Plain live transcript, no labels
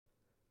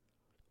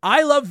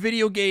I love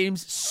video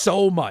games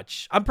so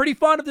much. I'm pretty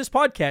fond of this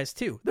podcast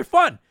too. They're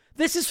fun.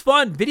 This is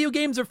fun. Video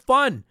games are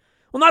fun.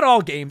 Well, not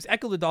all games.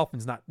 Echo the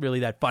Dolphin's not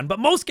really that fun, but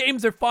most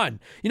games are fun.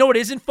 You know what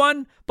isn't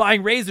fun?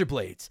 Buying razor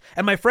blades.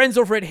 And my friends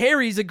over at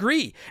Harry's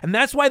agree. And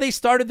that's why they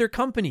started their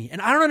company.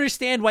 And I don't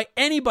understand why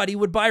anybody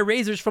would buy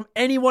razors from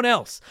anyone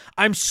else.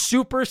 I'm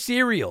super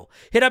serial.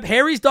 Hit up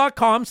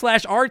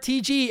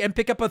harrys.com/RTG and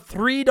pick up a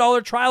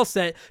 $3 trial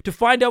set to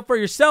find out for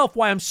yourself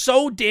why I'm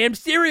so damn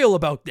serial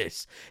about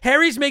this.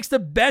 Harry's makes the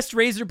best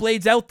razor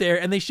blades out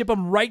there and they ship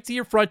them right to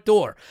your front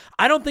door.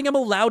 I don't think I'm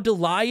allowed to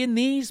lie in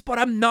these, but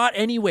I'm not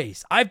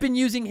anyways. I've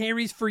been using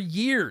Harry's for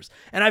years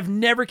and I've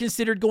never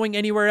considered going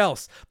anywhere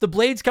else. The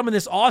blades come in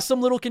this awesome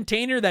little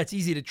container that's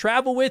easy to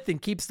travel with and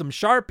keeps them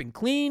sharp and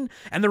clean,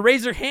 and the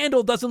razor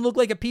handle doesn't look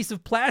like a piece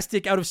of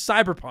plastic out of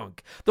Cyberpunk.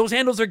 Those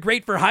handles are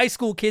great for high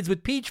school kids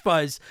with peach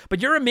fuzz,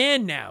 but you're a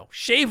man now.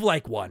 Shave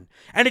like one.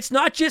 And it's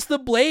not just the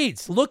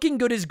blades. Looking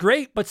good is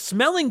great, but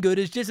smelling good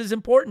is just as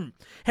important.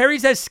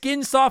 Harry's has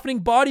skin softening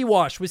body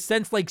wash with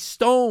scents like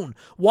stone,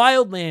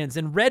 wildlands,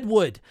 and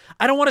redwood.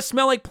 I don't want to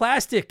smell like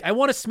plastic. I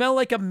want to smell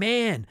like a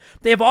man.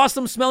 They have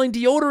awesome smelling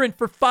deodorant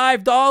for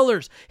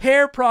 $5,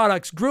 hair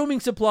products, grooming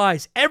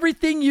supplies,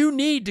 everything you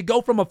need to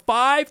go from a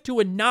 5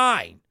 to a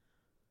 9.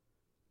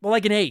 Well,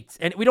 like an 8.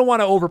 And we don't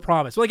want to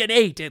overpromise. Well, like an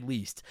 8 at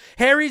least.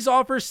 Harry's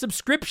offers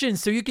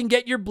subscriptions so you can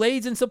get your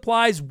blades and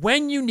supplies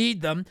when you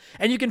need them,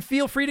 and you can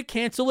feel free to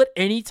cancel at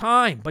any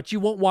time, but you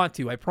won't want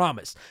to, I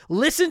promise.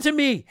 Listen to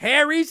me.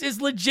 Harry's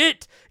is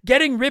legit.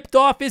 Getting ripped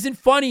off isn't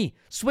funny.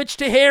 Switch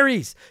to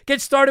Harry's.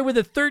 Get started with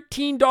a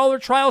 $13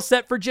 trial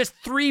set for just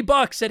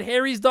 $3 at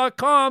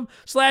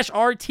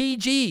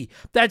harrys.com/RTG.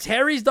 That's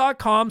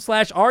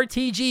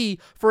harrys.com/RTG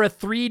for a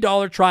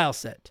 $3 trial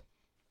set.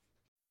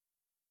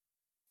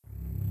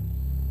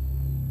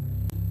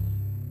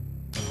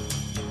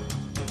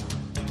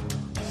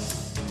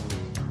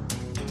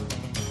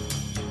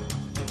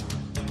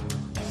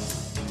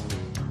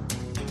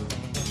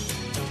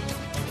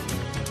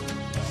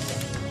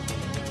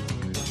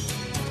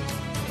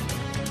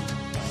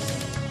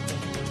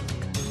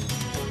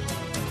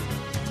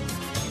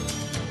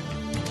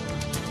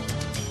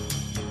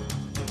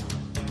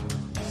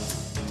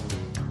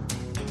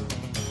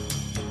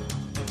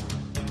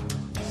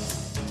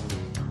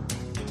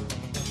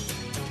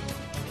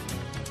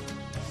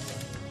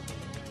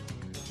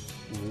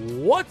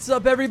 What's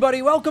up,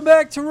 everybody? Welcome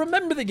back to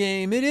Remember the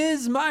Game. It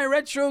is my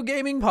retro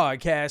gaming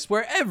podcast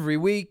where every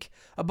week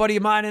a buddy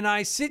of mine and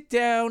I sit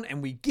down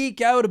and we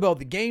geek out about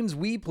the games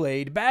we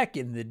played back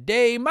in the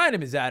day. My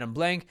name is Adam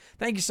Blank.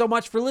 Thank you so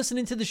much for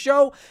listening to the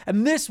show.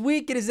 And this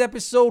week it is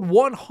episode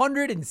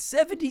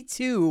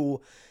 172.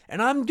 And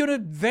I'm going to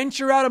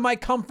venture out of my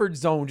comfort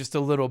zone just a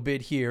little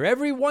bit here.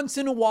 Every once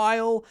in a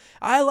while,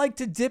 I like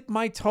to dip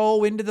my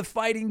toe into the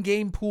fighting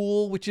game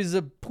pool, which is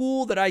a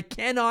pool that I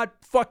cannot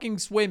fucking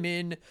swim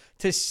in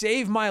to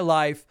save my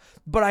life.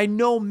 But I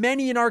know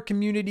many in our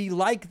community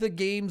like the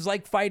games,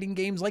 like fighting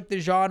games, like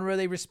the genre.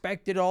 They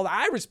respect it all.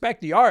 I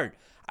respect the art.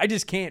 I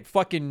just can't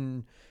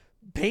fucking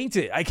paint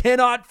it. I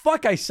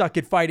suck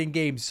at fighting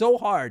games so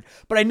hard,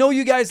 but I know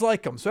you guys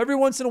like them. So every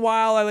once in a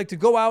while, I like to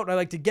go out and I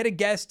like to get a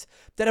guest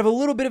that have a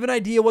little bit of an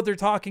idea what they're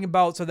talking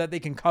about so that they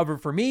can cover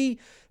for me.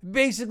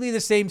 Basically the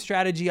same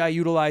strategy I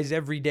utilize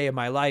every day of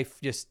my life.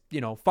 Just,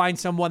 find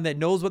someone that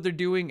knows what they're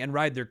doing and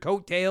ride their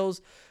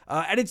coattails.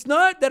 And it's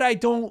not that I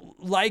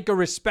don't like or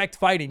respect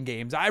fighting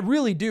games. I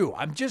really do.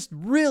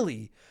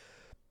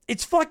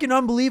 It's fucking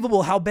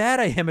unbelievable how bad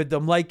I am at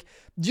them. Like,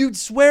 you'd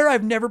swear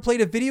I've never played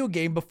a video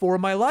game before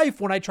in my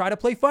life when I try to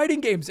play fighting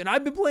games. And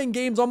I've been playing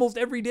games almost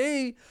every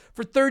day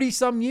for 30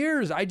 some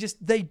years.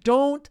 They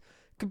don't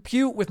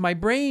compute with my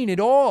brain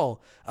at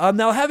all.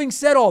 Now, having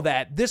said all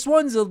that, this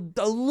one's a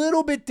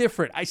little bit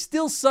different. I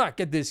still suck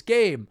at this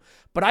game,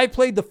 but I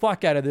played the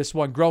fuck out of this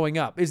one growing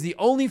up. It's the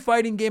only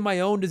fighting game I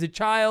owned as a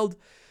child.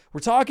 We're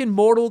talking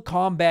Mortal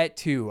Kombat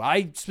 2.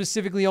 I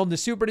specifically own the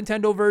Super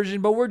Nintendo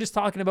version, but we're just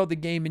talking about the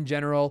game in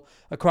general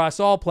across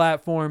all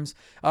platforms.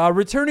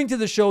 Returning to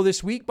the show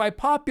this week by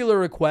popular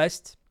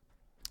request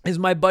is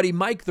my buddy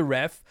Mike the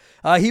Ref.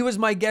 He was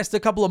my guest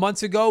a couple of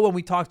months ago when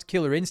we talked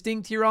Killer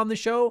Instinct here on the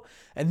show.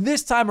 And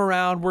this time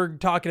around, we're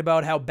talking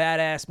about how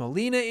badass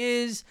Melina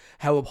is,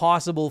 how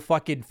impossible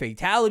fucking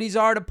fatalities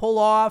are to pull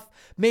off,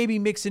 maybe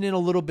mixing in a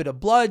little bit of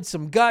blood,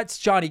 some guts.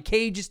 Johnny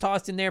Cage is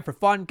tossed in there for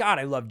fun. God,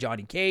 I love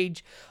Johnny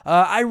Cage.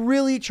 I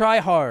really try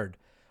hard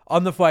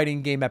on the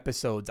fighting game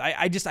episodes.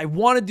 I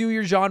want to do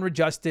your genre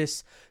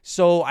justice.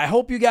 So I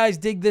hope you guys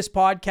dig this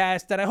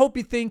podcast, and I hope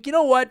you think, you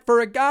know what, for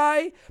a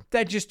guy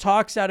that just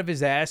talks out of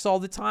his ass all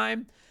the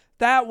time,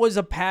 that was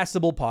a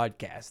passable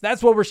podcast.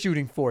 That's what we're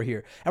shooting for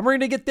here. And we're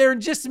going to get there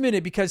in just a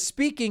minute, because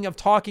speaking of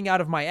talking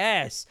out of my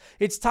ass,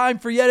 it's time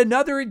for yet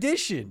another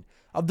edition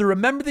of the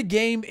Remember the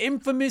Game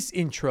infamous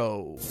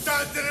intro. It's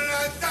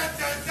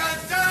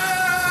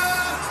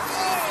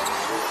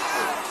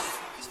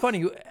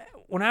funny.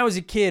 When I was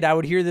a kid, I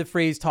would hear the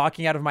phrase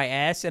talking out of my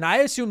ass, and I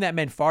assumed that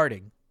meant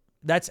farting.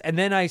 And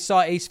then I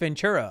saw Ace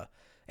Ventura,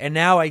 And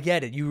now I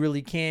get it. You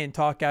really can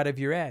talk out of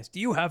your ass.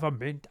 Do you have a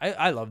mint?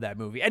 I love that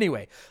movie.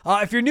 Anyway,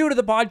 if you're new to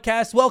the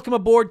podcast, welcome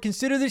aboard.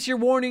 Consider this your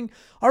warning.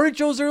 Our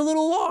intros are a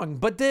little long,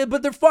 but they're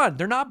fun.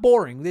 They're not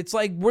boring. It's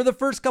like we're the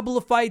first couple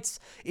of fights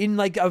in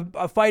like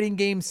a fighting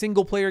game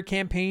single player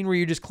campaign where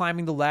you're just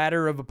climbing the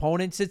ladder of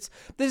opponents. This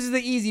is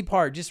the easy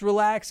part. Just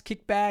relax,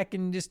 kick back,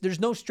 and just there's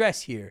no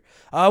stress here.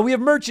 We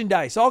have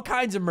merchandise, all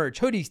kinds of merch,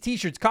 hoodies,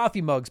 t-shirts,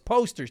 coffee mugs,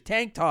 posters,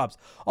 tank tops,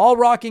 all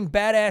rocking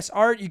badass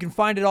art. You can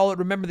find it all at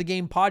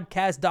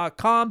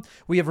rememberthegamepodcast.com.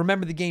 We have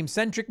Remember the Game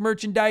centric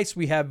merchandise.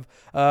 We have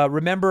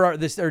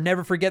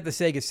Never Forget the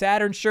Sega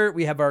Saturn shirt.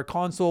 We have our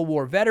Console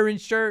War Veteran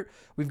shirt.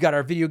 We've got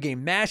our video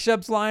game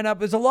mashups lineup.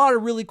 There's a lot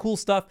of really cool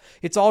stuff.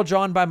 It's all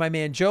drawn by my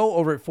man Joe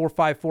over at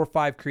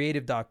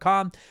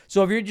 4545creative.com.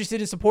 So if you're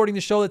interested in supporting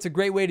the show, that's a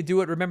great way to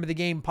do it.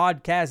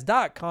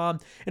 Rememberthegamepodcast.com.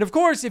 And of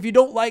course, if you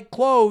don't like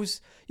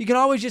clothes, you can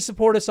always just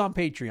support us on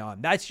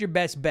Patreon. That's your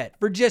best bet.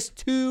 For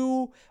just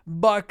 $2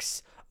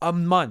 a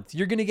month,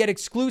 you're going to get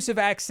exclusive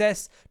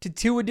access to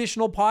 2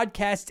 additional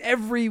podcasts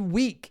every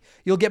week.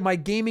 You'll get my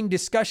gaming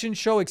discussion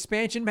show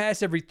Expansion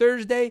Pass every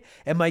Thursday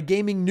and my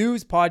gaming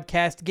news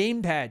podcast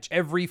Game Patch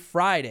every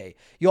Friday.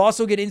 You'll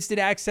also get instant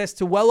access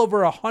to well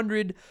over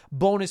 100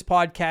 bonus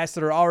podcasts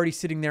that are already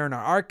sitting there in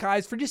our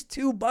archives for just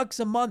 $2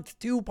 a month,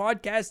 2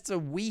 podcasts a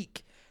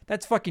week.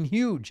 That's fucking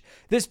huge.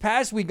 This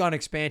past week on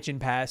Expansion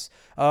Pass,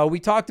 we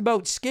talked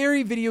about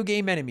scary video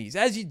game enemies,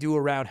 as you do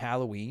around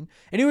Halloween,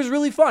 and it was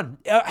really fun.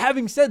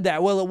 Having said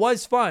that, well, it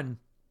was fun.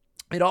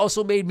 It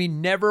also made me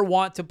never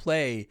want to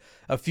play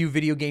a few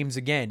video games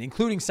again,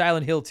 including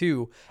Silent Hill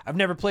 2. I've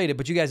never played it,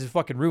 but you guys have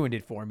fucking ruined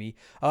it for me.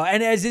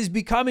 And as is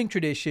becoming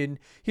tradition,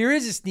 here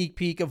is a sneak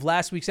peek of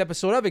last week's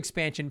episode of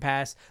Expansion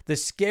Pass, the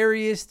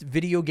scariest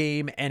video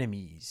game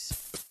enemies.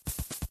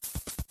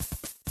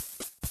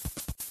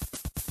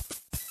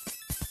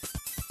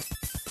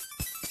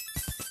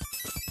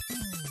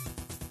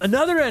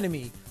 Another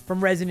enemy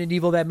from Resident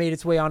Evil that made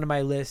its way onto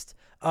my list,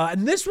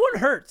 and this one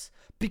hurts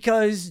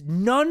because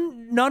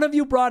none of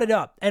you brought it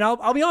up. And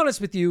I'll be honest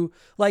with you,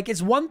 like,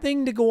 it's one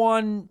thing to go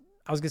on,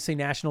 I was gonna say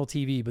national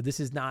TV, but this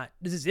is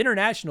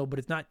international, but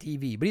it's not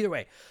TV. But either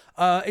way,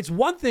 it's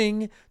one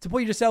thing to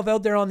put yourself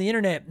out there on the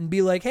internet and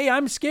be like, hey,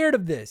 I'm scared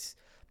of this.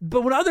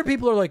 But when other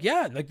people are like,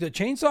 yeah, like the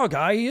chainsaw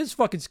guy, he is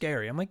fucking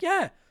scary. I'm like,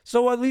 yeah.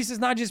 So at least it's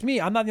not just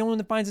me. I'm not the only one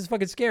that finds this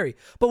fucking scary.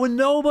 But when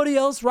nobody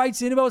else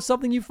writes in about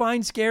something you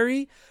find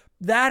scary,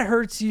 that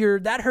hurts your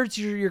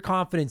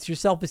confidence, your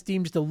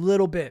self-esteem just a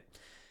little bit.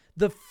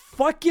 The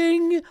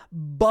fucking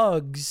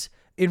bugs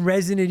in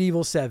Resident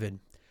Evil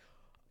 7.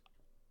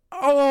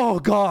 Oh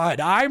God,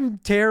 I'm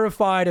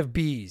terrified of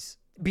bees.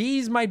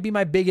 Bees might be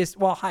my biggest,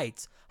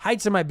 heights.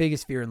 Heights are my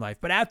biggest fear in life.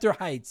 But after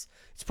heights,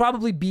 it's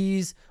probably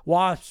bees,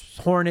 wasps,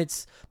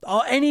 hornets,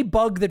 any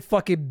bug that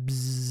fucking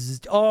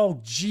bzzzt. Oh,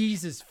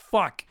 Jesus,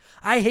 fuck.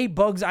 I hate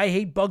bugs. I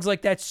hate bugs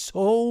like that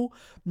so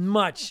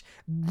much.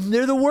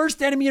 They're the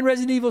worst enemy in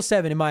Resident Evil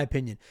 7, in my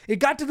opinion. It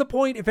got to the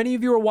point, if any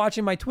of you were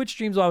watching my Twitch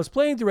streams while I was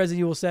playing through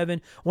Resident Evil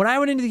 7, when I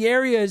went into the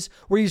areas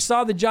where you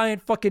saw the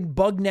giant fucking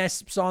bug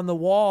nests on the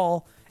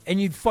wall and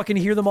you'd fucking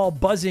hear them all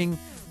buzzing,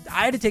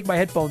 I had to take my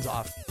headphones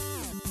off.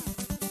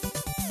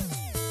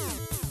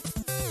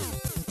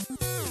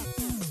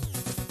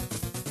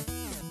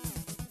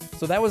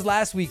 So that was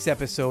last week's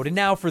episode, and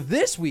now for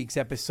this week's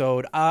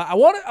episode, I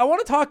want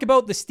to talk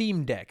about the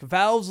Steam Deck,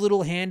 Valve's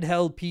little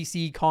handheld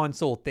PC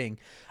console thing.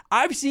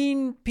 I've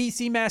seen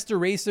PC Master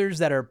Racers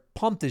that are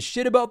pumped as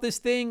shit about this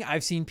thing.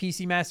 I've seen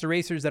PC Master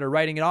Racers that are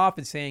writing it off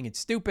and saying it's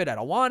stupid, I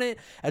don't want it.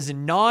 As a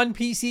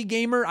non-PC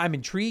gamer, I'm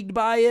intrigued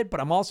by it, but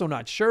I'm also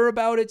not sure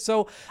about it.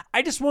 So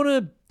I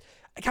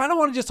kind of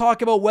want to just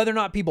talk about whether or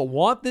not people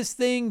want this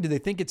thing. Do they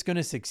think it's going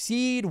to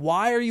succeed?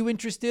 Why are you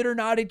interested or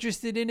not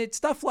interested in it?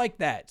 Stuff like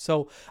that.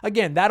 So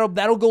again,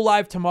 that'll go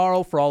live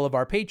tomorrow for all of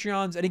our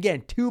Patreons. And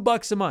again,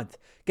 $2 a month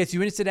gets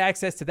you instant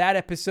access to that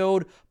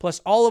episode,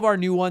 plus all of our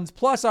new ones,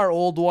 plus our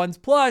old ones,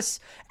 plus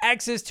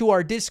access to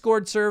our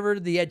Discord server,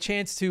 the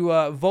chance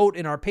to vote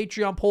in our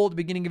Patreon poll at the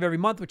beginning of every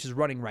month, which is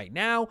running right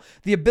now,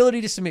 the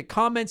ability to submit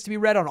comments to be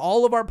read on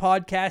all of our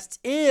podcasts,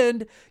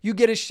 and you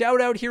get a shout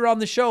out here on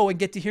the show and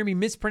get to hear me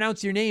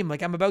mispronounce your name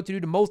like I'm about to do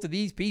to most of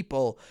these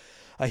people.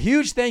 A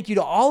huge thank you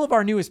to all of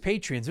our newest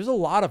patrons. There's a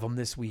lot of them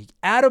this week.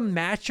 Adam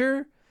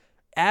Matcher,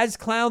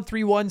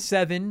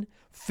 AsClown317,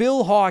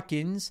 Phil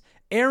Hawkins,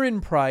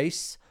 Aaron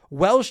Price,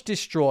 Welsh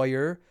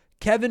Destroyer,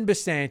 Kevin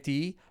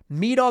Basanti,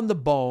 Meat on the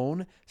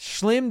Bone,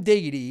 Slim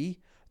Diggity,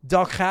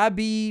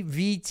 Dokhabi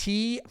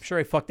VT, I'm sure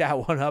I fucked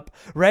that one up,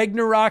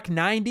 Ragnarok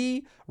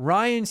 90,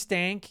 Ryan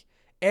Stank,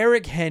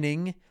 Eric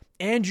Henning,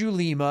 Andrew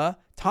Lima,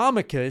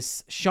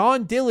 Tomicus,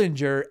 Sean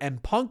Dillinger,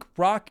 and Punk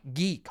Rock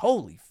Geek.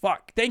 Holy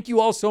fuck. Thank you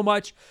all so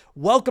much.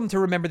 Welcome to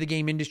Remember the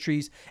Game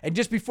Industries. And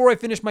just before I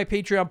finish my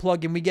Patreon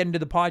plug and we get into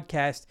the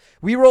podcast,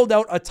 we rolled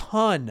out a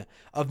ton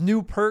of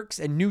new perks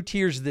and new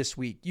tiers this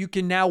week. You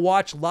can now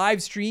watch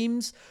live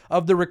streams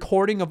of the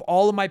recording of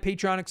all of my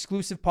Patreon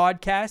exclusive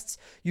podcasts.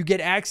 You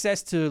get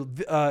access to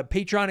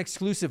Patreon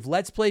exclusive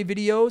Let's Play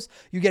videos.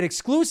 You get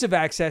exclusive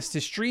access to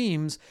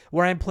streams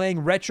where I'm playing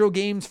retro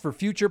games for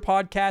future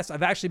podcasts.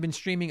 I've actually been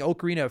streaming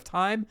Ocarina of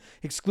Time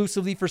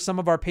exclusively for some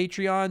of our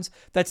Patreons.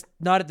 That's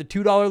not at the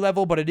 $2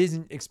 level, but it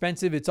isn't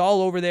expensive. It's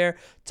all over there.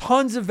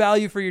 Tons of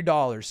value for your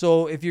dollar.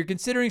 So if you're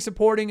considering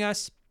supporting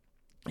us,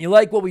 you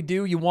like what we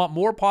do, you want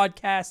more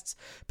podcasts,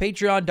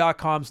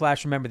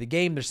 patreon.com/remember the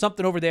game. There's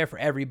something over there for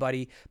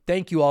everybody.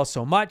 Thank you all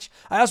so much.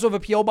 I also have a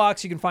P.O.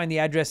 box. You can find the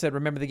address at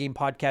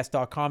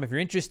rememberthegamepodcast.com if you're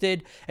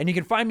interested. And you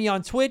can find me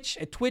on Twitch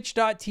at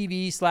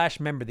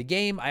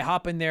twitch.tv/rememberthegame. I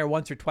hop in there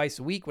once or twice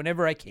a week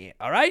whenever I can.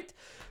 All right?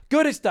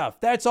 Good stuff.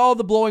 That's all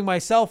the blowing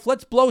myself.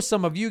 Let's blow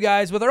some of you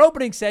guys with our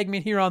opening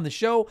segment here on the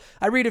show.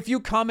 I read a few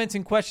comments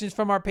and questions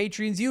from our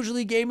patrons,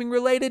 usually gaming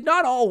related,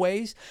 not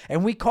always.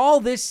 And we call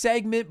this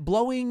segment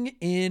Blowing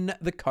in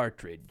the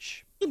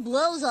Cartridge. He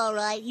blows all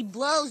right. He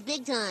blows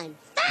big time.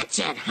 That's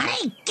it,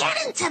 honey.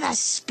 Get into the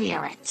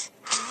spirit.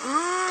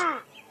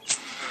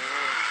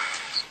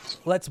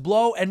 Let's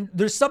blow. And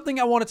there's something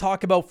I want to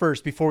talk about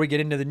first before we get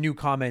into the new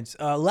comments.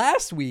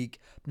 Last week,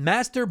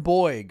 Master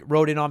Boyd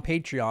wrote in on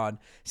Patreon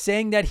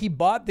saying that he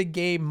bought the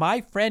game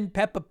My Friend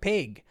Peppa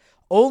Pig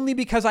only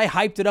because I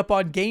hyped it up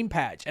on Game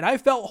Patch. And I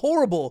felt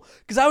horrible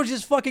because I was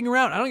just fucking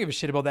around. I don't give a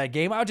shit about that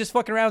game. I was just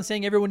fucking around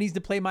saying everyone needs to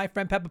play My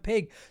Friend Peppa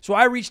Pig. So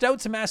I reached out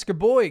to Master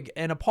Boyd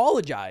and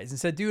apologized and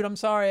said, dude, I'm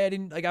sorry.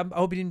 I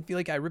hope you didn't feel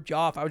like I ripped you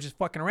off. I was just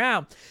fucking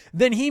around.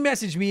 Then he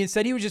messaged me and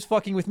said he was just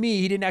fucking with me.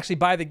 He didn't actually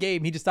buy the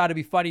game. He just thought it'd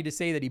be funny to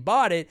say that he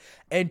bought it.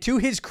 And to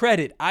his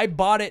credit, I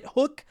bought it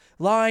hook,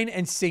 line,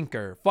 and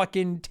sinker.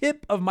 Fucking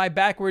tip of my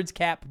backwards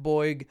cap,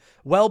 Boyd.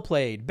 Well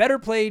played. Better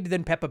played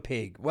than Peppa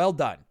Pig. Well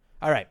done.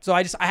 All right, so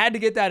I had to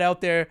get that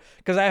out there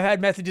because I've had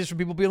messages from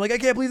people being like, I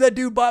can't believe that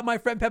dude bought My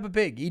Friend Peppa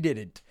Pig. He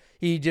didn't.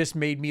 He just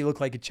made me look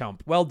like a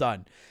chump. Well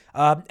done.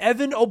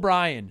 Evan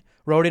O'Brien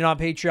wrote in on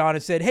Patreon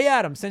and said, hey,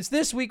 Adam, since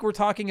this week we're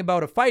talking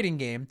about a fighting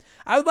game,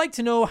 I would like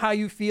to know how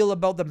you feel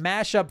about the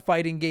mashup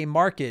fighting game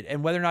market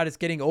and whether or not it's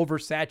getting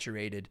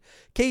oversaturated.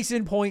 Case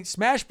in point,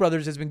 Smash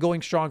Brothers has been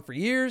going strong for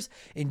years.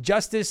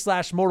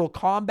 Injustice/Mortal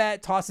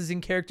Kombat tosses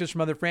in characters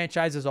from other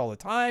franchises all the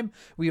time.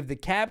 We have the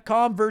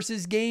Capcom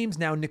versus games.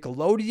 Now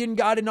Nickelodeon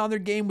got in on their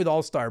game with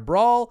All-Star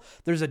Brawl.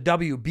 There's a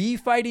WB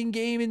fighting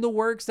game in the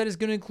works that is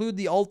going to include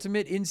the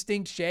Ultimate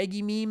Instinct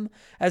Shaggy meme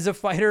as a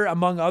fighter,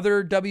 among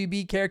other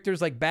WB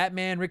characters like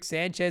Batman, Rick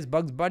Sanchez,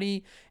 Bugs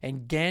Bunny,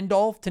 and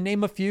Gandalf, to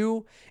name a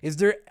few. Is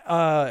there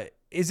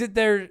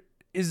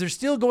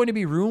still going to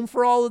be room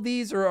for all of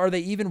these, or are they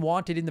even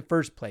wanted in the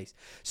first place?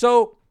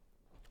 So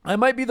I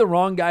might be the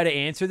wrong guy to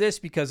answer this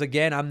because,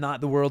 again, I'm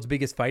not the world's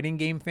biggest fighting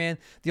game fan.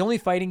 The only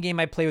fighting game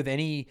I play with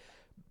any,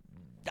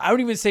 I don't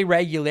even say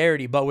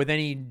regularity, but with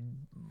any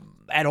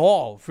at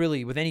all,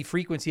 really, with any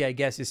frequency, I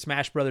guess, is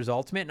Smash Brothers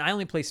Ultimate. And I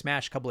only play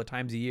Smash a couple of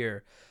times a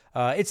year.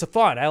 It's a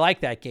fun. I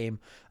like that game.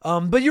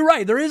 But you're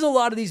right. There is a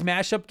lot of these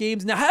mashup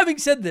games. Now, having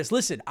said this,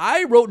 listen,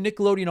 I wrote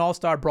Nickelodeon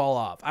All-Star Brawl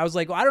off. I was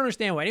like, well, I don't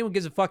understand why anyone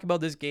gives a fuck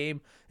about this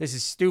game. This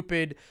is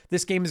stupid.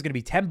 This game is going to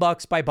be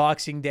 $10 by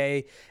Boxing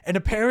Day. And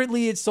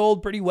apparently it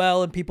sold pretty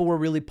well and people were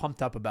really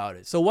pumped up about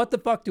it. So what the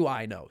fuck do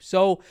I know?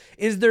 So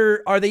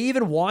are they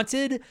even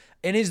wanted?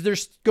 And is there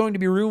going to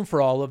be room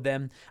for all of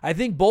them? I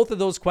think both of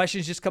those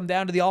questions just come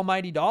down to the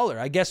almighty dollar.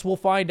 I guess we'll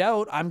find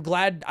out. I'm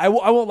glad. I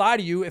won't lie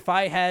to you. If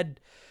I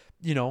had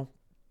 $1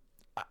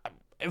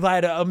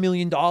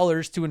 million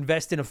to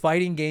invest in a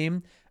fighting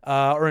game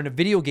or in a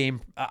video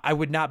game, I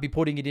would not be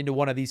putting it into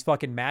one of these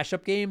fucking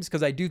mashup games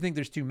because I do think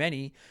there's too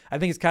many. I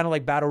think it's kind of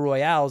like battle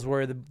royales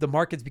where the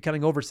market's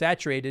becoming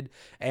oversaturated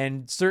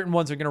and certain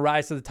ones are going to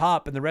rise to the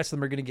top and the rest of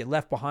them are going to get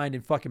left behind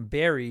and fucking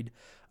buried.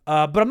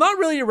 But I'm not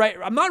ready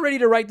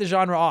to write the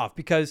genre off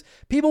because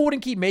people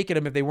wouldn't keep making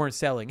them if they weren't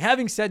selling.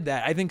 Having said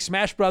that, I think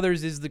Smash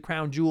Brothers is the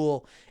crown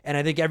jewel, and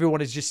I think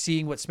everyone is just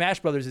seeing what Smash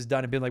Brothers has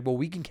done and been like, well,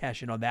 we can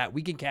cash in on that.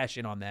 We can cash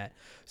in on that.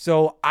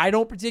 So I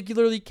don't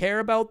particularly care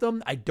about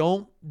them.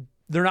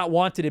 They're not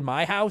wanted in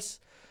my house,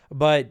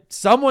 but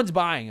someone's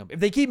buying them. If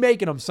they keep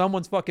making them,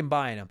 someone's fucking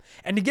buying them.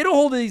 And to get a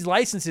hold of these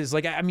licenses,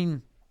 like, I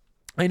mean,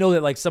 I know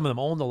that like some of them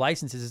own the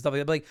licenses and stuff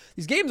like that, but like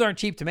these games aren't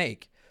cheap to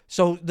make.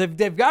 So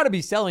they've got to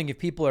be selling if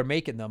people are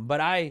making them. But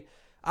I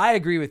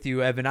agree with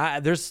you, Evan.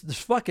 There's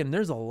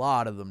a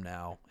lot of them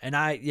now. And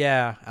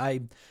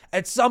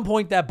at some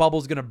point that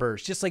bubble's going to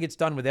burst, just like it's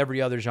done with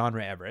every other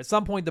genre ever. At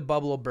some point the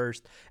bubble will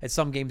burst and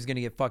some game's going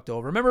to get fucked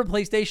over. Remember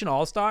PlayStation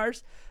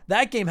All-Stars?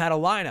 That game had a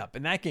lineup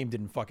and that game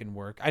didn't fucking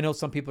work. I know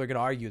some people are going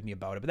to argue with me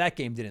about it, but that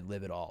game didn't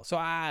live at all. So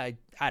I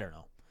don't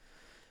know.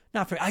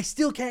 I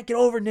still can't get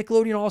over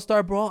Nickelodeon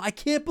All-Star Brawl. I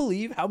can't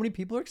believe how many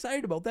people are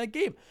excited about that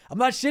game. I'm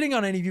not shitting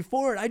on any of you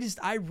for it.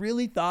 I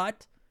really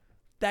thought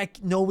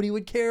that nobody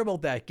would care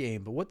about that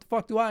game. But what the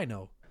fuck do I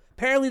know?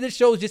 Apparently this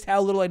shows just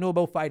how little I know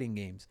about fighting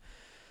games.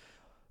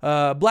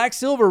 Black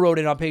Silver wrote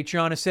in on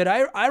Patreon and said,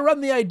 I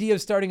run the idea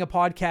of starting a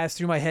podcast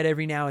through my head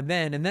every now and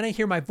then I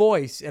hear my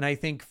voice and I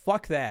think,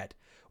 fuck that.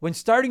 When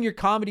starting your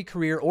comedy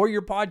career or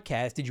your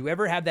podcast, did you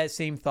ever have that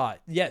same thought?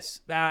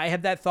 Yes, I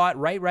have that thought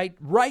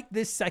right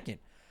this second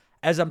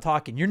as I'm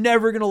talking. You're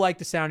never going to like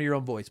the sound of your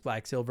own voice,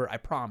 Black Silver, I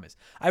promise.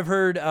 I've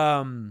heard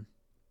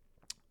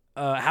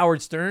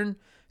Howard Stern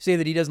say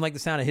that he doesn't like the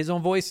sound of his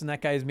own voice, and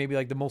that guy is maybe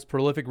like the most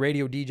prolific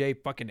radio DJ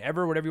fucking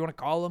ever, whatever you want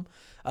to call him.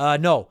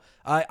 No,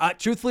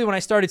 truthfully, when I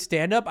started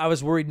stand-up, I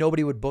was worried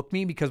nobody would book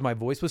me because my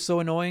voice was so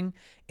annoying,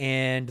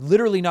 and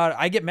literally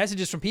I get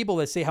messages from people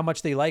that say how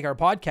much they like our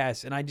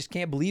podcast, and I just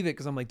can't believe it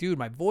because I'm like, dude,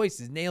 my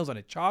voice is nails on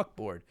a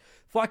chalkboard.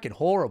 Fucking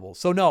horrible.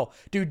 So no,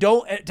 dude,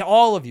 to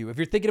all of you, if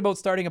you're thinking about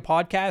starting a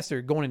podcast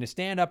or going into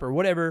stand-up or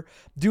whatever,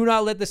 do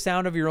not let the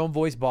sound of your own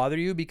voice bother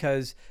you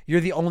because you're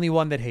the only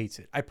one that hates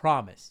it. I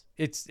promise.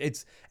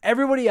 It's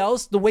everybody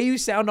else. The way you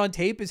sound on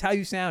tape is how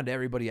you sound to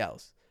everybody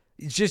else.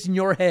 It's just in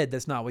your head.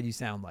 That's not what you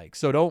sound like.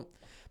 So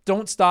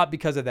don't stop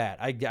because of that.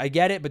 I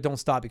get it, but don't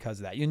stop because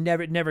of that.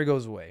 It never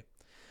goes away.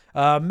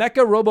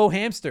 Mecha Robo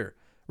Hamster.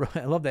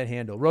 I love that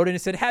handle. Wrote in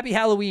and said, happy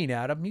Halloween,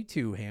 Adam. You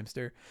too,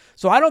 hamster.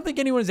 So I don't think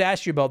anyone's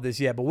asked you about this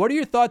yet, but what are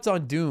your thoughts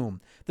on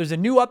Doom? There's a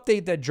new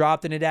update that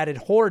dropped and it added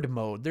Horde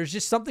mode. There's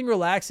just something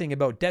relaxing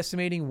about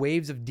decimating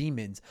waves of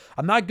demons.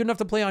 I'm not good enough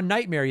to play on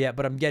Nightmare yet,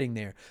 but I'm getting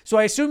there. So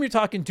I assume you're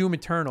talking Doom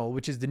Eternal,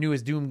 which is the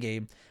newest Doom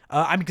game.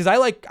 Because I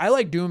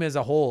like Doom as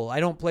a whole. I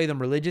don't play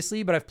them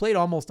religiously, but I've played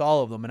almost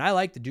all of them, and I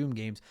like the Doom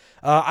games.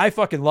 I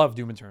fucking love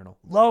Doom Eternal.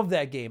 Love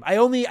that game.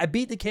 I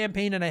beat the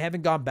campaign and I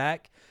haven't gone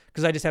back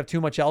because I just have too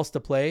much else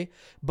to play.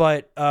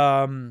 But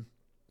it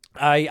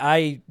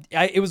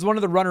was one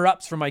of the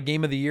runner-ups for my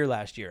game of the year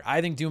last year.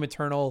 I think Doom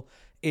Eternal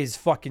is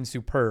fucking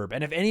superb.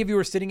 And if any of you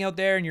are sitting out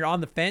there and you're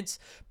on the fence,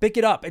 pick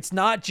it up. It's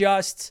not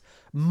just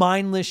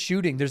mindless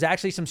shooting. There's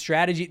actually some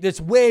strategy. There's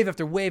wave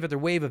after wave after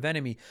wave of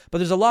enemy, but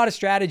there's a lot of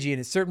strategy in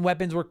it. Certain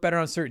weapons work better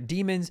on certain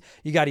demons.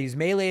 You got to use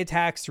melee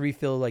attacks to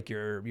refill like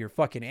your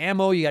fucking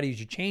ammo. You got to use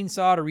your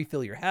chainsaw to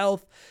refill your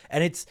health.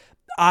 And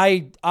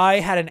I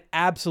had an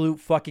absolute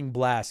fucking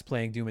blast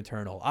playing Doom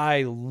Eternal.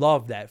 I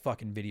love that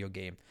fucking video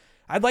game.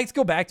 I'd like to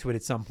go back to it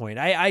at some point.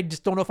 I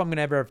just don't know if I'm going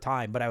to ever have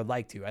time, but I would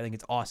like to. I think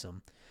it's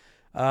awesome.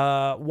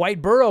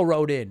 White Burrow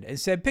wrote in and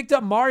said, picked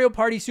up Mario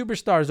Party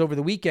Superstars over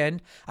the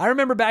weekend. I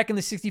remember back in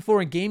the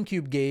 64 and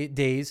GameCube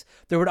days,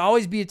 there would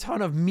always be a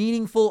ton of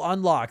meaningful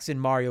unlocks in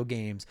Mario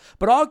games,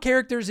 but all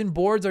characters and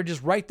boards are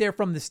just right there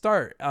from the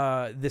start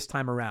this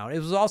time around. It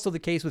was also the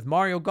case with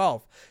Mario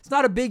Golf. It's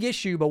not a big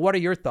issue, but what are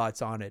your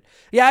thoughts on it?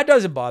 Yeah, it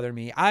doesn't bother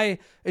me.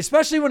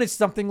 Especially when it's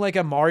something like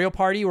a Mario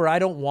Party where I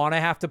don't want to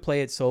have to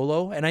play it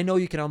solo, and I know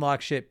you can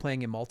unlock shit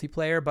playing in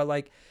multiplayer, but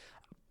like,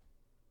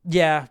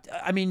 yeah,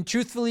 I mean,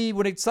 truthfully,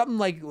 when it's something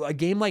like a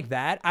game like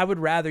that, I would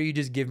rather you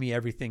just give me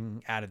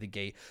everything out of the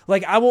gate.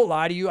 Like, I won't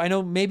lie to you. I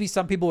know maybe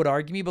some people would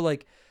argue me, but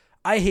like,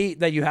 I hate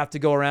that you have to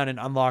go around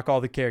and unlock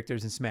all the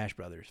characters in Smash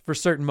Brothers for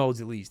certain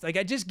modes at least. Like,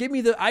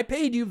 I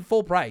paid you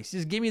full price.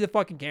 Just give me the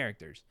fucking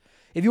characters.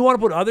 If you want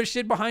to put other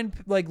shit behind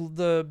like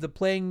the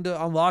playing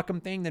to unlock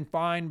them thing, then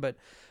fine. But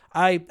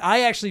I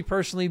actually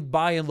personally,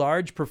 by and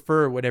large,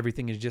 prefer when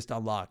everything is just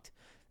unlocked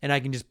and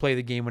I can just play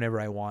the game whenever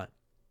I want.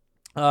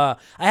 I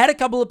had a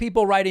couple of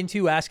people write in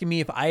too asking me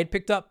if I had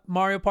picked up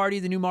Mario Party,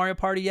 the new Mario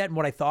Party yet, and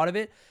what I thought of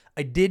it.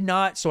 I did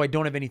not, so I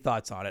don't have any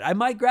thoughts on it. I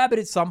might grab it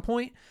at some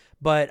point,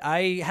 but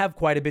I have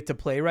quite a bit to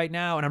play right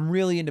now, and I'm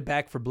really into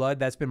Back 4 Blood.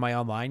 That's been my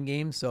online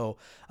game. So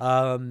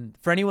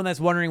for anyone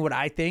that's wondering what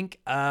I think,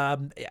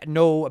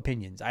 no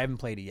opinions. I haven't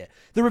played it yet.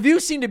 The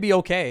reviews seem to be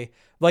okay.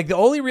 Like, the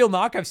only real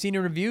knock I've seen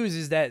in reviews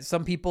is that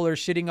some people are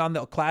shitting on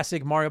the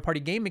classic Mario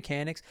Party game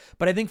mechanics,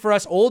 but I think for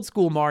us old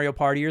school Mario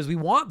Partiers, we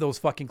want those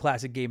fucking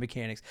classic game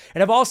mechanics.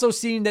 And I've also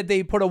seen that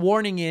they put a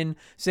warning in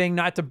saying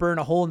not to burn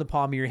a hole in the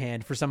palm of your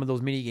hand for some of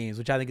those mini games,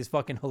 which I think is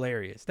fucking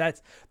hilarious.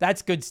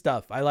 That's good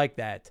stuff. I like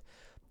that.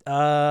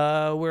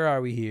 Where are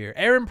we here?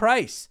 Aaron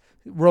Price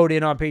wrote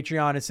in on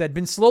Patreon and said,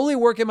 been slowly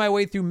working my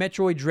way through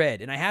Metroid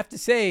Dread. And I have to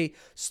say,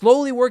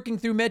 slowly working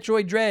through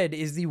Metroid Dread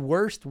is the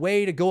worst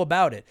way to go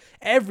about it.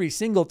 Every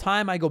single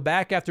time I go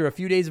back after a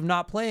few days of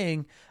not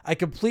playing, I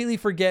completely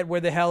forget where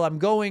the hell I'm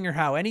going or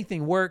how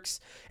anything works.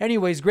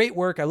 Anyways, great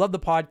work. I love the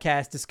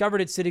podcast.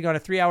 Discovered it sitting on a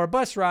 3-hour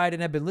bus ride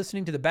and have been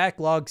listening to the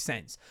backlog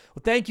since.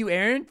 Well, thank you,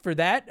 Aaron, for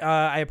that.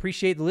 I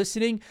appreciate the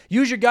listening.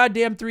 Use your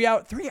goddamn 3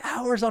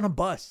 hours on a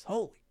bus.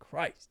 Holy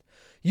Christ.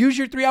 Use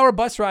your 3-hour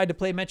bus ride to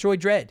play Metroid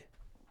Dread.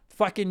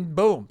 Fucking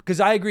boom. Because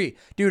I agree.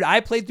 Dude, I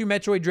played through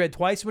Metroid Dread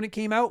twice when it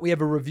came out. We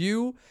have a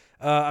review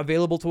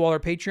available to all our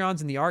Patreons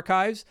in the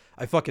archives.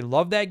 I fucking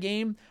love that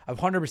game. I've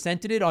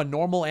 100%ed it on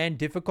normal and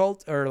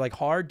difficult, or like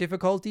hard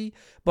difficulty.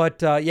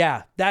 But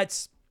yeah,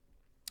 that's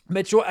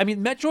Metroid. I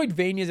mean,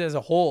 Metroidvanias as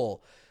a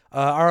whole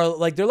are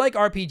like, they're like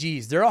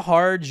RPGs. They're a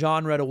hard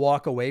genre to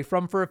walk away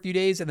from for a few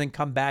days and then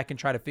come back and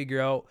try to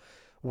figure out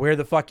where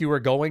the fuck you were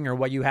going or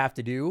what you have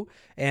to do.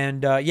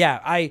 And yeah,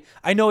 I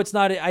know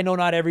I know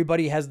not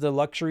everybody has the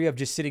luxury of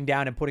just sitting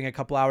down and putting a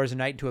couple hours a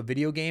night into a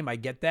video game. I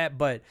get that,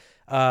 but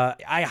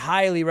I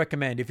highly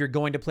recommend, if you're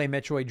going to play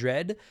Metroid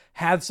Dread,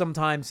 have some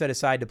time set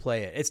aside to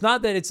play it. It's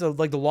not that it's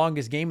like the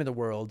longest game in the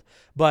world,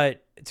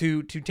 but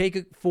to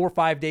take 4 or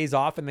 5 days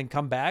off and then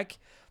come back,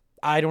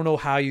 I don't know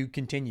how you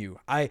continue.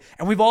 And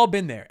we've all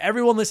been there.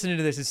 Everyone listening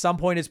to this at some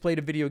point has played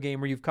a video game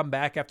where you've come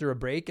back after a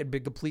break and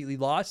been completely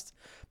lost.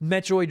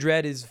 Metroid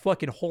Dread is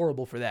fucking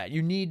horrible for that.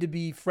 You need to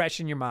be fresh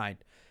in your mind.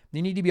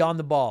 You need to be on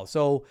the ball.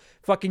 So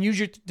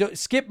fucking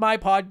skip my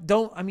pod.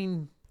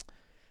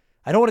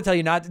 I don't want to tell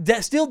you not.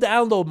 Still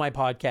download my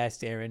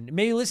podcast, Aaron.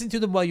 Maybe listen to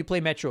them while you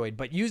play Metroid,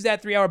 but use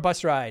that 3-hour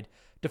bus ride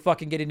to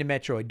fucking get into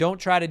Metroid. Don't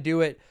try to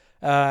do it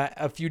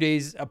a few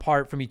days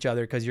apart from each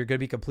other because you're going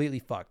to be completely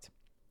fucked.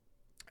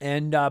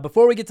 And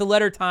before we get to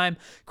letter time,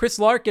 Chris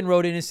Larkin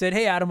wrote in and said,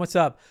 "Hey, Adam, what's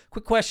up?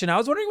 Quick question. I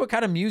was wondering what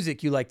kind of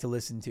music you like to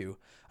listen to.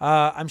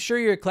 I'm sure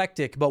you're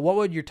eclectic, but what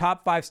would your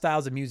top 5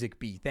 styles of music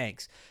be?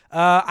 Thanks."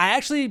 I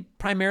actually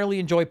primarily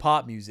enjoy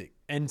pop music.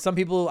 And some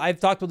people, I've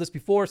talked about this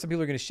before, some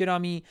people are going to shit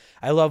on me.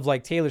 I love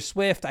like Taylor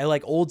Swift. I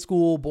like old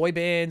school boy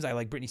bands. I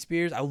like Britney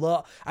Spears.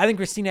 I think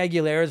Christina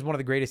Aguilera is one of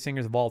the greatest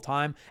singers of all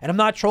time. And I'm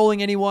not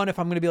trolling anyone if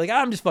I'm going to be like,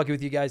 I'm just fucking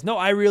with you guys. No,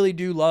 I really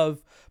do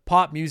love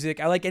pop music.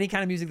 I like any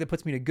kind of music that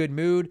puts me in a good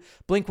mood.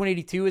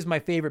 Blink-182 is my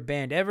favorite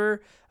band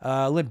ever.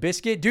 Limp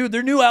Bizkit. Dude,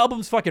 their new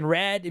album's fucking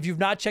rad. If you've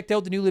not checked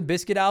out the new Limp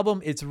Bizkit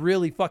album, it's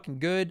really fucking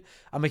good.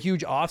 I'm a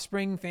huge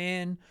Offspring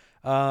fan.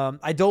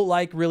 I don't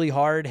like really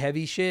hard,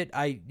 heavy shit.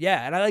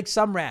 And I like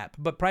some rap,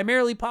 but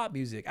primarily pop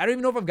music. I don't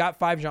even know if I've got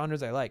 5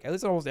 genres I like. I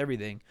listen to almost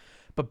everything,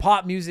 but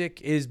pop music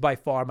is by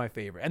far my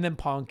favorite. And then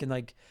punk and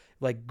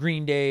like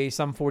Green Day,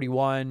 Sum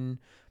 41,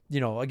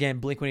 again,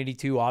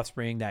 Blink-182,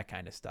 Offspring, that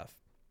kind of stuff.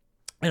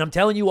 And I'm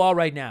telling you all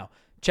right now,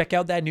 check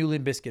out that new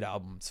Limp Bizkit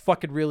album. It's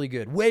fucking really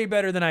good. Way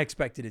better than I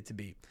expected it to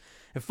be.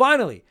 And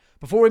finally,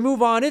 before we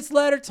move on, it's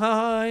letter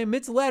time.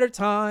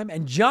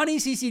 And Johnny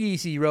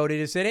CCDC wrote it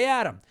and said, "Hey,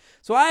 Adam.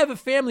 So I have a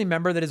family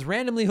member that has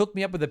randomly hooked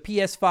me up with a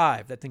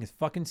PS5. That thing is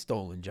fucking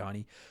stolen,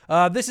 Johnny.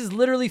 This has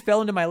literally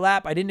fell into my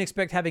lap. I didn't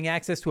expect having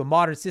access to a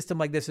modern system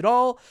like this at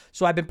all,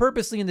 so I've been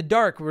purposely in the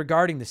dark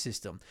regarding the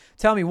system.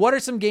 Tell me, what are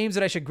some games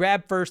that I should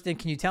grab first, and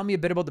can you tell me a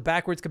bit about the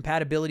backwards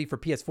compatibility for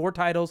PS4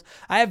 titles?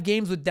 I have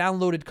games with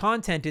downloaded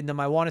content in them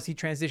I want to see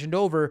transitioned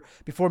over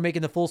before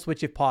making the full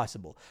switch if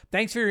possible.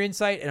 Thanks for your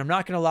insight, and I'm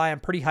not going to lie, I'm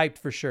pretty hyped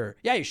for sure."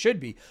 Yeah, you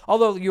should be.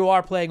 Although you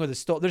are playing with a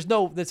stolen.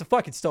 That's a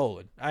fucking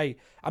stolen.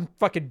 I'm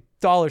fucking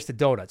dollars to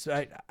donuts.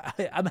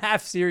 I'm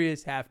half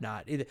serious, half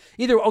not.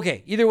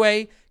 Either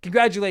way,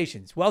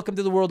 congratulations. Welcome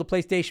to the world of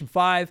PlayStation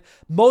 5.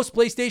 Most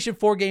PlayStation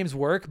 4 games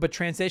work, but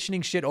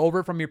transitioning shit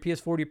over from your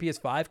PS4 to your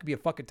PS5 could be a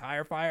fucking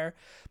tire fire.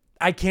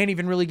 I can't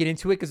even really get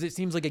into it because it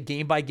seems like a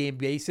game-by-game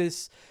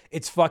basis.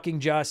 It's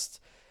fucking just,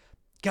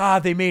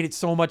 God, they made it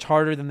so much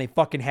harder than they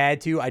fucking had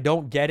to. I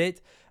don't get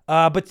it.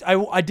 But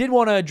I did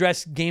want to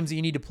address games that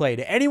you need to play.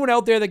 To anyone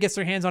out there that gets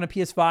their hands on a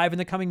PS5 in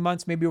the coming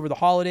months, maybe over the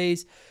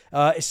holidays,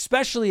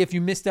 especially if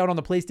you missed out on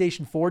the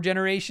PlayStation 4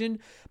 generation,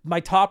 my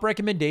top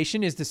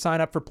recommendation is to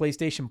sign up for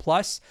PlayStation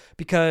Plus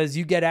because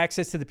you get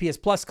access to the PS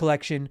Plus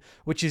collection,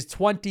 which is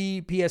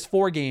 20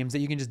 PS4 games that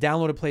you can just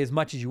download and play as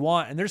much as you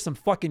want. And there's some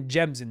fucking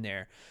gems in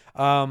there.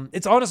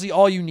 It's honestly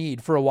all you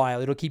need for a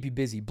while. It'll keep you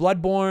busy.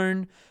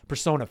 Bloodborne,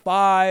 Persona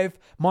 5,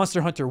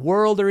 Monster Hunter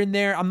World are in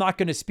there. I'm not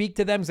going to speak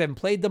to them because I haven't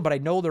played them, but I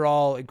know they're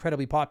all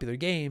incredibly popular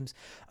games.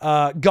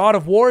 God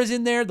of War is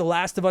in there. The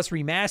Last of Us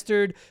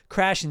Remastered,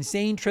 Crash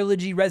Insane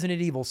Trilogy,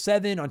 Resident Evil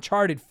 7,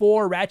 Uncharted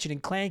 4,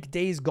 Ratchet & Clank,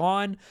 Days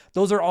Gone.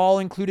 Those are all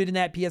included in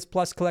that PS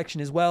Plus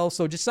collection as well.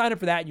 So just sign up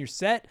for that and you're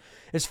set.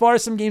 As far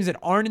as some games that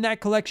aren't in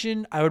that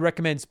collection, I would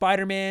recommend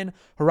Spider-Man,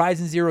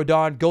 Horizon Zero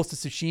Dawn, Ghost of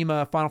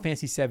Tsushima, Final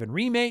Fantasy VII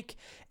Remake.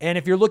 And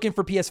if you're looking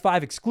for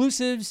PS5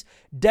 exclusives,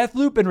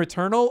 Deathloop and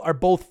Returnal are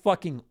both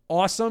fucking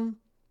awesome.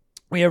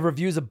 We have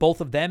reviews of both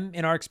of them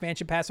in our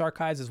expansion pass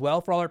archives as well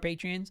for all our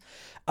Patreons.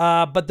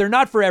 But they're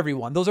not for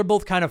everyone. Those are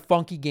both kind of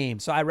funky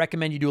games. So I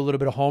recommend you do a little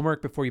bit of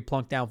homework before you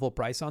plunk down full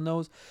price on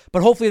those.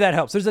 But hopefully that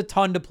helps. There's a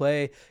ton to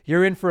play.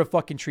 You're in for a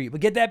fucking treat.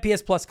 But get that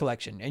PS Plus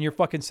collection and you're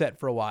fucking set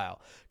for a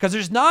while. Because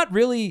there's not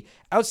really,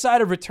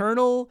 outside of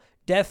Returnal,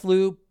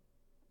 Deathloop,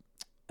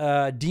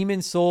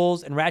 Demon's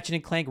Souls, and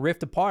Ratchet & Clank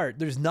Rift Apart,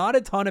 there's not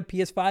a ton of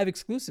PS5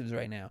 exclusives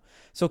right now.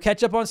 So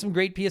catch up on some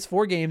great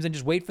PS4 games and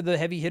just wait for the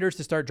heavy hitters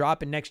to start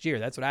dropping next year.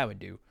 That's what I would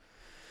do.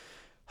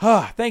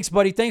 Thanks,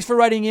 buddy. Thanks for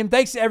writing in.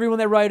 Thanks to everyone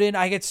that write in.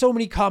 I get so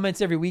many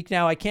comments every week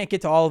now. I can't get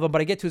to all of them, but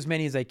I get to as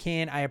many as I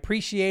can. I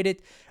appreciate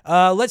it.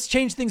 Let's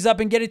change things up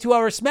and get into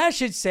our Smash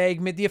Hit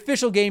segment, the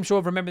official game show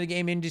of Remember the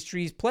Game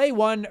Industries. Play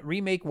one,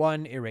 remake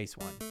one, erase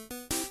one.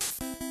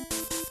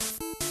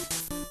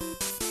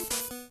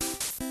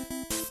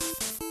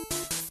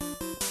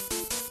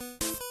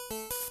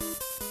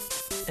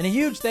 And a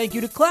huge thank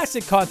you to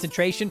Classic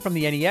Concentration from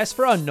the NES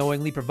for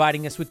unknowingly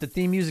providing us with the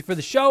theme music for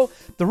the show.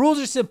 The rules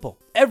are simple.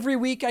 Every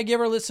week I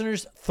give our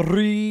listeners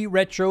 3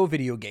 retro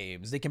video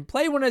games. They can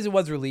play one as it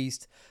was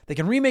released, they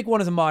can remake one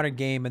as a modern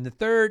game, and the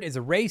third is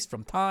erased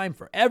from time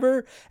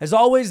forever. As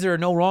always, there are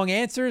no wrong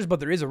answers, but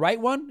there is a right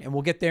one, and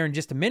we'll get there in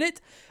just a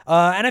minute.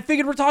 And I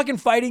figured we're talking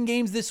fighting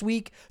games this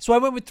week, so I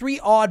went with 3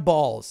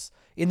 oddballs.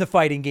 in the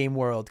fighting game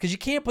world, because you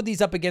can't put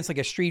these up against like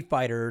a Street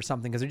Fighter or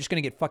something, because they're just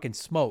going to get fucking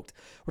smoked.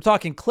 We're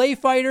talking Clay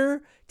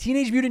Fighter,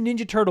 Teenage Mutant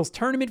Ninja Turtles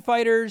Tournament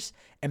Fighters,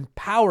 and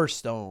Power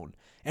Stone.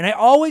 And I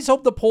always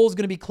hope the poll's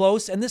going to be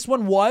close, and this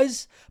one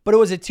was, but it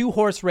was a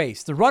 2-horse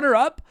race. The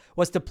runner-up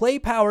was to play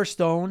Power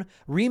Stone,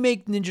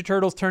 remake Ninja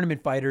Turtles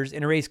Tournament Fighters,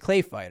 and erase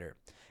Clay Fighter.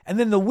 And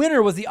then the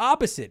winner was the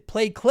opposite.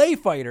 Play Clay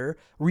Fighter,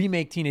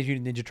 remake Teenage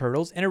Mutant Ninja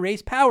Turtles, and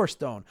erase Power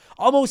Stone.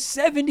 Almost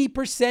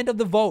 70% of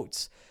the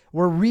votes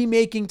were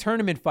remaking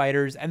Tournament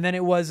Fighters, and then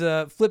it was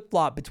a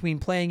flip-flop between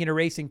playing and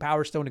erasing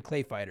Power Stone and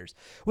Clay Fighters,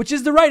 which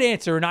is the right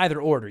answer in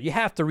either order. You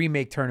have to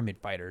remake Tournament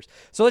Fighters.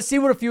 So let's see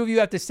what a few of you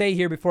have to say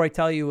here before I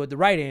tell you what the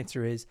right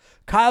answer is.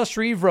 Kyle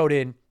Shreve wrote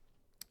in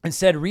and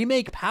said,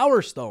 remake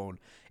Power Stone.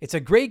 It's a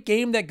great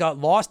game that got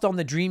lost on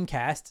the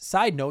Dreamcast.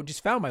 Side note,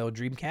 just found my old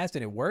Dreamcast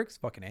and it works.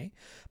 Fucking A.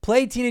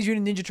 Played Teenage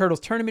Mutant Ninja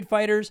Turtles Tournament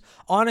Fighters.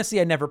 Honestly,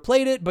 I never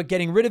played it, but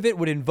getting rid of it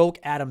would invoke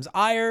Adam's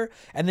ire.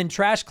 And then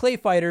trash Clay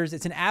Fighters.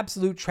 It's an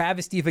absolute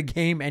travesty of a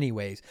game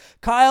anyways.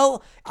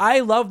 Kyle,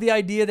 I love the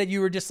idea that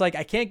you were just like,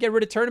 I can't get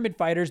rid of Tournament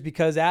Fighters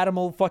because Adam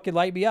will fucking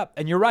light me up.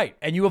 And you're right.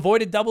 And you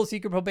avoided double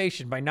secret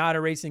probation by not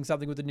erasing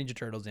something with the Ninja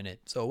Turtles in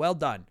it. So well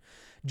done.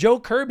 Joe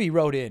Kirby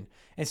wrote in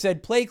and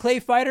said, play Clay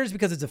Fighters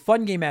because it's a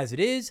fun game as it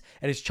is,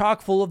 and it's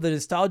chock full of the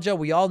nostalgia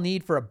we all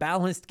need for a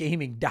balanced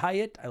gaming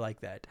diet. I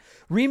like that.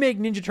 Remake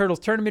Ninja Turtles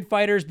Tournament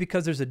Fighters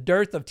because there's a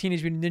dearth of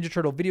Teenage Mutant Ninja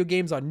Turtle video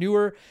games on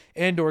newer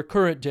and or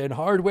current gen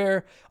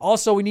hardware.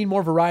 Also, we need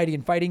more variety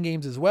in fighting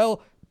games as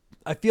well.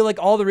 I feel like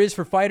all there is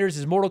for fighters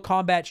is Mortal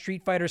Kombat,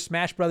 Street Fighter,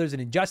 Smash Brothers,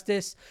 and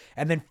Injustice.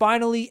 And then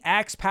finally,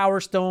 Axe Power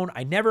Stone.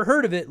 I never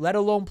heard of it, let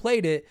alone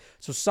played it.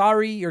 So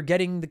sorry, you're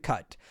getting the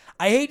cut.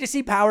 I hate to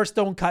see Power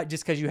Stone cut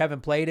just because you haven't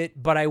played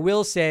it, but I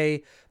will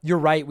say you're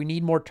right. We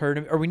need more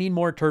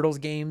Turtles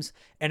games.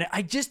 And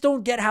I just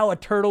don't get how a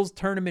Turtles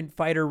Tournament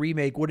Fighter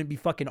remake wouldn't be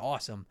fucking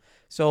awesome.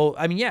 So,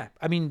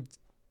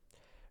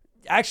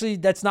 actually,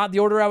 that's not the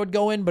order I would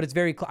go in, but it's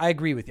I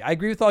agree with you. I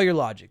agree with all your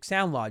logic,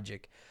 sound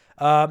logic.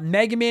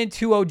 Mega Man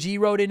 2 OG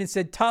wrote in and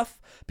said, tough,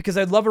 because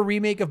I'd love a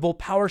remake of both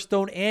Power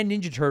Stone and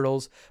Ninja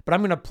Turtles, but I'm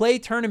going to play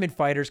Tournament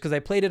Fighters because I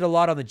played it a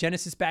lot on the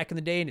Genesis back in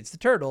the day, and it's the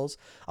Turtles.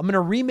 I'm going to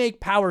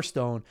remake Power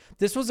Stone.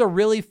 This was a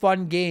really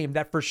fun game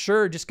that for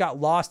sure just got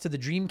lost to the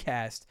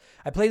Dreamcast.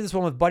 I played this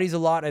one with buddies a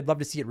lot. I'd love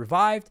to see it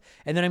revived.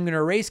 And then I'm going to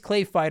erase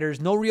Clay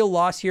Fighters. No real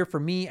loss here for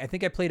me. I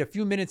think I played a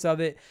few minutes of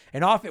it,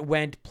 and off it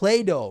went.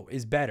 Play-Doh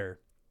is better.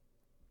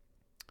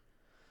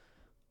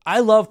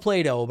 I love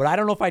Play-Doh, but I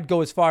don't know if I'd go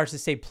as far as to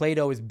say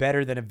Play-Doh is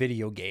better than a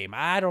video game.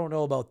 I don't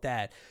know about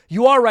that.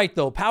 You are right,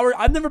 though.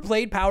 I've never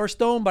played Power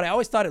Stone, but I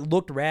always thought it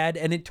looked rad,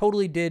 and it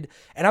totally did.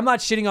 And I'm not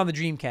shitting on the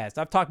Dreamcast.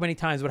 I've talked many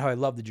times about how I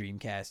love the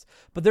Dreamcast.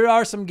 But there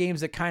are some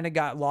games that kind of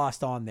got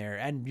lost on there.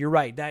 And you're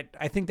right.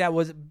 I think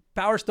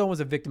Power Stone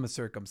was a victim of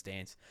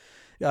circumstance.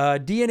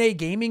 DNA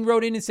Gaming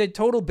wrote in and said,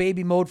 total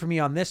baby mode for me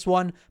on this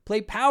one.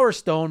 Play Power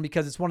Stone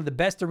because it's one of the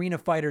best arena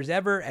fighters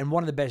ever and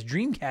one of the best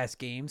Dreamcast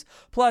games.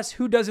 Plus,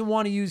 who doesn't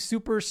want to use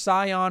Super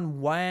Saiyan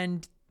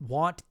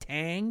Want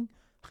Tang?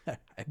 I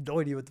have no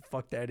idea what the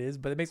fuck that is,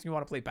 but it makes me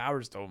want to play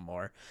Power Stone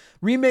more.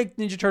 Remake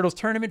Ninja Turtles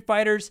Tournament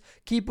Fighters.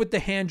 Keep with the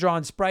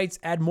hand-drawn sprites.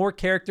 Add more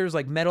characters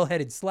like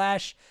Metal-Headed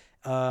Slash.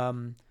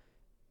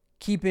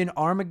 Keep in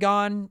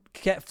Armagon,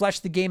 flesh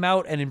the game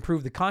out, and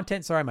improve the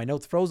content. Sorry, my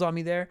notes froze on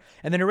me there.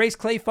 And then erase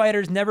Clay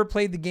Fighters, never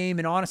played the game,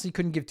 and honestly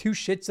couldn't give two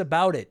shits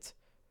about it.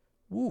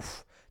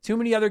 Oof. Too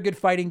many other good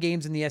fighting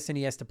games in the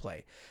SNES to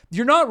play.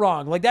 You're not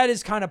wrong. Like, that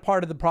is kind of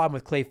part of the problem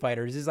with Clay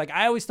Fighters. Is like,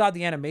 I always thought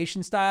the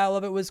animation style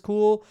of it was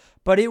cool,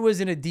 but it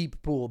was in a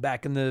deep pool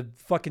back in the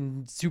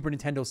fucking Super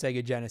Nintendo,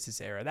 Sega Genesis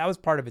era. That was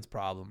part of its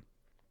problem.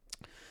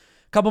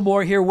 Couple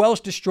more here. Welsh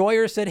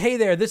Destroyer said, hey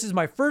there, this is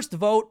my first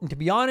vote, and to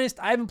be honest,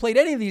 I haven't played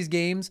any of these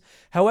games.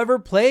 However,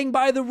 playing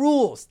by the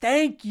rules.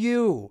 Thank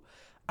you.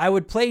 I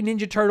would play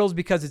Ninja Turtles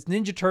because it's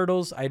Ninja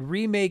Turtles. I'd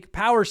remake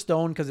Power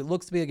Stone because it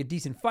looks to be like a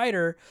decent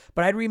fighter,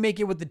 but I'd remake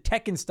it with the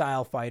Tekken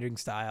style fighting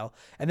style.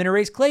 And then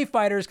erase Clay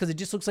Fighters because it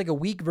just looks like a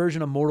weak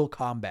version of Mortal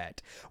Kombat.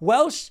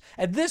 Welsh,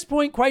 at this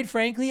point, quite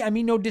frankly, I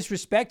mean no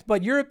disrespect,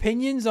 but your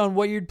opinions on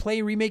what you'd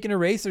play, remake, and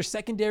erase are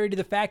secondary to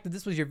the fact that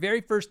this was your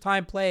very first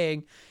time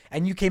playing,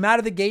 and you came out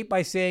of the gate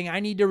by saying,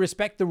 I need to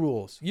respect the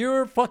rules.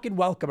 You're fucking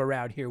welcome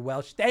around here,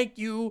 Welsh. Thank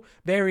you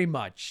very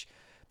much.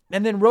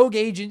 And then Rogue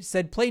Agent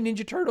said, play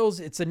Ninja Turtles.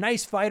 It's a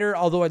nice fighter,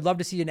 although I'd love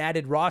to see an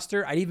added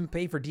roster. I'd even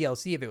pay for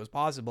DLC if it was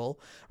possible.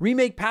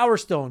 Remake Power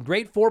Stone.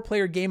 Great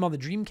 4-player game on the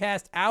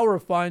Dreamcast. Hour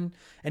of fun,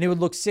 and it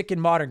would look sick in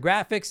modern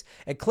graphics.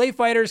 And Clay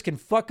Fighters can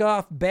fuck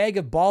off. Bag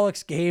of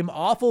bollocks game.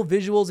 Awful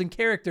visuals and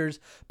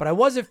characters, but I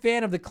was a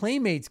fan of the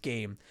Claymates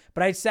game.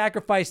 But I'd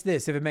sacrifice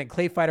this if it meant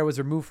Clay Fighter was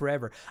removed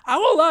forever. I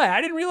won't lie.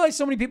 I didn't realize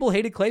so many people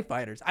hated Clay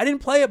Fighters. I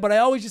didn't play it, but I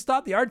always just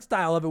thought the art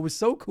style of it was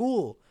so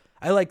cool.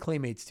 I like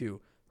Claymates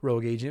too.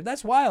 Rogue Agent.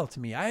 That's wild to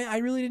me. I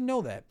really didn't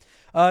know that.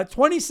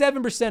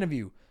 27% of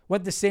you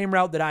went the same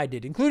route that I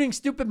did, including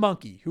Stupid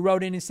Monkey, who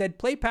wrote in and said,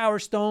 play Power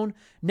Stone.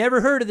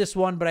 Never heard of this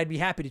one, but I'd be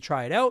happy to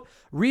try it out.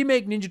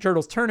 Remake Ninja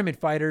Turtles Tournament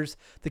Fighters.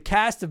 The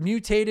cast of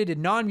mutated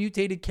and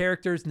non-mutated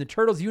characters in the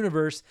Turtles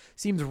universe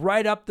seems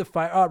right up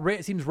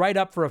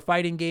for a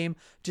fighting game.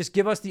 Just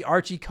give us the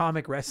Archie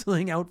comic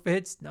wrestling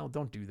outfits. No,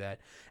 don't do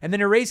that. And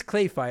then erase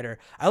Clay Fighter.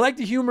 I like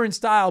the humor and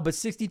style, but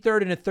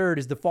 63rd and a third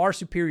is the far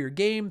superior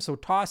game, so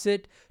toss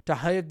it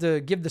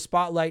to give the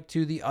spotlight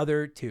to the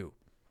other two.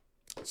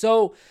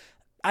 So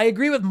I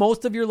agree with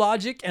most of your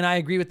logic, and I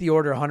agree with the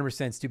order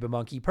 100%, Stupid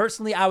Monkey.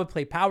 Personally, I would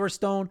play Power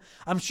Stone.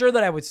 I'm sure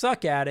that I would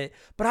suck at it,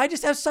 but I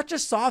just have such a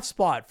soft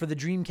spot for the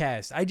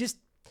Dreamcast. I just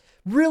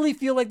really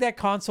feel like that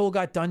console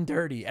got done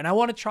dirty, and I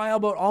want to try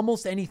about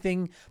almost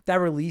anything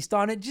that released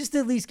on it, just to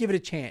at least give it a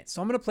chance.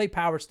 So I'm going to play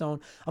Power Stone.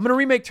 I'm going to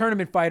remake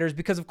Tournament Fighters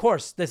because, of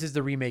course, this is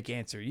the remake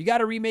answer. You got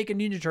to remake a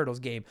Ninja Turtles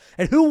game.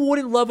 And who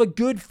wouldn't love a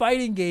good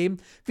fighting game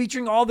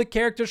featuring all the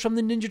characters from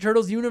the Ninja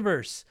Turtles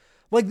universe?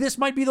 Like, this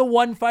might be the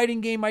one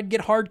fighting game I'd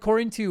get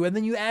hardcore into. And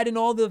then you add in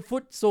all the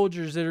foot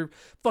soldiers that are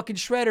fucking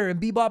Shredder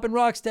and Bebop and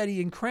Rocksteady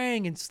and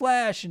Krang and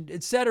Slash and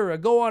etc.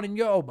 Go on and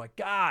go. Oh my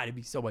God, it'd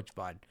be so much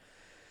fun.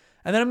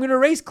 And then I'm going to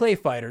erase Clay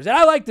Fighters. And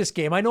I like this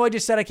game. I know I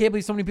just said I can't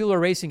believe so many people are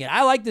erasing it.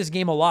 I like this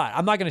game a lot.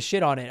 I'm not going to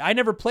shit on it. I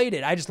never played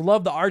it. I just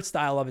love the art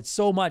style of it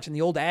so much and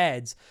the old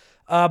ads.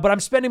 But I'm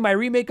spending my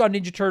remake on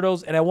Ninja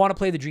Turtles, and I want to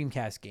play the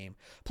Dreamcast game.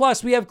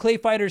 Plus, we have Clay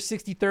Fighters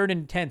 63rd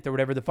and 10th, or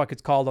whatever the fuck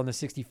it's called on the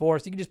 64,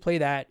 so you can just play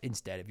that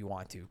instead if you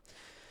want to.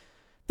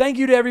 Thank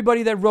you to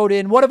everybody that wrote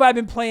in. What have I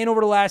been playing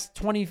over the last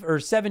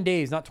 7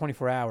 days, not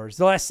 24 hours,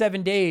 the last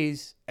 7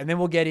 days, and then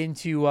we'll get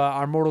into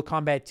our Mortal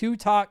Kombat 2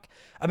 talk.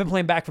 I've been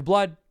playing Back 4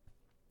 Blood.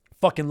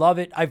 Fucking love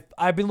it.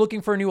 I've been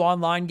looking for a new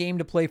online game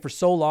to play for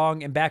so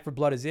long, and Back 4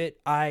 Blood is it.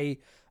 I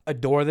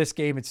adore this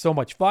game. It's so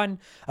much fun.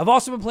 I've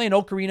also been playing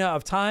Ocarina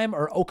of Time,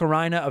 or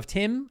Ocarina of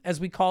Tim, as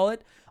we call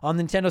it, on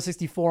Nintendo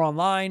 64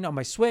 online on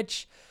my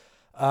Switch.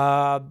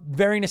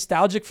 Very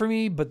nostalgic for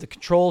me, but the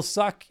controls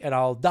suck, and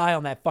I'll die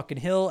on that fucking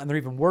hill, and they're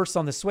even worse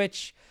on the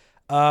Switch.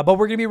 But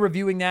we're going to be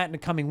reviewing that in the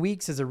coming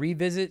weeks as a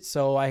revisit,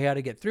 so I got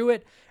to get through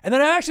it. And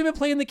then I've actually been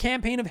playing the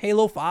campaign of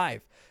Halo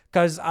 5,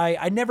 because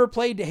I never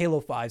played Halo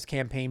 5's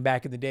campaign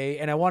back in the day,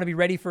 and I want to be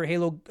ready for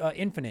Halo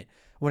Infinite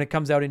when it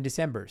comes out in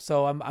December.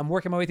 So I'm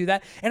working my way through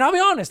that. And I'll be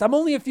honest, I'm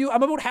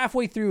about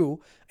halfway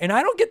through, and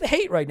I don't get the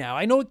hate right now.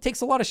 I know it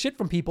takes a lot of shit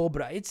from people,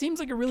 but it seems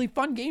like a really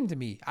fun game to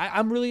me.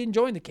 I'm really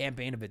enjoying the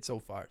campaign of it so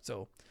far.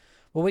 So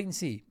we'll wait and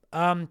see.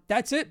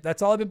 That's it.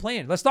 That's all I've been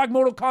playing. Let's talk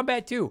Mortal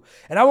Kombat 2.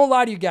 And I won't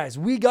lie to you guys,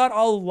 we got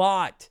a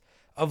lot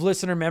of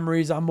listener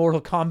memories on Mortal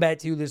Kombat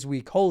 2 this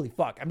week. Holy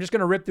fuck. I'm just going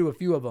to rip through a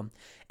few of them.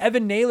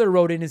 Evan Naylor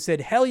wrote in and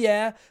said, hell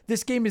yeah,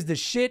 this game is the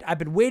shit. I've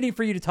been waiting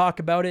for you to talk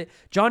about it.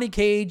 Johnny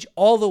Cage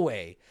all the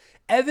way.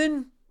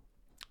 Evan,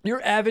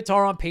 your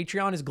avatar on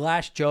Patreon is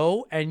Glass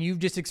Joe, and you've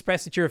just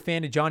expressed that you're a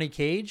fan of Johnny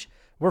Cage.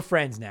 We're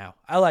friends now.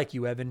 I like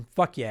you, Evan.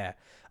 Fuck yeah.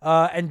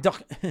 And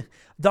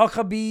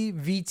Dalkabi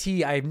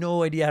VT, I have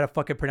no idea how to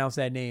fucking pronounce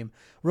that name,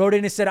 wrote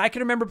in and said, I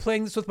can remember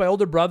playing this with my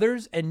older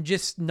brothers and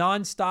just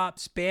nonstop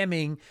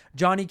spamming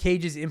Johnny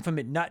Cage's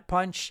infamous nut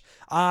punch.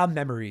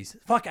 Memories.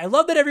 Fuck, I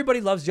love that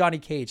everybody loves Johnny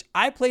Cage.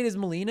 I played as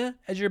Melina,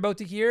 as you're about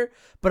to hear,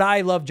 but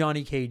I love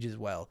Johnny Cage as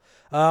well.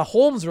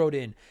 Holmes wrote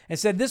in and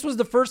said, this was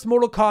the first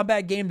Mortal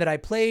Kombat game that I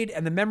played,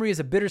 and the memory is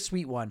a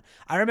bittersweet one.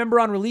 I remember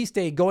on release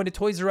day going to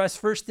Toys R Us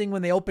first thing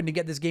when they opened to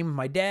get this game with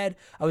my dad.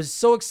 I was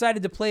so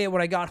excited to play it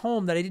when I got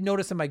home that I didn't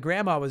notice that my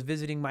grandma was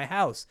visiting my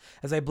house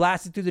as I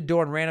blasted through the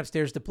door and ran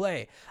upstairs to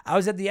play. I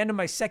was at the end of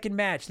my second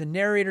match. The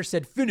narrator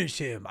said, finish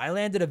him. I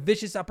landed a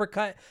vicious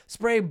uppercut,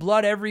 spraying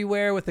blood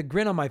everywhere with a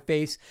grin on my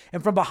face,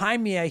 and from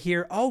behind me I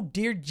hear, oh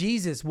dear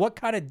Jesus, what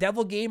kind of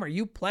devil game are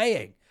you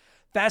playing?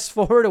 Fast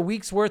forward a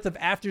week's worth of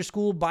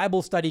after-school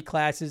Bible study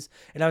classes,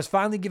 and I was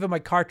finally given my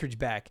cartridge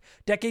back.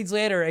 Decades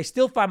later, I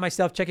still find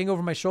myself checking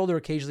over my shoulder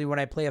occasionally when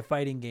I play a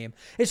fighting game.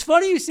 It's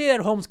funny you say that,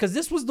 Holmes, because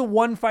this was the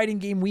one fighting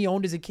game we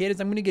owned as a kid, as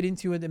I'm going to get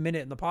into in a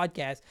minute in the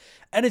podcast.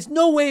 And it's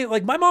no way,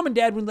 like, my mom and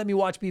dad wouldn't let me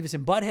watch Beavis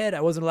and Butthead.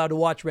 I wasn't allowed to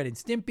watch Ren and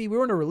Stimpy. We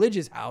were in a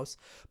religious house,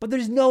 but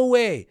there's no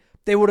way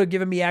they would have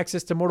given me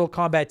access to Mortal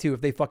Kombat 2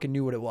 if they fucking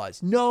knew what it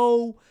was.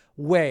 No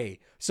way.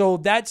 So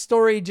that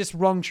story just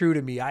rung true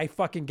to me. I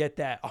fucking get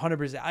that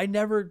 100%. I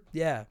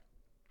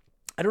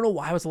don't know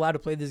why I was allowed to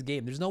play this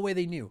game. There's no way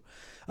they knew.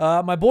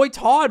 My boy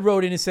Todd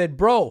wrote in and said,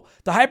 bro,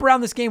 the hype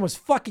around this game was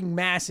fucking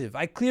massive.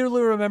 I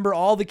clearly remember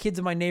all the kids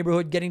in my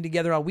neighborhood getting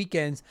together on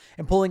weekends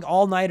and pulling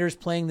all-nighters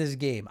playing this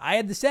game. I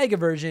had the Sega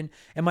version,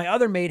 and my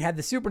other mate had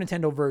the Super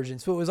Nintendo version,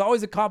 so it was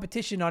always a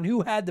competition on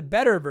who had the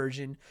better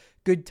version.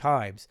 Good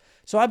times.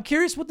 So I'm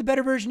curious what the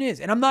better version is,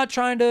 and I'm not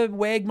trying to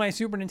wag my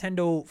Super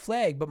Nintendo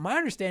flag, but my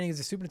understanding is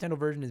the Super Nintendo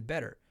version is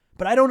better.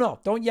 But I don't know.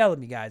 Don't yell at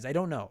me, guys. I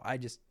don't know. I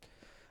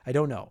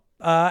don't know.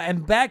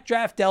 And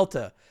Backdraft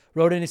Delta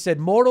wrote in and said,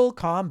 Mortal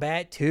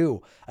Kombat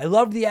 2. I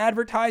loved the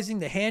advertising,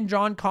 the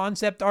hand-drawn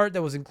concept art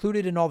that was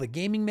included in all the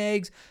gaming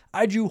mags.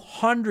 I drew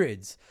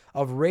hundreds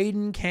of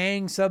Raiden,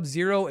 Kang,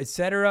 Sub-Zero,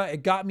 etc.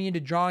 It got me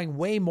into drawing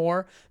way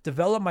more,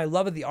 developed my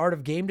love of the art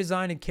of game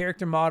design and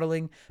character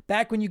modeling,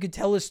 back when you could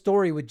tell a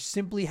story with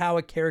simply how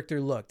a character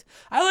looked.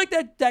 I like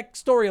that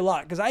story a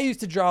lot, because I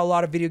used to draw a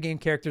lot of video game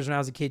characters when I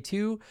was a kid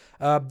too.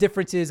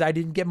 Difference is I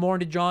didn't get more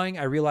into drawing.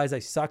 I realized I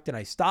sucked and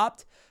I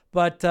stopped.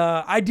 But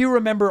I do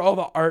remember all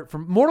the art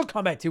from Mortal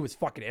Kombat 2 was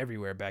fucking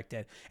everywhere back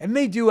then. And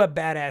they do have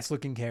badass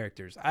looking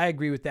characters. I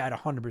agree with that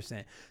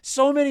 100%.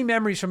 So many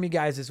memories from you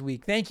guys this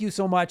week. Thank you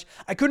so much.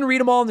 I couldn't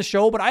read them all on the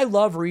show, but I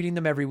love reading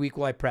them every week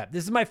while I prep.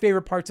 This is my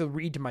favorite part to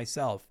read to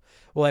myself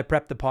while I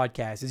prep the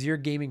podcast, is your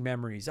gaming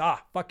memories.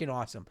 Fucking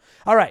awesome.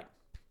 All right.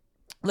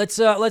 Let's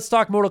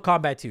talk Mortal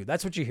Kombat 2.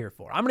 That's what you're here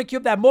for. I'm going to cue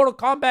up that Mortal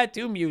Kombat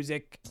 2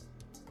 music.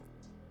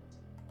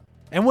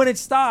 And when it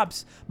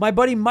stops, my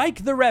buddy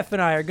Mike the Ref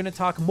and I are going to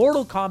talk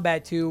Mortal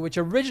Kombat 2, which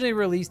originally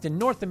released in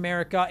North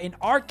America in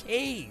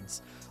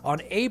arcades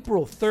on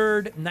April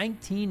 3rd,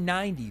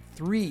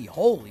 1993.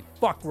 Holy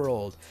fuck, we're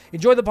old.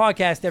 Enjoy the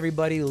podcast,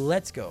 everybody.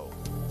 Let's go.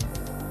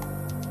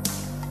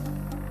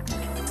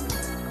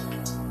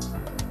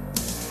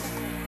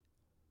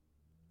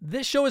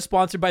 This show is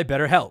sponsored by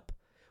BetterHelp.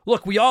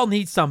 Look, we all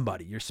need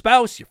somebody. Your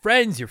spouse, your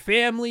friends, your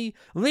family.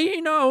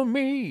 Lean on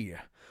me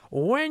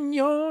when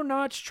you're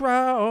not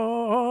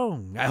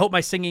strong. I hope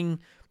my singing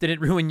didn't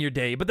ruin your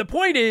day, but the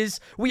point is,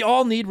 we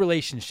all need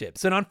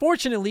relationships, and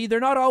unfortunately, they're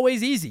not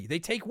always easy. They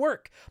take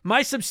work.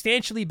 My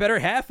substantially better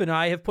half and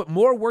I have put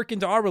more work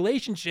into our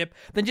relationship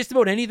than just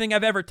about anything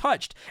I've ever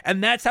touched,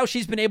 and that's how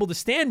she's been able to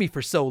stand me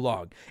for so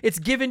long. It's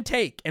give and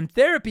take, and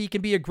therapy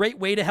can be a great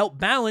way to help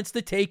balance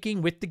the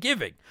taking with the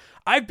giving.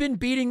 I've been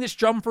beating this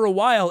drum for a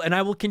while, and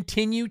I will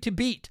continue to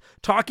beat.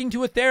 Talking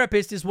to a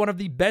therapist is one of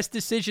the best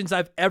decisions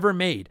I've ever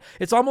made.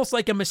 It's almost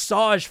like a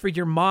massage for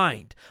your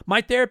mind.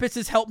 My therapist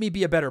has helped me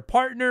be a better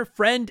partner,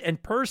 friend,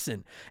 and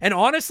person. And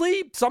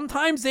honestly,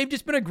 sometimes they've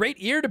just been a great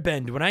ear to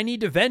bend when I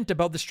need to vent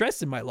about the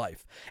stress in my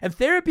life. And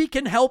therapy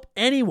can help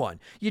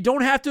anyone. You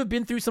don't have to have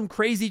been through some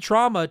crazy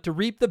trauma to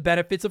reap the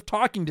benefits of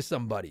talking to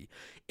somebody.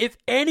 If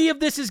any of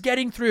this is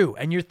getting through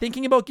and you're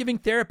thinking about giving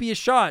therapy a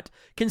shot,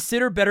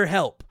 consider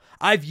BetterHelp.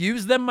 I've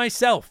used them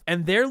myself,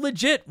 and they're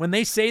legit when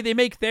they say they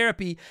make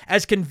therapy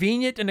as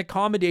convenient and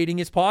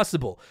accommodating as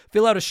possible.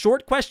 Fill out a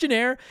short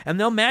questionnaire, and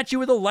they'll match you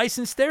with a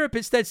licensed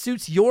therapist that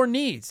suits your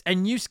needs,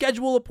 and you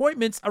schedule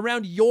appointments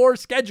around your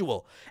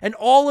schedule. And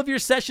all of your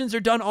sessions are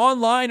done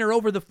online or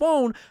over the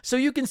phone, so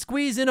you can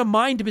squeeze in a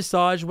mind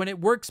massage when it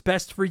works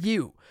best for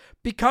you.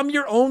 Become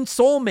your own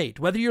soulmate,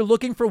 whether you're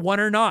looking for one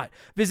or not.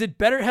 Visit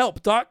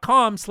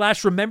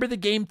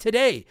BetterHelp.com/rememberthegame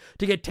today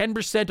to get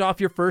 10%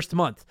 off your first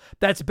month.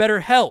 That's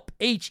BetterHelp,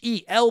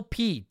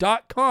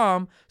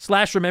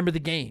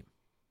 HELP.com/rememberthegame.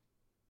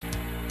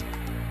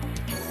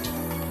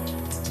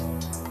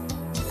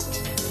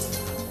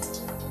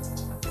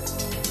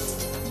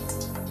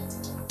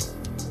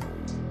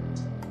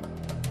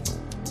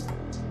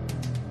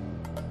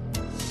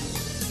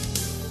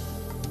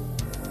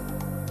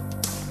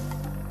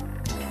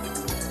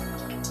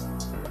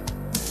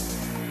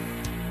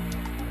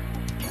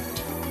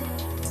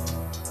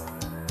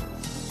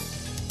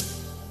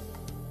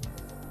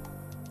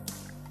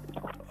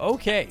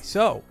 Okay,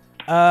 so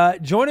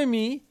joining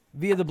me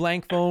via the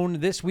blank phone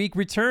this week,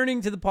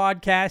 returning to the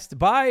podcast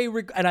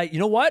you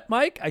know what,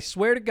 Mike? I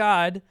swear to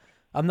God,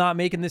 I'm not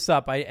making this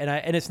up.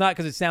 And it's not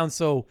because it sounds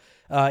so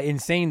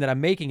insane that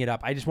I'm making it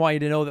up. I just want you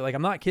to know that, like,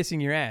 I'm not kissing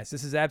your ass.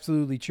 This is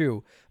absolutely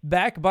true.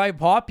 Back by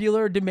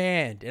popular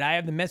demand, and I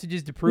have the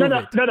messages to prove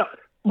it. No.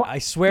 I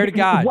swear to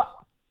God. What?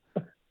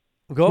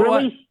 Go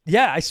really? What?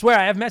 Yeah, I swear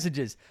I have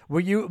messages.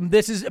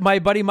 This is my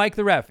buddy Mike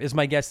the Ref is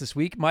my guest this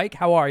week. Mike,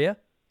 how are you?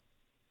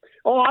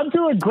 Oh, I'm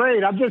doing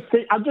great. I'm just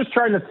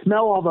trying to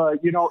smell all the,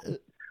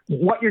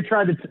 what you're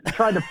trying to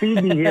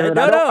feed me here. And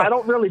I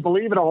don't really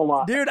believe it a whole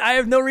lot. Dude, I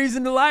have no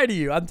reason to lie to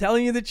you. I'm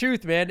telling you the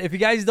truth, man. If you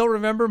guys don't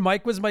remember,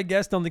 Mike was my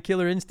guest on the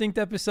Killer Instinct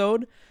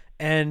episode.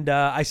 And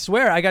I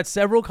swear I got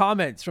several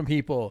comments from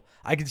people.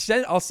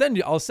 I'll send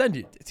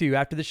it to you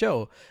after the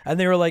show. And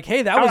they were like,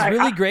 "Hey, that was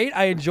really great.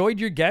 I enjoyed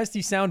your guest.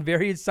 You sound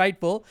very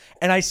insightful."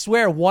 And I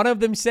swear one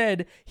of them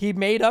said he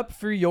made up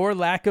for your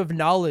lack of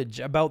knowledge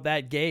about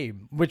that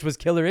game, which was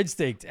Killer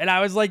Instinct. And I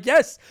was like,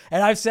 "Yes."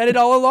 And I've said it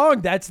all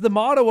along. That's the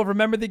motto of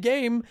Remember the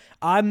Game.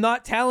 I'm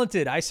not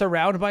talented. I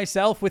surround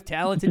myself with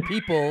talented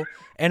people.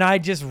 And I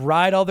just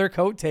ride all their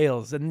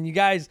coattails. And you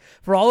guys,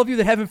 for all of you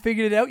that haven't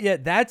figured it out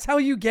yet, that's how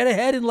you get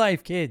ahead in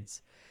life,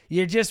 kids.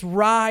 You just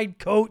ride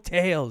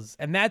coattails.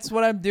 And that's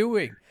what I'm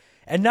doing.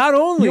 And not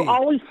only... You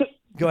always...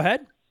 Go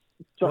ahead.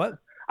 What?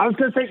 I was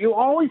going to say, you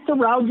always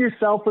surround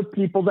yourself with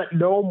people that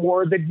know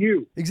more than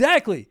you.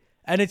 Exactly.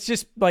 And it's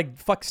just like,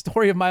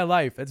 story of my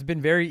life. It's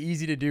been very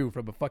easy to do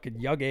from a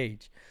fucking young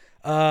age.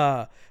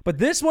 But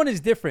this one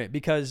is different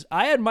because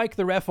I had Mike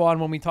the Ref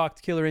on when we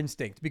talked Killer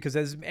Instinct, because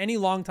as any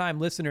longtime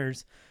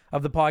listeners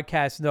of the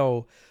podcast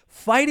know,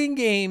 fighting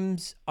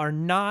games are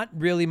not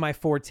really my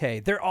forte.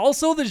 They're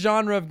also the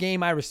genre of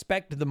game I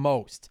respect the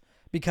most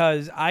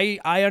because I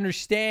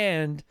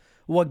understand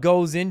what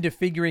goes into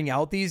figuring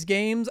out these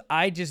games.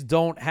 I just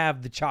don't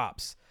have the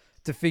chops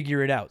to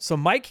figure it out. So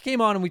Mike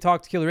came on and we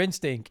talked Killer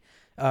Instinct,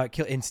 and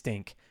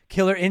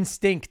Killer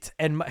Instinct.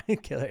 And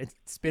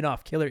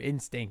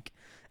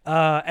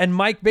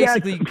Mike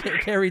basically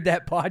carried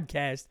that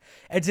podcast.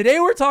 And today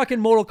we're talking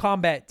Mortal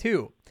Kombat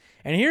 2.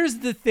 And here's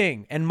the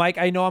thing. And Mike,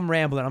 I know I'm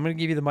rambling. I'm going to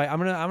give you the mic. I'm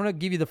going to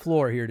give you the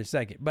floor here in a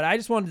second. But I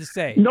just wanted to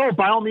say, no,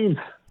 by all means,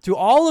 to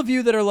all of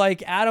you that are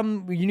like,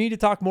 Adam, you need to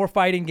talk more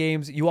fighting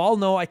games. You all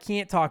know I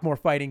can't talk more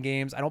fighting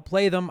games. I don't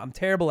play them. I'm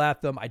terrible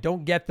at them. I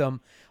don't get them.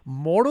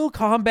 Mortal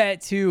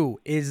Kombat 2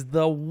 is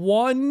the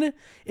one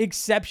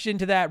exception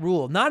to that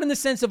rule. Not in the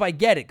sense of I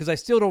get it, because I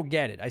still don't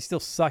get it. I still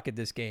suck at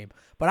this game.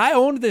 But I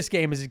owned this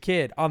game as a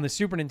kid on the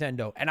Super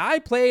Nintendo, and I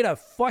played a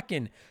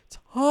fucking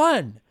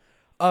ton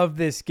of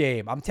this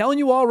game. I'm telling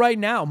you all right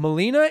now,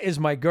 Melina is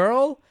my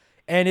girl,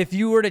 and if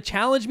you were to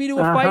challenge me to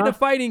a fight in a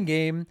fighting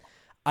game,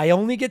 I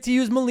only get to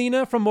use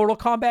Melina from Mortal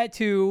Kombat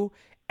 2,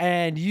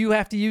 and you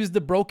have to use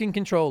the broken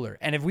controller.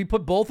 And if we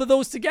put both of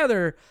those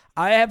together,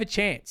 I have a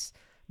chance.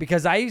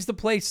 Because I used to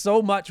play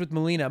so much with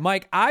Melina.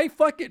 Mike, I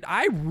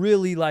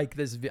really like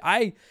this. And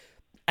I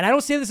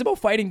don't say this about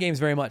fighting games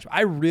very much.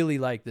 I really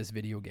like this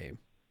video game.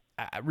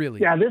 I really.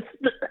 Yeah,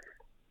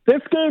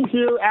 this game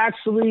here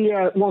actually,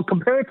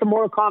 compared to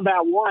Mortal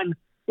Kombat 1,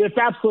 it's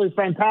absolutely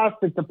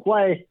fantastic to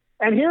play.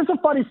 And here's a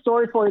funny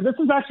story for you. This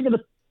is actually going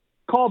to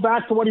call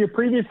back to one of your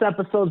previous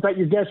episodes that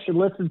you guys should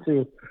listen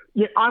to.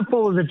 Yeah, I'm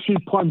full of the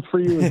cheap puns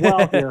for you as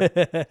well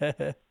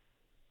here.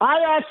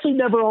 I actually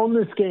never owned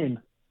this game.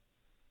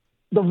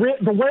 The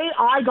way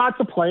I got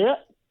to play it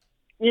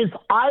is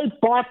I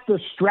bought the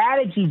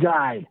strategy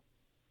guide,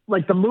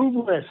 like the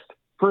move list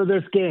for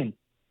this game.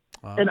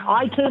 And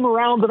I came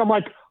around and I'm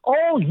like,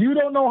 oh, you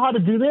don't know how to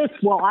do this?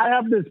 Well, I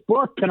have this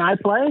book. Can I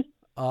play?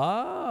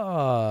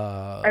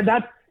 Oh. And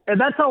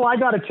that's how I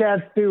got a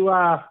chance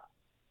to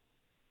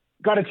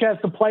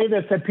play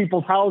this at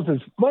people's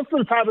houses. Most of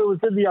the time it was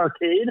in the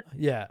arcade.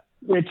 Yeah.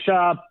 Which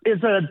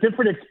is a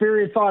different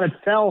experience on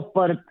itself,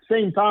 but at the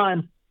same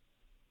time,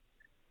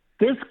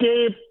 this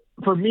game,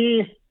 for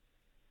me,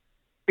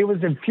 it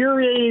was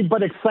infuriating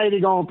but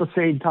exciting all at the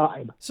same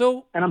time.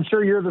 And I'm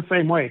sure you're the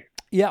same way.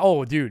 Yeah,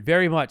 oh, dude,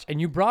 very much. And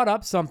you brought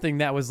up something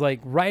that was like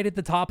right at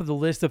the top of the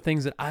list of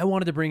things that I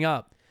wanted to bring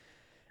up.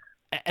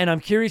 And I'm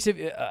curious if,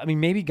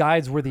 maybe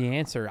guides were the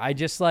answer. I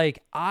just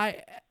like, and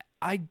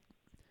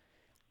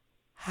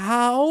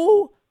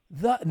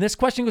this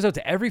question goes out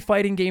to every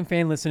fighting game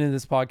fan listening to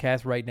this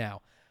podcast right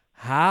now.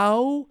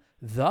 How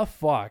the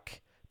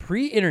fuck,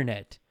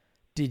 pre-internet,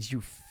 did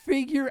you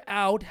figure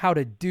out how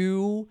to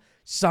do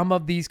some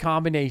of these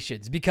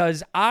combinations?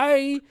 Because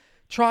I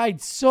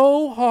tried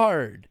so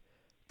hard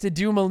to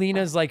do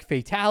Melina's like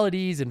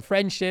fatalities and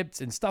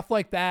friendships and stuff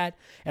like that,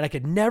 and I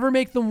could never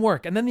make them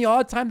work. And then the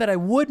odd time that I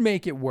would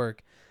make it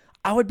work,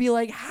 I would be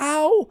like,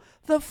 how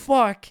the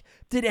fuck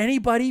did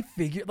anybody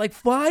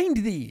find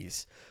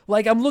these?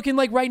 Like, I'm looking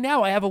like right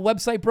now, I have a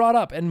website brought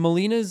up, and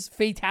Melina's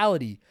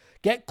fatality,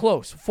 get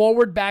close,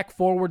 forward, back,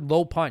 forward,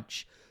 low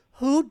punch.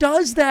 Who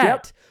does that?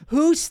 Yep.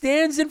 Who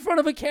stands in front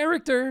of a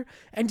character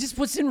and just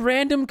puts in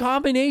random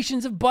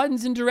combinations of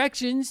buttons and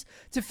directions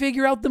to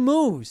figure out the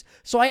moves?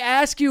 So I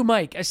ask you,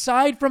 Mike,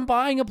 aside from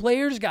buying a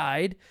player's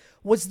guide,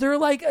 was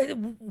there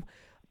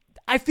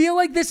I feel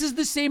like this is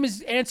the same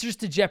as answers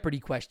to Jeopardy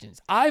questions.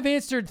 I've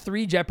answered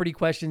 3 Jeopardy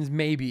questions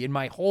maybe in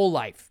my whole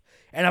life.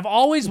 And I've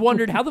always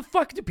wondered, how the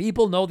fuck do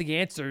people know the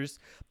answers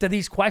to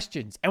these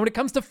questions? And when it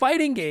comes to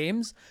fighting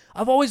games,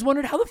 I've always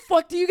wondered, how the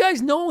fuck do you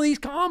guys know these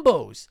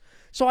combos?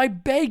 So I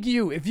beg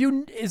you,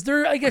 is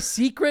there like a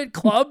secret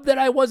club that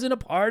I wasn't a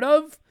part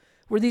of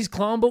where these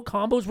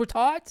combos were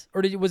taught?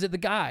 Or was it the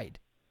guide?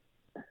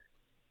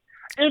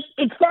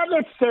 It's not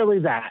necessarily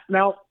that.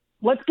 Now,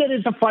 let's get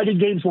into Fighting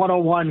Games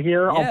 101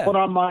 here. Yeah. I'll put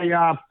on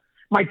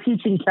my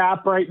teaching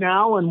cap right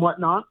now and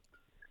whatnot.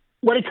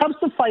 When it comes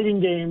to fighting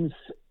games,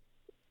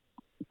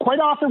 quite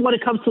often when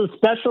it comes to the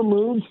special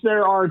moves,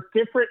 there are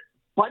different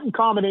button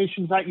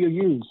combinations that you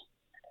use.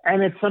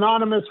 And it's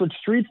synonymous with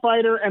Street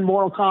Fighter and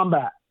Mortal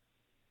Kombat.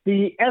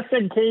 The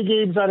SNK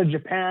games out of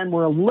Japan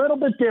were a little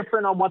bit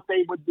different on what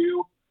they would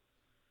do,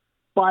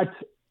 but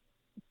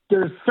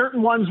there's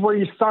certain ones where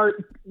you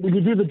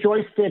do the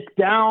joystick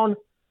down,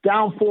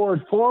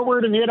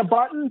 forward, and hit a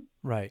button.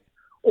 Right.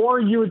 Or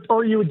you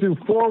would do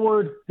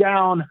forward,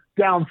 down,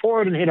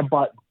 forward, and hit a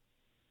button.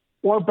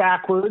 Or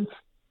backwards.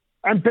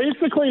 And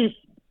basically,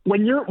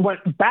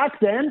 back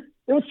then,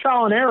 it was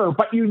trial and error,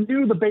 but you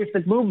knew the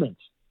basic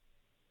movements.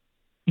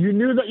 You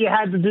knew that you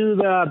had to do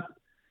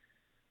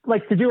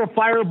to do a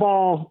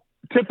fireball,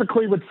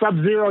 typically with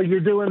Sub-Zero, you're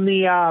doing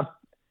the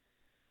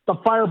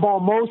fireball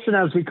motion,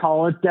 as we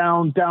call it,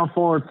 down,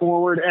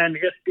 forward, and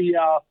hit the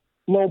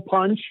low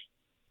punch.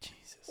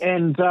 Jesus.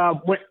 And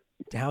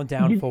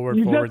down, forward,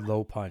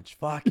 low punch.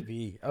 Fuck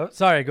me. Oh,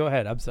 sorry. Go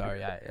ahead. I'm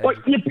sorry.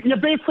 You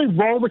basically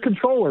roll the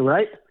controller,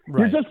 right?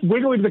 You're just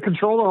wiggling the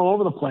controller all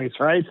over the place,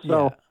 right?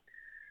 So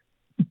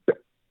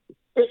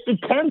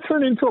it can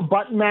turn into a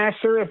button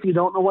masher if you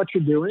don't know what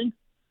you're doing.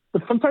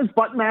 But sometimes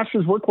button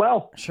mashers work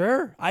well.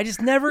 Sure. I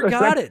just never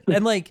got it.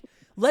 And like,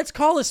 let's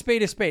call a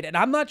spade a spade. And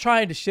I'm not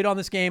trying to shit on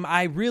this game.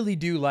 I really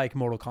do like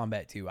Mortal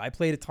Kombat 2. I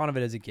played a ton of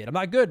it as a kid. I'm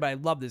not good, but I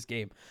love this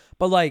game.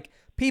 But like,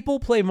 people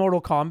play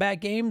Mortal Kombat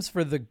games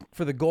for the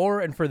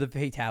gore and for the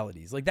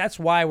fatalities. Like, that's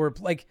why we're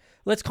like,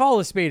 let's call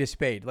a spade a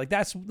spade. Like,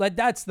 that's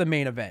the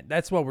main event.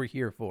 That's what we're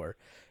here for.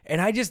 And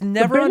I just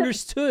never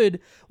understood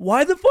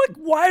why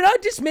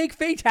not just make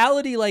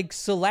fatality like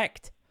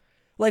select?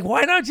 Like,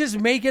 why not just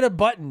make it a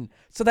button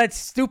so that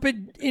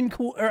stupid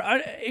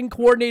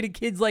incoordinated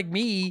kids like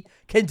me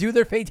can do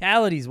their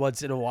fatalities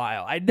once in a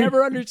while? I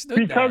never understood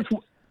that. Because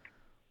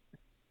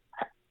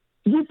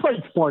you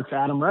played sports,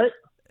 Adam, right?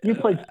 You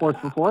played sports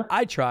before.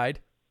 I tried.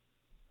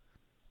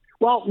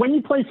 Well, when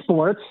you play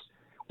sports,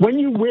 when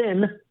you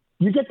win,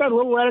 you get that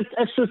little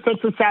extra sense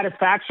of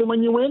satisfaction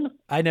when you win.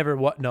 I never.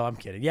 What? No, I'm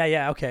kidding.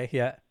 Yeah. Okay.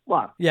 Yeah.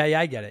 What? Yeah.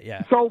 I get it.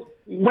 Yeah. So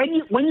when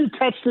you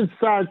catch this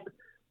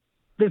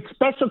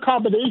special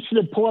combination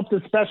and pull up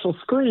this special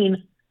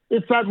screen,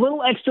 it's that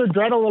little extra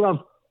adrenaline of,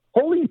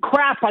 holy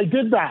crap, I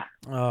did that.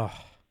 Oh.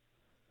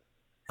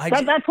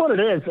 That's what it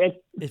is.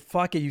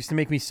 It used to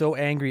make me so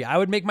angry. I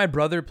would make my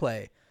brother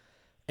play.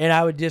 And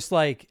I would just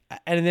like,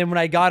 and then when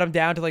I got him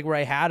down to like where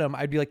I had him,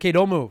 I'd be like, okay,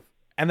 don't move.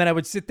 And then I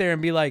would sit there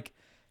and be like,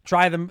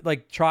 try it. And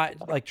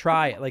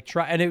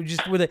it would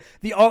just with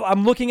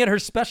I'm looking at her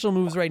special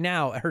moves right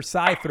now, her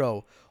side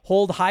throw,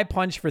 hold high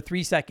punch for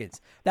 3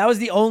 seconds. That was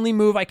the only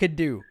move I could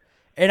do.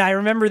 And I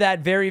remember that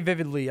very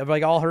vividly of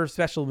like all her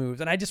special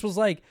moves. And I just was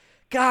like,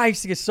 God, I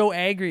used to get so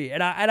angry.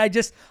 And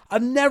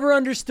I've never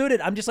understood it.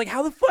 I'm just like,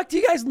 how the fuck do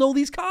you guys know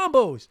these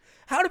combos?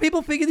 How do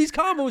people figure these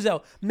combos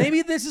out?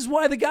 Maybe this is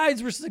why the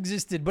guides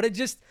existed, but it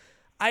just,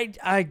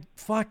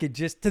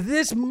 to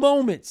this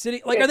moment,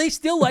 sitting, like, are they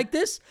still like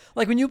this?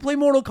 Like when you play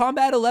Mortal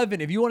Kombat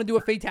 11, if you want to do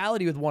a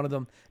fatality with one of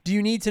them, do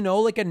you need to know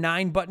like a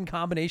 9-button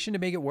combination to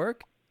make it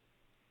work?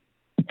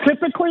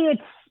 Typically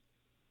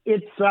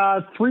it's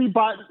three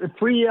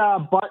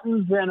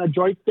buttons and a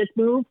joystick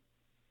move,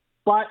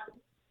 but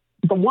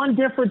the one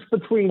difference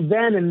between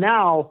then and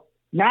now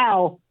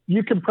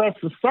you can press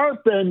the start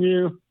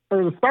menu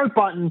or the start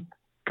button,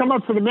 come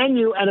up to the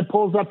menu, and it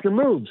pulls up your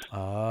moves.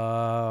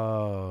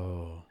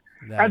 Oh.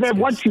 And then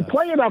once you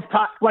play enough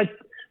time, like,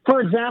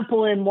 for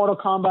example, in Mortal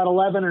Kombat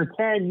 11 or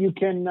 10, you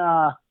can,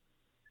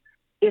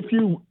 if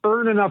you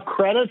earn enough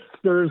credits,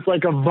 there's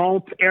like a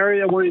vault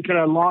area where you can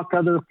unlock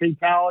other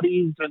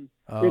fatalities, and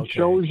it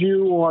shows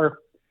you. Or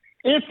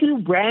if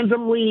you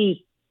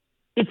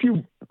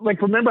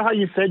remember how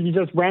you said you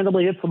just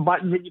randomly hit some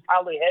buttons and you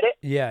finally hit it?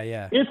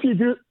 Yeah. If you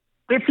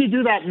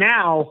do that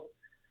now,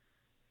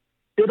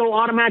 it'll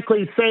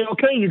automatically say,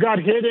 okay, you got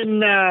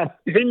hidden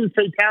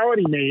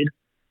fatality made.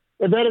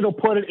 And then it'll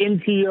put it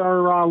into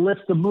your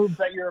list of moves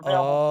that you're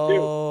available to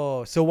do.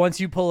 Oh, so once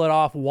you pull it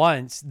off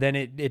once, then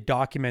it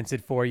documents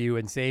it for you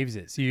and saves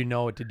it, so you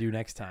know what to do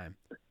next time.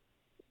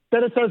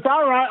 Then it says,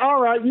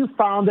 all right, you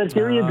found it.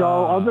 Here you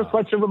go. I'll just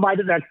let you remind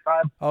it next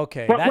time.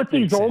 Okay, but with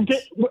these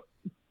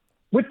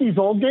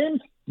old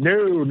games,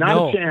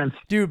 not a chance.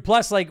 Dude,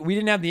 plus, like, we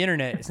didn't have the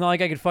internet. It's not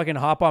like I could fucking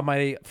hop on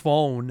my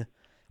phone.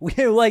 We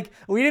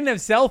didn't have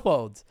cell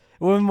phones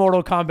with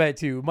Mortal Kombat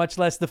 2, much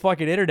less the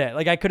fucking internet.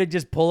 Like, I couldn't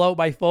just pull out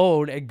my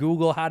phone and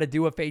Google how to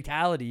do a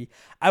fatality.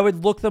 I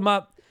would look them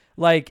up,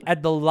 like,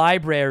 at the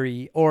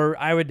library, or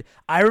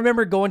I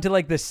remember going to,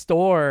 like, the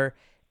store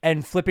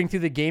and flipping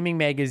through the gaming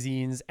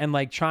magazines and,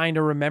 like, trying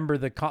to remember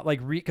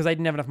because I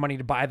didn't have enough money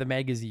to buy the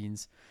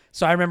magazines.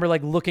 So I remember,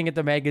 like, looking at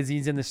the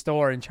magazines in the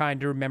store and trying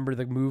to remember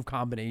the move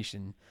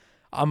combination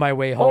on my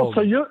way home. Oh,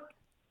 so you're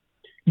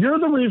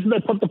the reason they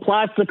put the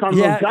plastic on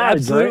those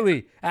guides, absolutely.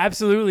 Right?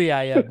 Absolutely,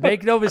 I am.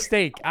 Make no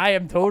mistake. I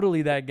am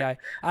totally that guy.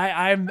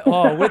 I'm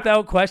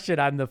without question,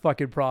 I'm the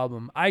fucking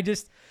problem.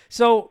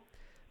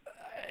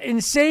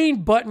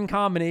 Insane button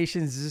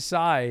combinations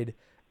aside,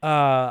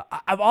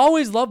 I've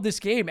always loved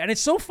this game. And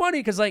it's so funny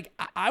because, like,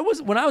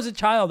 when I was a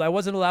child, I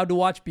wasn't allowed to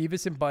watch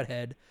Beavis and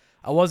Butthead.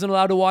 I wasn't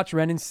allowed to watch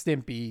Ren and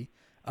Stimpy.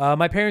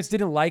 My parents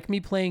didn't like me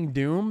playing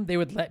Doom. They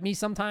would let me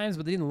sometimes,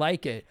 but they didn't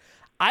like it.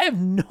 I have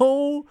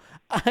no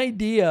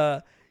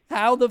idea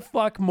how the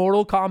fuck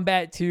Mortal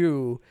Kombat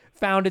 2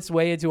 found its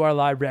way into our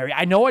library.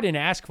 I know I didn't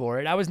ask for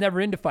it. I was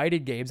never into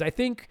fighting games. I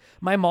think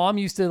my mom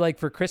used to, like,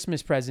 for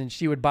Christmas presents,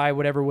 she would buy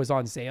whatever was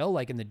on sale,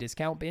 like in the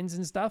discount bins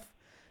and stuff.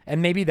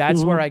 And maybe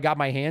that's where I got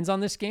my hands on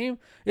this game.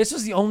 This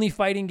was the only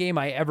fighting game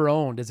I ever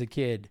owned as a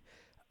kid.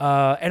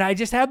 And I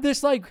just have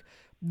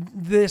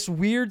this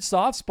weird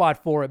soft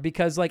spot for it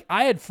because, like,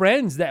 I had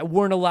friends that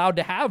weren't allowed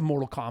to have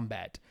Mortal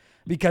Kombat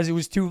because it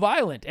was too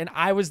violent. And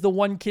I was the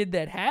one kid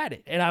that had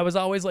it. And I was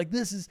always like,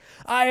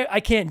 I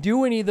can't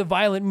do any of the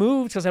violent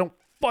moves because I don't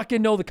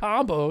fucking know the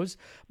combos.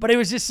 But it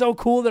was just so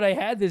cool that I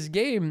had this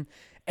game.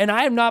 And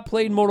I have not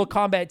played Mortal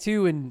Kombat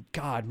 2 in,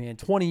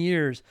 20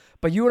 years.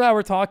 But you and I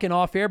were talking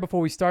off air before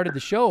we started the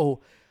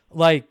show.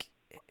 Like,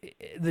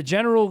 the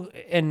general,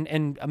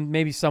 and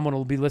maybe someone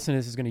will be listening to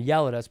this is going to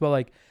yell at us, but,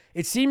 like,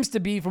 it seems to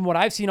be, from what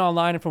I've seen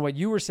online and from what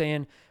you were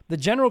saying, the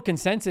general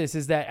consensus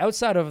is that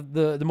outside of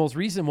the most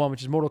recent one,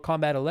 which is Mortal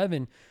Kombat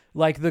 11,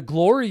 like the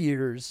glory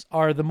years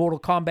are the Mortal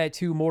Kombat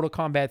 2, Mortal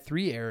Kombat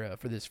 3 era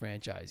for this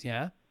franchise.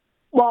 Yeah.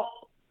 Well,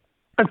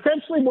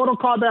 essentially, Mortal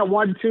Kombat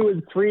 1, 2,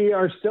 and 3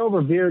 are still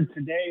revered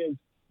today as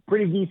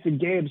pretty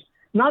decent games.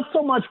 Not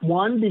so much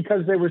 1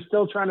 because they were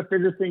still trying to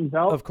figure things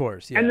out. Of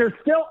course, yeah. And there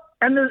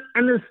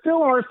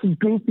still are some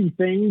goofy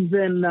things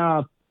in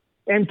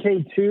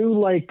MK2,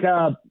 like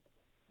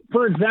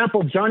for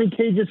example, Johnny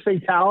Cage's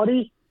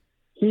fatality.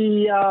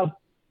 He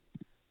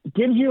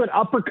gives you an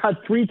uppercut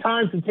 3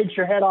 times and takes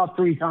your head off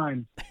 3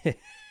 times.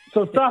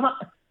 So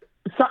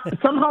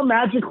somehow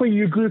magically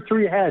you grew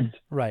 3 heads.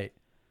 Right.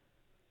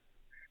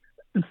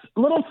 It's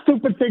little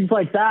stupid things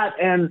like that.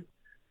 And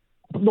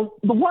the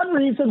one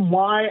reason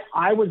why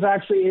I was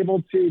actually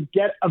able to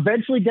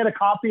eventually get a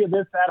copy of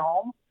this at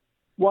home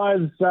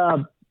was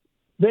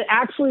they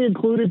actually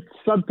included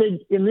something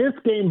in this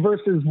game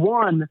versus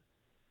 1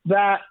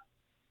 that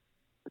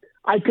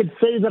I could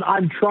say that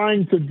I'm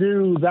trying to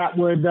do that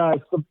would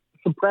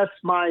suppress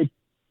my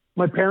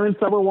parents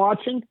that were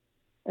watching,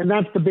 and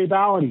that's the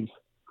babalities.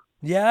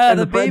 Yeah,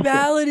 the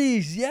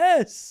babalities,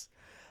 yes.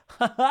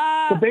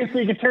 So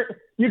basically,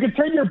 you can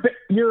turn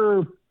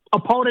your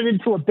opponent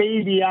into a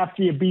baby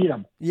after you beat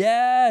him.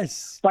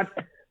 Yes. But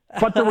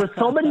there were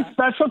so many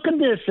special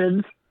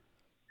conditions,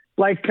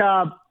 like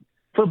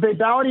for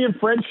babality and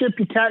friendship,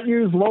 you can't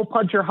use low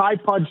punch or high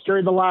punch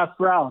during the last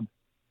round.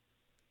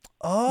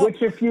 Oh,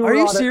 which if you are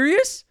you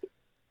serious?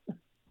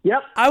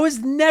 Yep. I was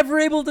never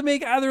able to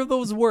make either of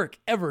those work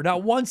ever.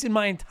 Not once in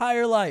my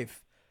entire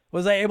life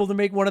was I able to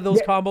make one of those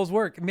combos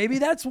work. Maybe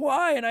that's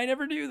why, and I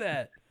never do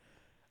that.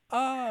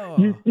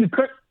 Oh. You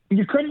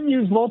couldn't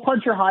use low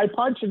punch or high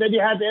punch, and then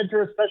you had to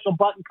enter a special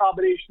button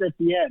combination at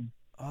the end.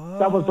 Oh.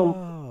 That was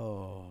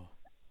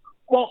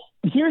Well,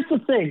 here's the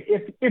thing.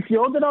 If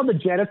you owned it on the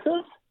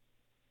Genesis,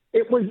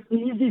 it was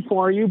easy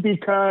for you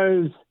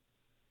because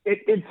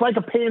it's like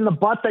a pain in the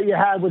butt that you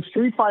had with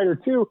Street Fighter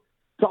 2.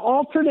 To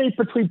alternate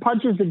between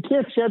punches and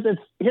kicks, you had to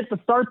hit the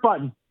start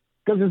button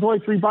because there's only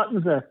 3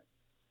 buttons there.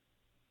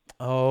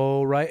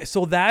 Oh, right.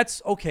 So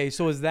that's okay.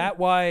 So is that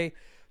why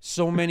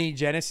so many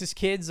Genesis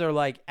kids are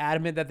like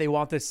adamant that they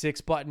want the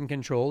 6-button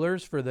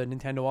controllers for the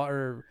Nintendo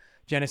or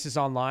Genesis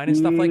Online and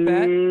stuff like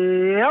that?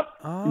 Yep.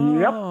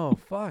 Oh,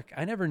 fuck.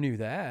 I never knew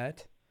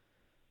that.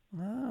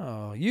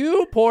 Oh,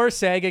 you poor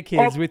Sega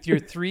kids with your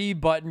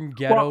 3-button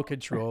ghetto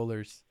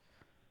controllers.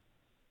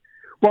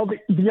 Well,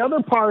 the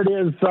other part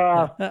is...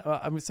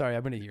 I'm sorry.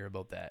 I'm going to hear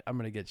about that. I'm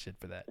going to get shit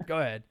for that. Go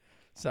ahead.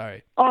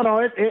 Sorry. Oh, no,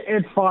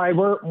 it's fine.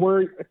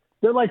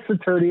 They're like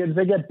Saturnians.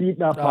 They get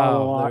beaten up by a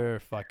lot. They're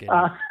fucking...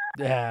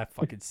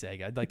 fucking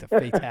Sega. I'd like to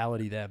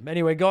fatality them.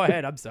 Anyway, go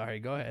ahead. I'm sorry.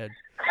 Go ahead.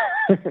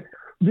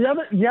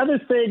 The other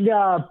thing...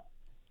 a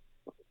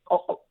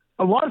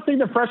lot of things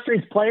that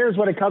frustrates players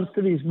when it comes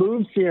to these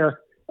moves here,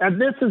 and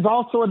this is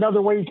also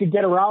another way you can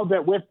get around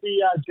it with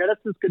the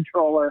Genesis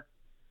controller.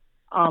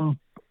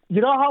 You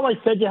know how I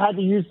said you had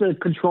to use the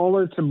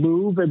controller to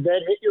move and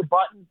then hit your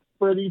button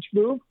for each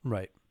move?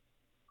 Right.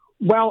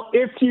 Well,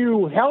 if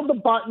you held the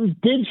button,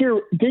 did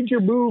your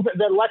move,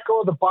 and then let go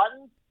of the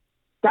button,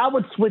 that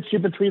would switch you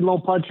between low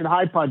punch and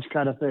high punch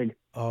kind of thing.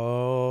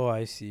 Oh,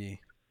 I see.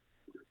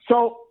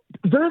 So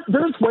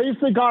there's ways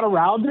they got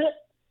around it.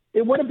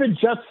 It would have been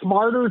just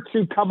smarter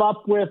to come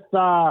up with,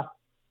 a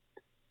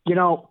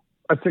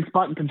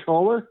 6-button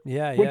controller.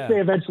 Yeah, which they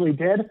eventually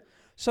did.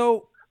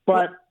 So,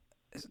 but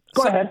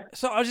go ahead.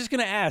 So I was just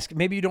gonna ask.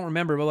 Maybe you don't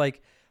remember, but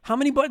like, how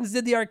many buttons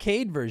did the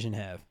arcade version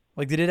have?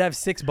 Like, did it have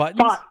 6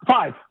 buttons?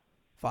 Five.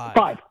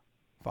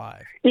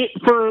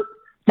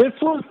 This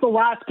was the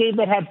last game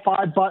that had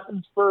 5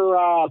 buttons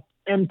for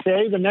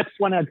MK. The next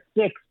one had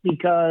 6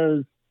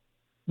 because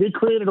they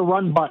created a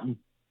run button.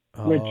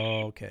 Which,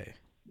 okay.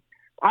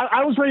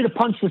 I was ready to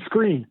punch the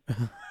screen.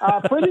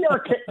 For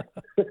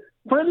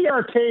the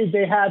arcade,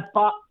 they had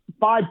 5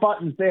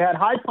 buttons. They had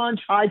high punch,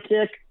 high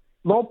kick,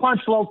 low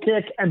punch, low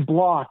kick, and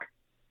block.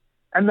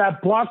 And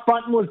that block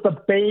button was the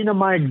bane of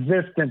my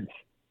existence.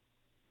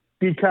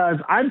 Because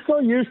I'm so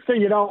used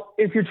to,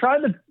 if you're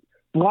trying to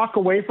block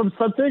away from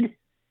something,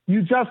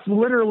 you just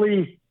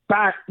literally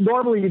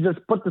normally you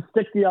just put the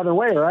stick the other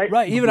way, right?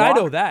 Right. Even block. I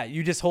know that.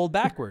 You just hold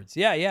backwards.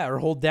 Yeah. Or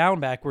hold down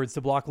backwards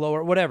to block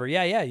lower, whatever.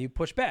 Yeah. You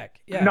push back.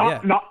 Yeah.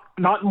 Not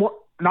in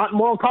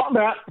Mortal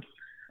Kombat.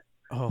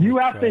 You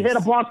have to hit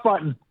a block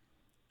button.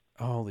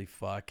 Holy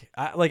fuck.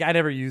 I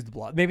never used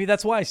block. Maybe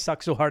that's why I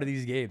suck so hard at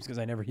these games, because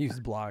I never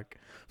used block.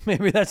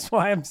 Maybe that's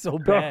why I'm so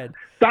bad.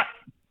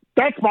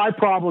 That's my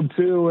problem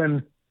too.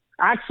 And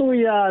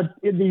actually,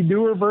 in the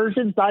newer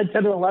versions, 9, 10,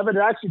 and 11,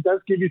 it actually does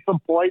give you some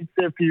points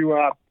if you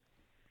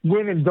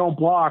win and don't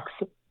block.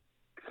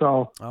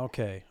 So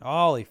okay.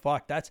 Holy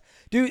fuck. That's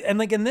dude. And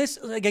like in this,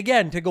 like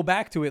again, to go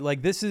back to it,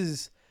 like this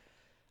is.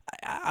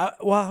 I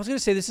was going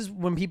to say, this is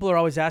when people are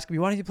always asking me,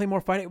 why don't you play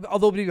more fighting?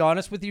 Although, to be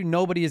honest with you,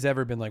 nobody has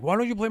ever been like, why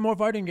don't you play more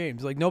fighting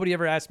games? Like, nobody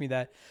ever asked me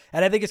that.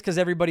 And I think it's because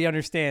everybody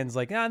understands,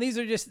 like,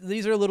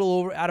 these are a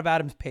little out of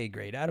Adam's pay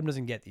grade. Adam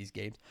doesn't get these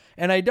games.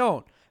 And I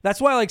don't.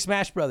 That's why I like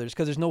Smash Brothers,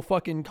 because there's no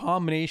fucking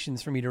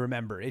combinations for me to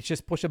remember. It's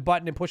just push a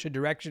button and push a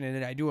direction, and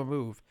then I do a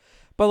move.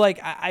 But like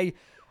I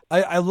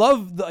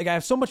love I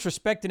have so much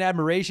respect and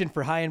admiration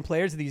for high-end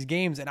players of these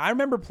games, and I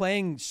remember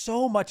playing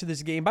so much of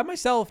this game by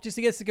myself just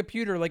against the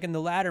computer, like in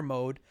the ladder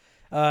mode.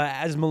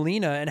 As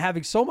Melina, and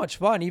having so much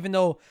fun, even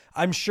though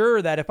I'm sure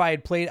that if I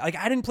had played, like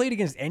I didn't play it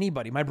against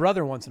anybody, my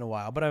brother once in a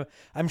while, but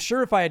I'm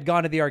sure if I had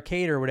gone to the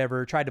arcade or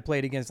whatever, tried to play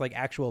it against like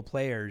actual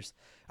players,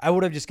 I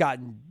would have just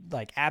gotten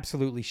like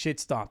absolutely shit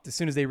stomped as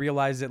soon as they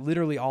realized that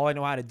literally all I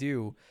know how to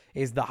do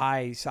is the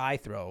high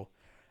side throw.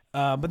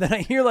 But then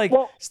I hear like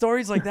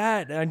stories like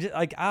that, and I'm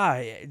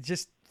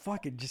just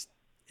like,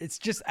 it's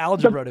just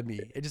algebra to me.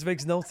 It just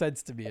makes no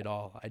sense to me at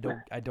all. I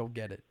don't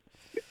get it.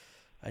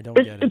 I don't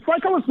get it. It's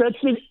like I was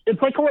mentioning. It's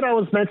like what I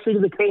was mentioning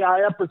in the KI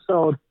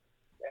episode.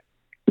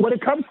 When it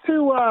comes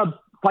to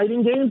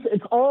fighting games,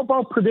 it's all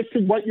about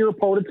predicting what your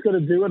opponent's going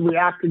to do and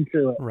reacting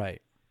to it.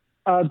 Right.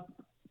 The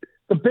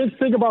big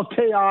thing about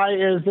KI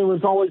is it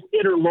was always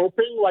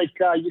interloping. Like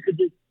you could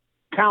do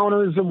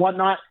counters and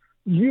whatnot.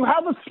 You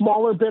have a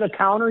smaller bit of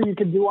counter you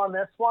can do on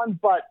this one,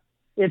 but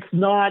it's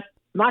not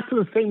to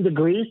the same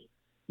degree.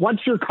 Once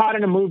you're caught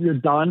in a move, you're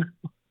done.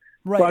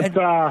 Right.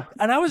 But,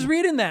 and I was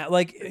reading that,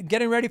 like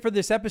getting ready for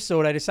this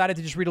episode, I decided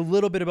to just read a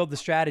little bit about the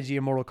strategy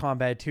in Mortal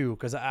Kombat 2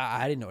 because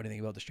I didn't know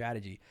anything about the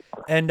strategy.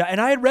 And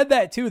I had read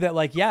that too, that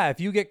like, yeah, if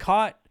you get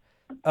caught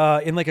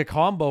in like a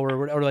combo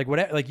or like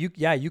whatever, like you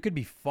could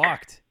be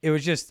fucked. It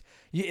was just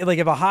like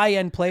if a high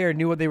end player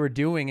knew what they were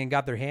doing and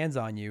got their hands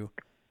on you,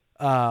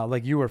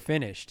 like you were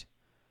finished,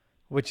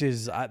 which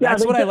is,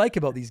 that's what I like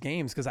about these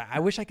games. Cause I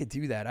wish I could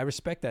do that. I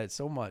respect that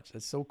so much.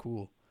 That's so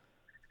cool.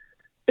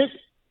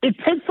 It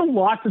takes a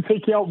lot to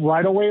take you out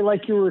right away,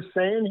 like you were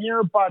saying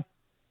here. But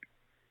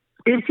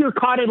if you're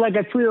caught in like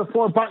a 3 or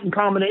 4 button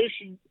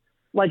combination,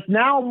 like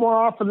now more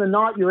often than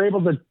not, you're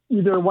able to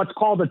either what's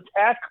called a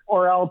tech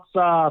or else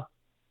a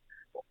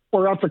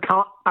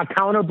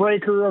counter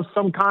breaker of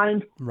some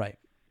kind. Right.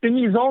 In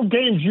these old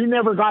games, you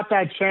never got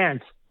that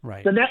chance.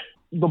 Right.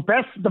 The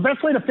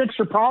best way to fix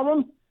your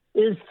problem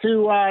is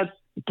to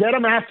get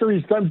him after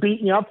he's done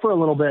beating you up for a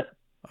little bit.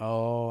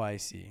 Oh, I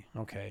see.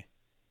 Okay.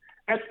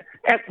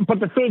 But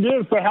the thing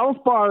is, the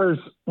health bars,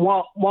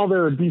 while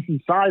they're a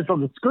decent size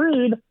on the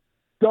screen,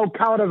 don't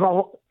count as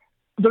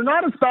they're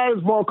not as bad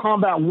as Mortal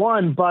Kombat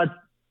 1, but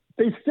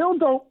they still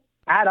don't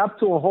add up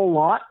to a whole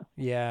lot.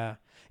 Yeah.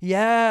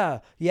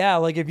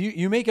 Like if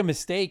you make a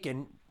mistake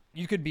and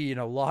you could be in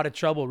a lot of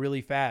trouble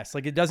really fast.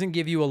 Like it doesn't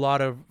give you a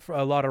lot of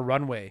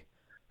runway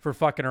for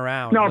fucking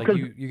around. No, like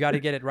you got to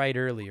get it right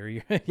early, or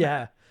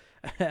yeah.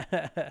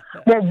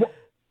 Well,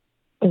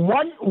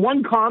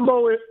 one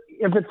combo,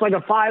 if it's like a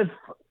five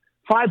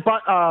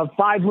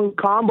move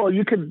combo,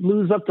 you could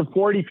lose up to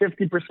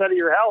 40-50% of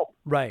your health.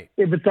 Right.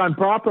 If it's done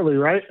properly,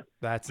 right?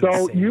 That's so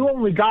insane. You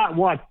only got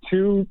what,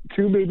 two,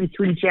 maybe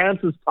 3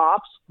 chances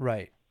tops.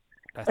 Right.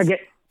 That's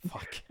okay.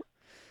 Fuck.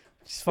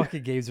 These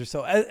fucking games are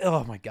so.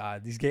 Oh my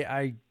god, these games.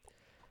 I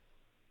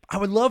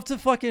would love to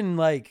fucking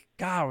like.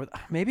 God,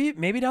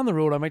 maybe down the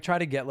road I might try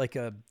to get like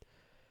a.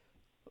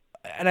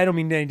 And I don't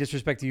mean any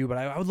disrespect to you, but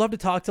I would love to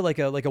talk to like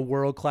a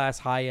world class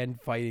high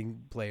end fighting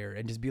player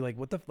and just be like,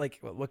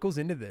 what goes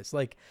into this?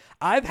 Like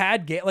I've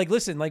had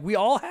listen, like we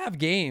all have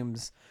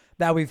games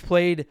that we've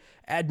played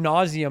ad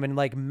nauseum and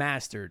like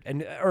mastered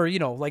and, or,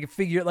 like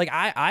figure, like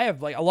I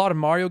have like a lot of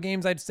Mario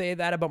games. I'd say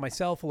that about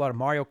myself. A lot of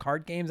Mario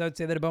Kart games. I would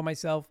say that about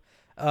myself.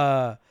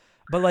 But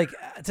like,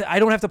 I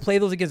don't have to play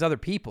those against other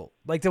people.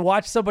 Like to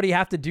watch somebody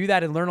have to do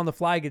that and learn on the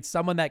fly against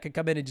someone that could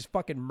come in and just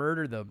fucking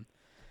murder them.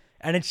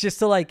 And it's just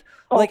to like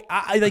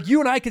you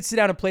and I could sit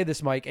down and play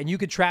this, Mike, and you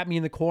could trap me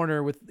in the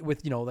corner with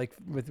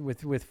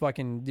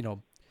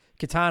fucking,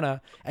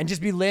 katana and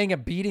just be laying a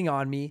beating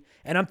on me.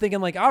 And I'm thinking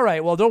like, all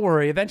right, well, don't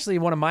worry. Eventually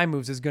one of my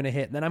moves is going to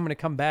hit and then I'm going to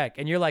come back.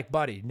 And you're like,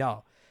 buddy,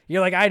 no.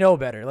 You're like, I know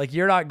better. Like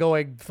you're not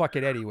going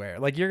fucking anywhere.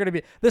 Like you're going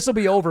to this will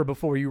be over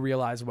before you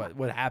realize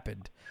what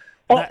happened.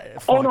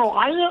 Oh no,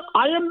 I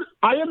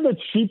am the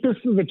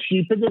cheapest of the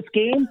cheap in this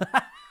game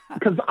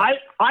because I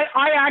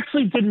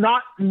actually did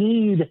not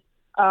need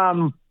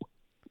I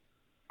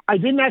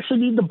didn't actually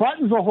need the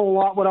buttons a whole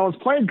lot when I was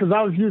playing because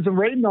I was using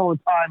Raiden all the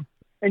time.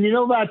 And you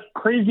know that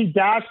crazy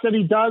dash that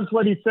he does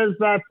when he says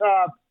that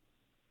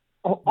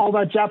all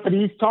that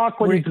Japanese talk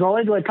when he's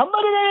going like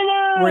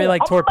where he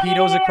like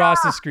torpedoes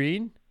across the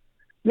screen?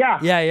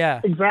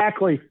 Yeah,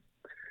 exactly.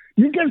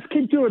 You just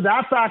keep doing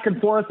that back and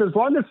forth as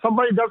long as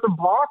somebody doesn't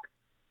block.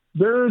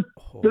 They're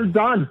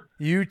done.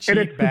 You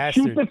cheap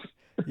bastard.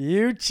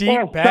 You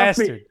cheap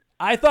bastard.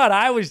 I thought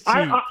I was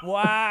cheap.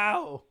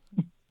 Wow.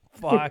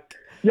 Fuck.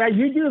 Yeah,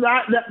 you do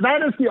that.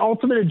 That is the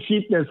ultimate in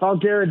cheapness. I'll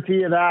guarantee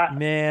you that.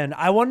 Man,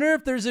 I wonder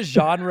if there's a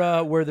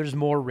genre where there's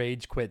more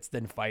rage quits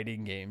than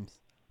fighting games.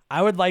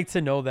 I would like to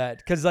know that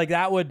because like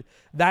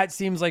that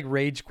seems like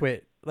rage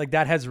quit. Like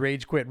that has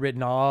rage quit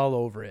written all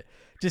over it.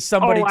 Just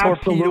somebody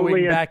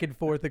torpedoing back and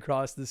forth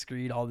across the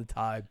screen all the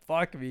time.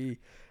 Fuck me.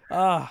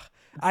 I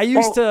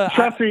used to.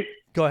 Trust me.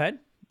 Go ahead.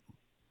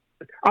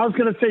 I was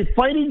going to say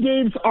fighting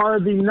games are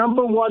the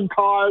number one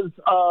cause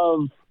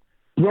of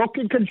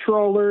broken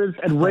controllers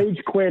and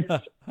rage quits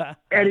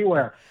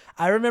anywhere.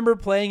 I remember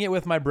playing it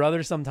with my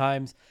brother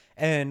sometimes,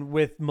 and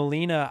with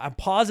Melina, I'm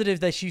positive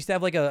that she used to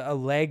have like a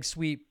leg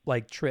sweep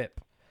like trip,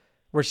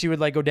 where she would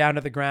like go down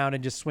to the ground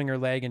and just swing her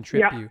leg and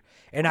trip you.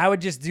 And I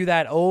would just do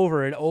that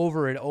over and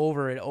over and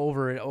over and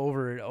over and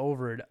over and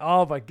over. And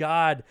oh my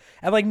God.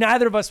 And like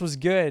neither of us was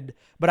good,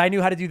 but I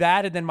knew how to do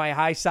that. And then my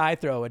high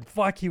side throw, and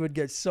fuck, he would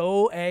get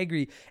so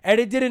angry. And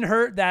it didn't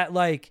hurt that,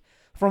 like,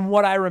 from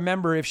what I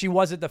remember, if she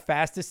wasn't the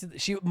fastest,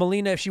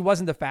 Melina, if she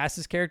wasn't the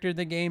fastest character in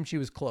the game, she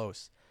was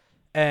close.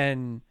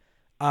 And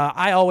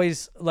I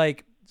always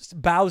like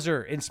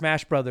Bowser in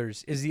Smash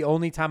Brothers is the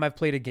only time I've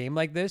played a game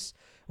like this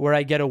where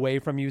I get away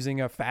from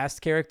using a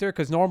fast character,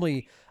 because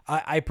normally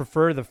I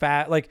prefer the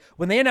fast. Like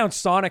when they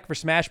announced Sonic for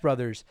Smash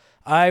Brothers,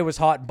 I was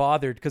hot and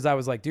bothered because I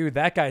was like, dude,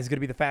 that guy is going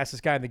to be the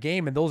fastest guy in the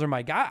game, and those are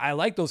my guy. I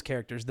like those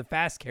characters, the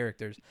fast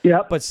characters.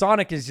 Yeah. But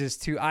Sonic is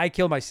just too. I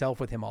kill myself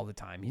with him all the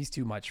time. He's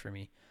too much for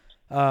me.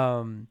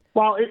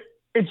 Well,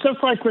 it's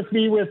just like with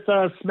me with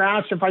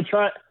Smash. If I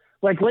try,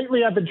 like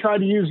lately, I've been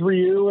trying to use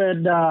Ryu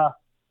and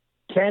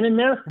Ken in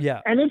there. Yeah.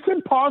 And it's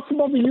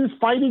impossible to use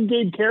fighting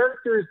game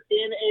characters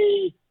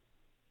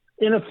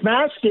in a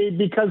Smash game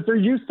because they're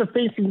used to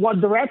facing one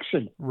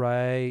direction.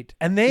 Right.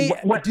 And they,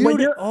 when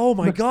oh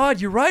my God,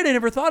 you're right. I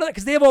never thought of that,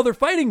 because they have all their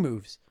fighting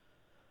moves.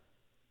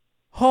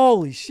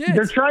 Holy shit.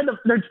 They're trying to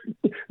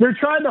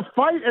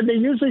fight, and they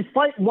usually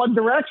fight one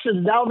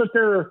direction. Now that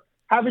they're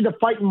having to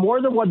fight in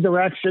more than one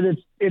direction,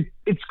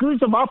 it screws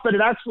them up, and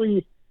it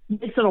actually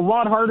makes it a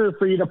lot harder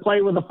for you to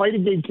play with a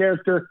fighting game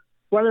character,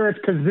 whether it's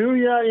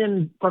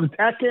Kazuya from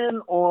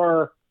Tekken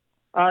or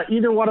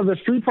either one of the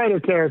Street Fighter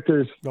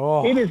characters.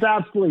 Oh. It is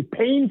absolutely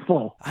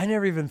painful. I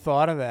never even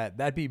thought of that.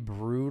 That'd be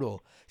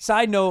brutal.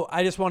 Side note,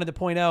 I just wanted to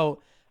point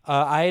out,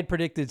 I had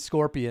predicted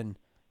Scorpion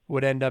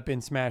would end up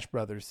in Smash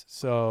Brothers.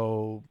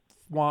 So,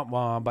 womp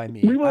womp by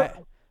me.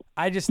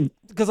 I just,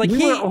 because like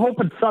we were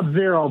hoping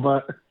Sub-Zero,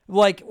 but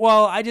like,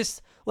 well, I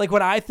just, like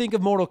when I think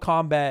of Mortal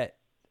Kombat,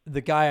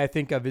 the guy I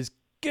think of is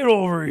get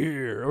over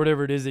here or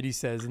whatever it is that he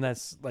says. And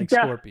that's like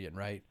Scorpion,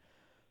 right?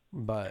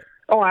 But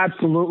oh,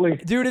 absolutely.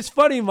 Dude, it's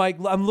funny, Mike.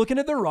 I'm looking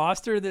at the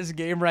roster of this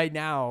game right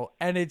now,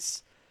 and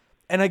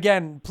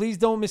again, please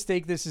don't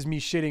mistake this as me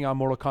shitting on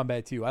Mortal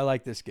Kombat 2. I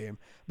like this game.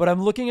 But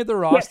I'm looking at the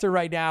roster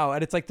right now,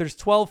 and it's like there's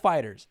 12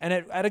 fighters. And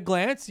at a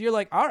glance, you're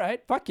like, all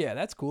right, fuck yeah,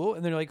 that's cool.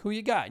 And they're like, who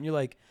you got? And you're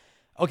like,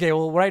 okay,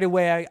 well, right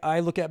away, I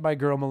look at my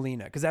girl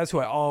Melina, because that's who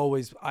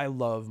I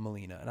love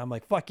Melina. And I'm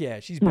like, fuck yeah,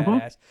 she's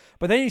badass.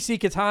 But then you see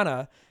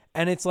Katana,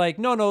 and it's like,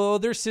 no,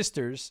 they're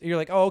sisters. You're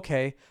like, oh,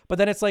 okay. But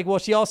then it's like, well,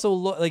 she also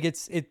like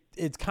it's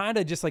kind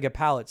of just like a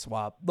palette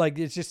swap. Like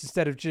it's just,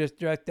 instead of just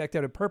decked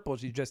out in purple,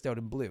 she's dressed out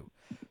in blue.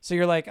 So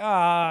you're like,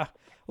 well,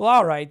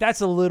 all right,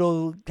 that's a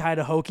little kind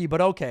of hokey,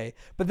 but okay.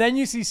 But then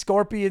you see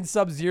Scorpion,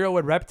 Sub-Zero,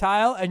 and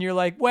Reptile, and you're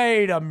like,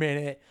 wait a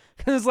minute.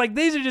 Because it's like,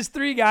 these are just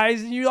three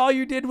guys, and all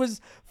you did was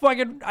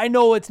fucking, I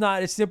know it's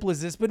not as simple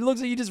as this, but it looks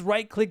like you just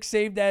right-click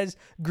saved as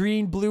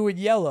green, blue, and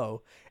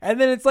yellow. And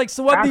then it's like,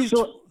 so what,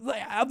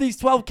 of these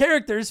 12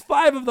 characters,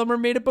 5 of them are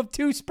made up of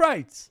 2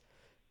 sprites.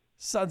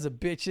 Sons of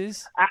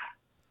bitches.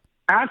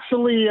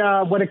 Actually,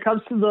 when it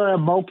comes to the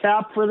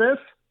mocap for this,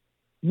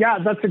 yeah,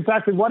 that's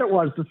exactly what it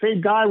was. The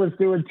same guy was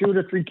doing 2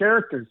 to 3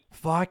 characters.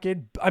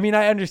 Fucking, I mean,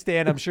 I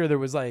understand. I'm sure there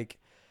was like,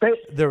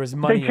 there was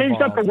money They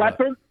changed involved, up the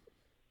weapons.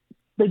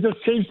 They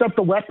just changed up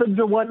the weapons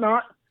and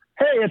whatnot.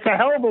 Hey, it's a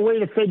hell of a way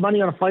to save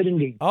money on a fighting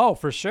game. Oh,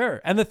 for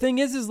sure. And the thing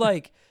is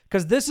like,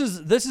 because this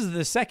is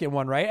the second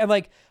one, right? And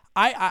like,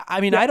 I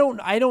mean, I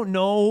don't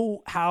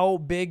know how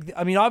big.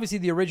 I mean, obviously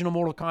the original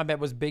Mortal Kombat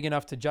was big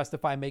enough to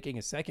justify making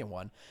a second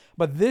one,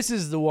 but this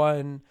is the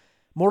one.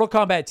 Mortal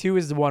Kombat 2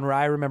 is the one where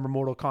I remember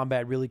Mortal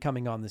Kombat really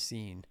coming on the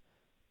scene,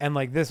 and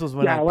like this was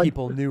when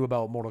people knew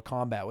about Mortal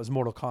Kombat. Was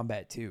Mortal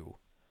Kombat 2.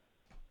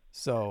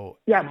 So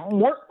yeah,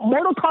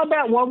 Mortal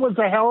Kombat 1 was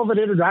a hell of an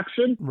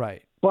introduction,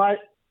 right? But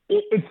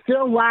it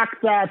still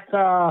lacked that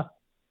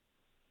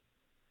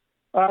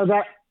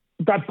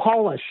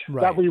polish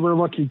that we were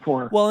looking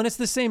for. Well, and it's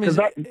the same as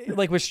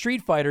like with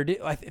Street Fighter.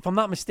 If I'm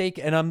not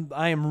mistaken, and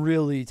I am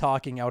really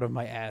talking out of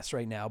my ass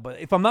right now, but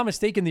if I'm not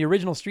mistaken, the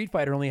original Street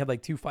Fighter only had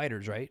like 2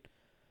 fighters, right?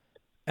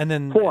 And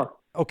then 4.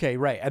 Okay,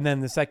 right. And then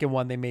the second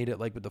one they made it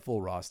like with the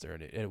full roster,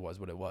 and it was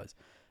what it was.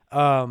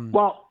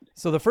 Well,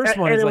 so the first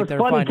one is like they're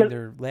finding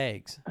their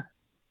legs.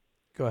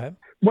 Go ahead.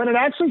 When it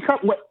actually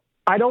comes,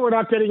 I know we're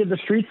not getting into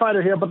Street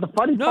Fighter here, but the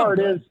funny part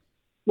is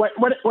when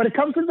it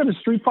comes into the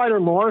Street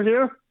Fighter lore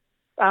here,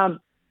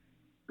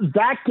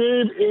 that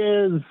game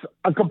is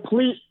a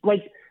complete,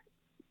 like,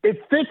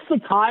 it fits the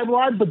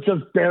timeline, but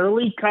just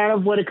barely, kind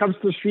of, when it comes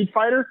to Street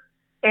Fighter.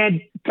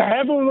 And to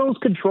handle those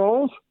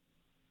controls,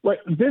 like,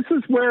 this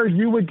is where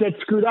you would get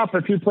screwed up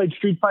if you played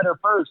Street Fighter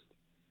first,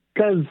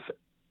 because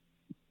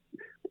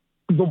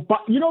the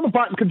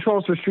button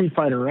controls for Street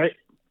Fighter, right?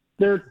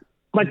 They're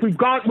like, we've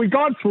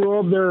gone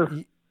through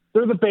them.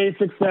 They're the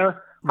basics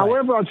there. Right.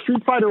 However, on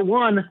Street Fighter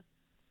 1,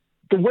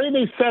 the way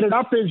they set it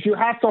up is you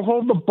have to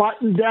hold the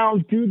button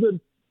down, do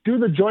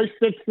the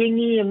joystick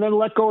thingy, and then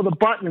let go of the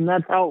button, and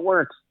that's how it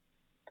works.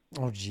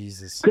 Oh,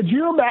 Jesus. Could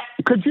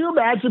you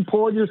imagine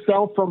pulling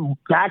yourself from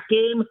that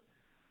game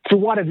to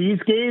one of these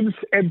games?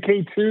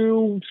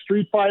 MK2,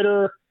 Street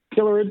Fighter,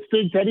 Killer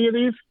Instinct, any of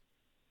these?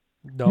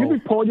 No. You'd be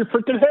pulling your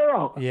freaking hair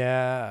out.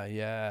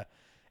 Yeah.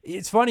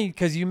 It's funny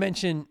because you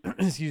mentioned,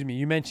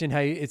 you mentioned how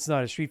it's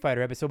not a Street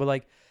Fighter episode, but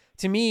like,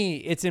 to me,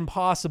 it's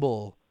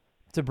impossible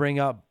to bring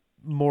up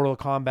Mortal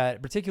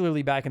Kombat,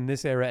 particularly back in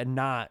this era, and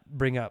not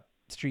bring up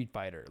Street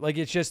Fighter. Like,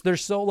 it's just, they're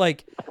so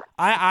like,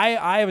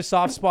 I have a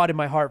soft spot in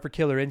my heart for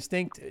Killer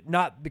Instinct,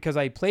 not because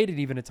I played it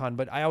even a ton,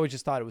 but I always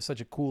just thought it was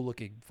such a cool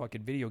looking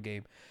fucking video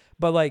game.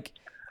 But like,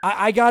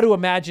 I got to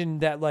imagine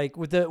that like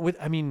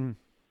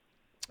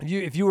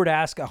if you were to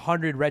ask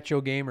 100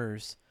 retro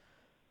gamers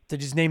to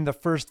just name the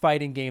first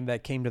fighting game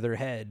that came to their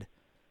head,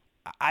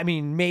 I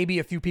mean, maybe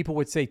a few people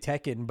would say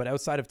Tekken, but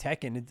outside of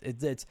Tekken,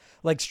 it's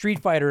like Street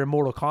Fighter and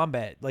Mortal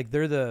Kombat. Like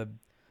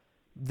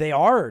they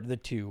are the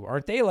two,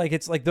 aren't they? Like,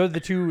 it's like they're the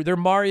two. They're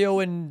Mario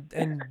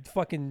and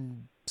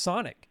fucking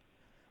Sonic.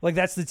 Like,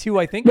 that's the two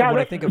I think of when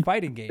I think of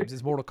fighting games,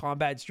 is Mortal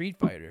Kombat and Street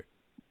Fighter.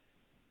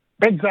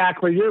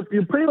 Exactly.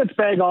 You're pretty much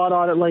bang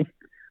on it. Like,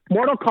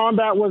 Mortal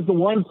Kombat was the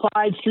one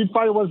side, Street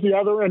Fighter was the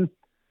other, and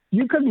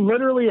you could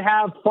literally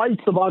have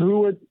fights about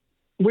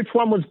which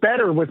one was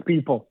better with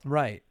people.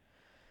 Right.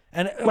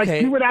 And okay.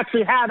 Like, you would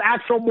actually have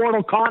actual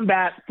Mortal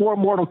Kombat for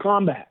Mortal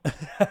Kombat.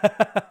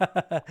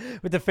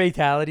 With the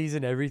fatalities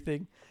and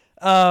everything.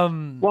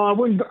 Well, I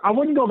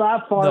wouldn't go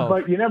that far,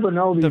 but you never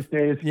know these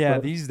days. Yeah,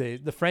 these days.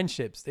 The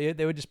friendships. They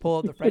would just pull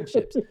out the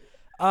friendships.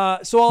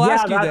 So I'll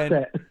ask you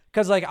then.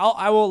 Because like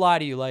I won't lie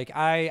to you, like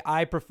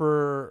I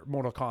prefer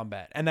Mortal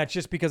Kombat, and that's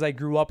just because I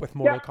grew up with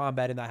Mortal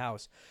Kombat in the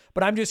house.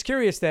 But I'm just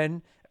curious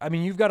then. I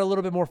mean, you've got a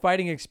little bit more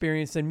fighting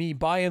experience than me,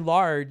 by and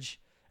large.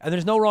 And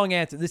there's no wrong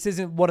answer. This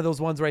isn't one of those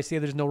ones where I say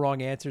there's no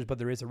wrong answers, but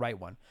there is a right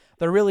one.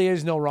 There really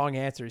is no wrong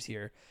answers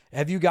here.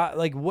 Have you got,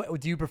 like,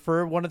 what do you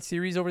prefer one of the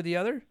series over the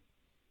other?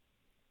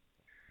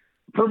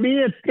 For me,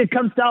 it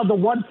comes down to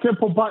one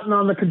simple button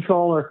on the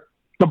controller,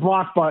 the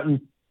block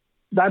button.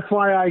 That's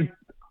why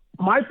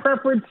my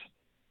preference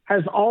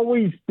has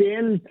always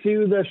been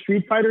to the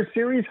Street Fighter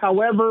series.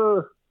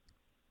 However,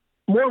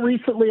 more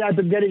recently, I've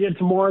been getting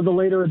into more of the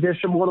later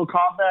edition Mortal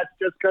Kombat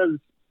just because,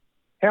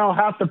 hell,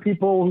 half the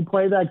people who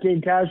play that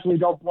game casually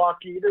don't block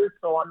either,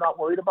 so I'm not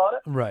worried about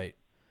it. Right.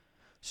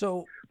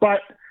 So,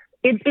 but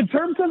in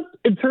terms of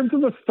the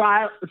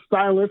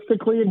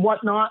stylistically and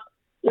whatnot,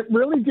 it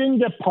really didn't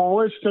get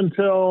polished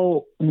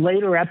until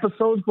later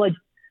episodes. Like,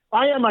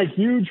 I am a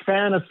huge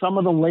fan of some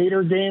of the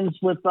later games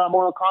with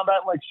Mortal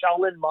Kombat, like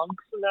Shaolin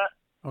Monks and that.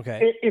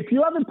 Okay. If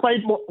you haven't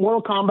played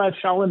Mortal Kombat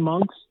Shaolin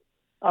Monks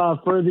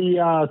for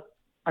the,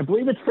 I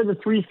believe it's for the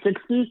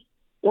 360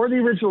 or the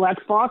original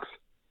Xbox,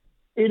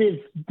 it is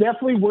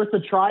definitely worth a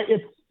try.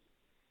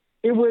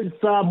 It was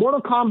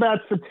Mortal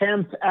Kombat's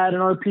attempt at an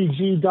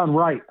RPG done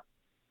right.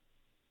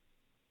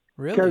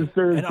 Really? An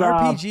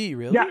RPG,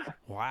 really? Yeah.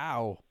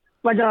 Wow.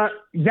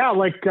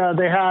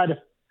 They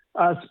had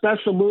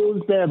special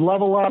moves, they had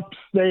level ups,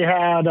 they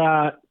had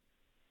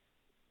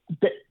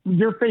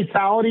your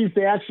fatalities.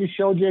 They actually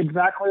showed you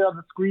exactly on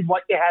the screen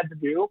what you had to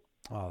do.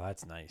 Oh,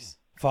 that's nice.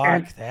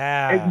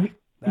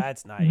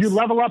 That's nice. You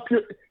level up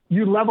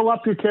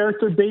your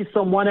character based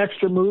on what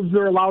extra moves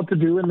they're allowed to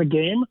do in the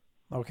game.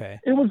 Okay.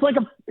 It was like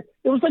a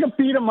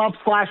beat 'em up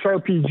 /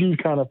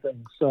 RPG kind of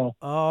thing. So.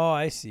 Oh,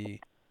 I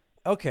see.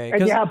 Okay.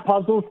 And you have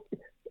puzzles.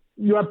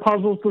 You have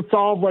puzzles to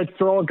solve, like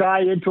throw a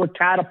guy into a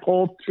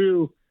catapult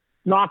to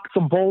knock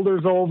some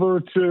boulders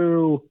over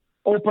to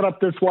open up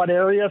this one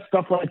area,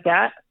 stuff like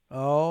that.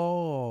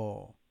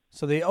 Oh,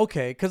 so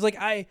because when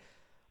I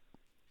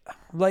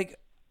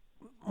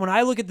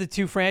look at the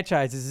two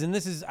franchises, and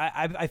this is,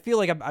 I feel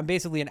like I'm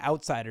basically an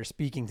outsider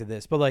speaking to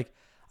this, but like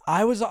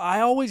I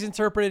always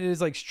interpreted it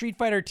as like Street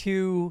Fighter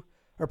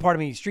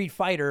Street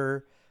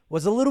Fighter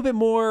was a little bit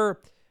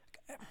more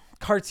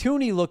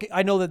cartoony looking.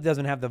 I know that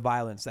doesn't have the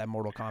violence that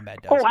Mortal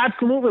Kombat does. Oh,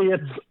 absolutely.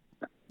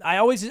 I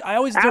always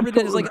interpreted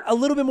it as like a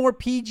little bit more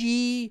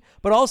PG,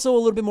 but also a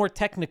little bit more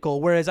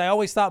technical. Whereas I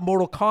always thought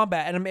Mortal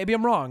Kombat, and maybe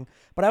I'm wrong,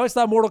 but I always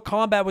thought Mortal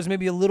Kombat was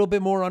maybe a little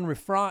bit more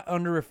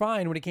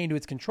under-refined when it came to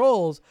its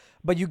controls.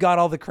 But you got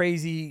all the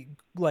crazy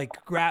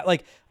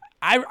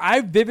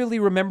I vividly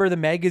remember the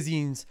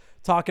magazines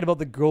talking about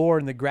the gore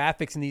and the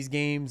graphics in these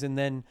games, and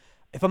then,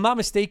 if I'm not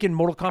mistaken,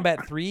 Mortal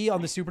Kombat 3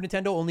 on the Super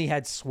Nintendo only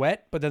had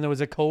sweat, but then there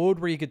was a code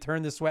where you could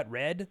turn the sweat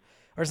red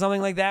or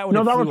something like that when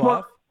it flew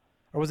off.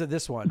 Or was it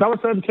this one? That was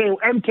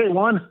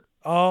MK1.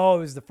 Oh, it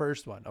was the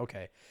first one.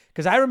 Okay,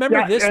 because I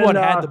remember this one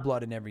had the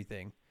blood and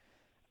everything.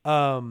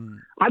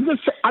 I'm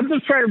just trying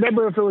to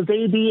remember if it was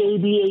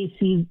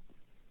ACB.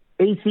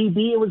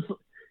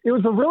 It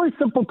was a really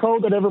simple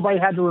code that everybody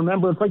had to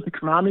remember. It's like the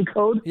Konami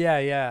code.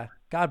 Yeah.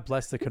 God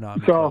bless the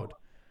Konami code.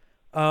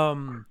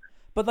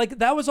 But like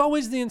that was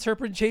always the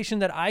interpretation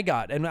that I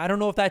got, and I don't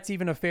know if that's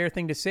even a fair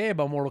thing to say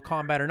about Mortal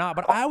Kombat or not.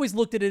 But I always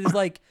looked at it as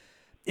like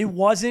it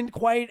wasn't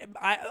quite.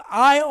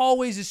 I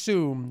always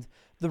assumed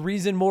the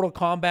reason Mortal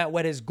Kombat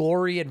went as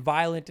gory and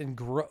violent and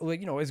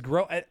as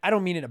gross. I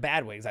don't mean it in a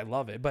bad way because I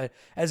love it, but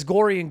as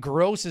gory and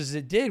gross as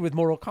it did with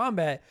Mortal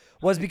Kombat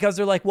was because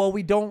they're like, well,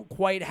 we don't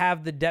quite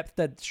have the depth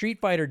that Street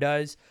Fighter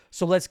does,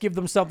 so let's give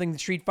them something that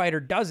Street Fighter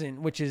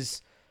doesn't, which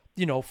is,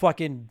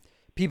 fucking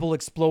people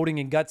exploding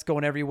and guts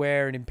going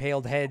everywhere and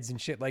impaled heads and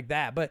shit like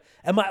that. But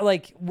am I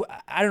like,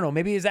 I don't know,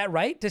 maybe is that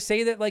right to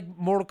say that like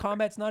Mortal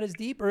Kombat's not as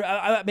deep, or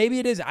maybe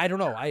it is? I don't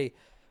know. I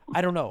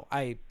don't know.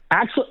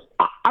 Actually,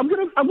 I'm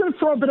gonna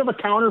throw a bit of a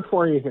counter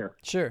for you here.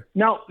 Sure.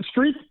 Now,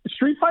 Street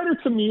Fighter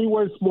to me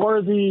was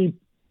more the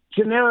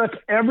generic.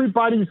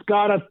 Everybody's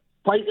got to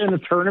fight in a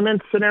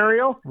tournament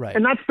scenario, right?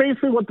 And that's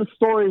basically what the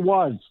story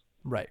was.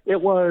 Right.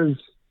 It was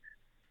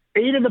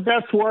 8 of the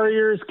best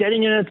warriors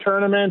getting in a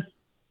tournament.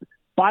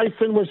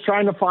 Bison was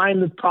trying to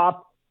find the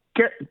top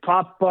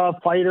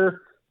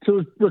fighter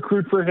to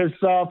recruit for his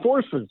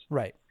forces.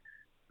 Right.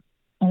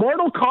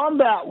 Mortal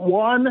Kombat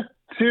 1,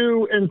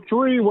 2, and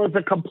 3 was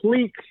a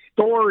complete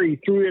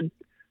story through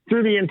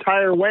the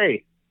entire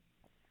way.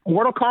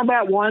 Mortal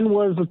Kombat 1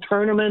 was a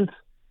tournament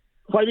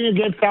fighting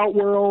against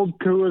Outworld,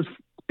 who was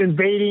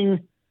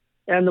invading,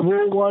 and the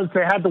rule was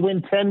they had to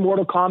win 10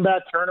 Mortal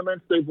Kombat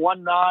tournaments. They've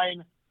won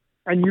 9,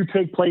 and you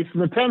take place in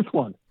the 10th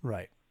one.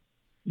 Right.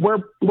 Where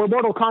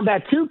Mortal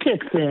Kombat 2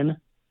 kicks in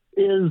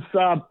is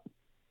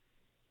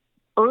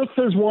Earth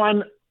has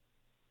won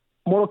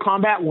Mortal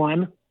Kombat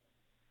 1.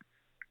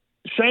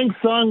 Shang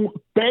Tsung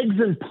begs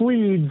and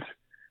pleads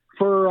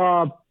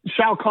for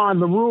Shao Kahn,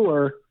 the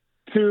ruler,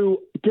 to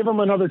give him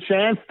another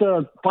chance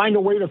to find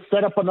a way to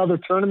set up another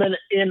tournament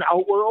in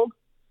Outworld.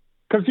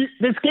 Because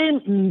this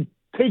game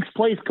takes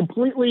place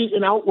completely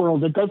in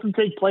Outworld. It doesn't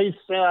take place,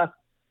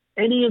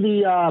 any of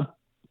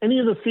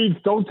the seeds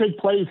don't take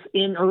place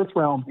in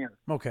Earthrealm here.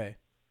 Okay.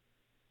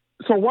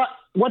 So what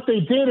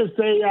they did is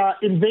they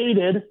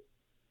invaded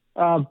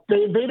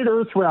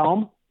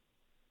Earthrealm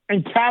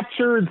and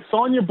captured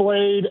Sonya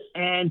Blade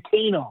and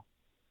Kano.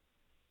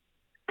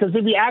 Because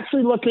if you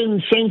actually look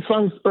in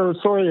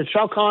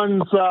Shao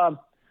Kahn's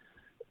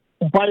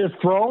by his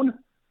throne,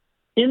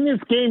 in this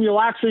game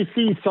you'll actually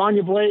see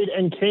Sonya Blade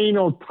and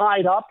Kano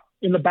tied up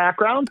in the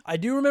background. I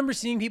do remember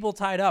seeing people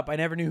tied up. I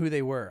never knew who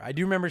they were. I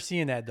do remember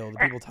seeing that though, the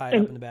people tied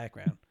up in the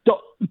background.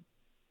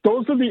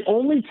 Those are the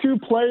only 2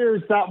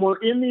 players that were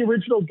in the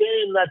original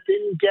game that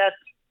didn't get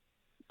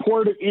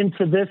ported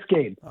into this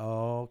game.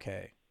 Oh,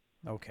 okay.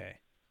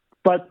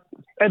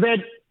 And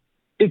then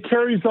it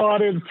carries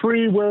on in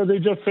 3 where they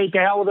just say, to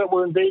hell with it,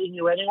 we're invading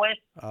you anyway.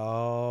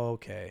 Oh,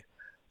 okay.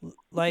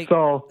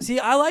 See,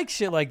 I like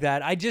shit like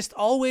that. I just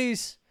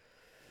always,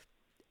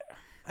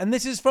 and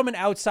this is from an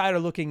outsider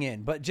looking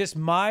in, but just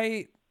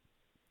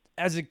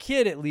as a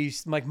kid at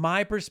least, like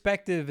my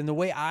perspective and the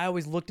way I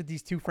always looked at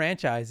these 2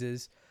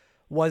 franchises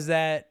was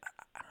that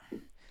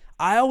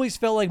I always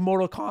felt like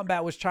Mortal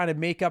Kombat was trying to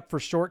make up for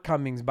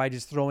shortcomings by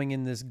just throwing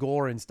in this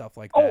gore and stuff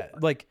like that.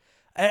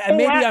 And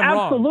maybe I'm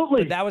wrong,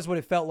 but that was what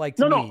it felt like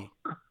to me.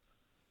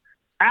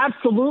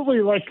 Absolutely.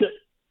 Like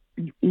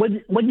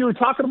when you were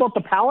talking about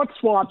the palette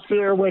swaps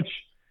here, which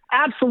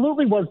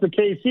absolutely was the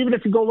case. Even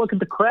if you go look at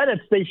the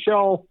credits, they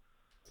show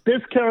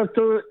this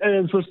character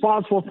is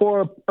responsible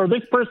for, or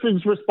this person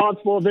is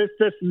responsible for this,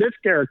 and this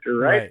character,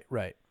 right?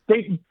 Right.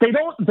 They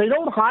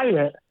don't hide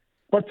it,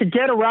 but to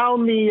get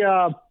around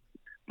the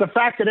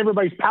fact that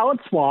everybody's palette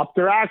swapped,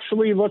 they're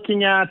actually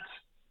looking at,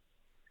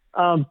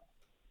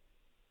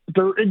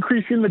 they're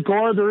increasing the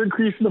gore, they're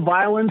increasing the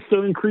violence,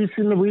 they're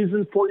increasing the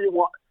reason for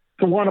you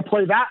to want to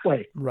play that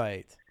way.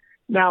 Right.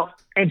 Now,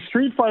 in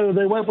Street Fighter,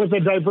 they went with a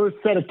diverse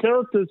set of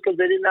characters because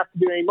they didn't have to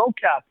do any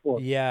mocap for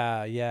it.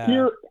 Yeah.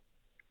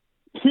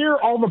 Here,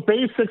 all the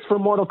basics for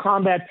Mortal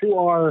Kombat 2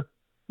 are,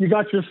 you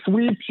got your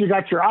sweeps, you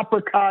got your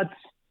uppercuts,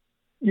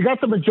 you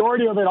got the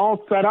majority of it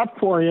all set up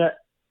for you.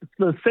 It's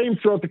the same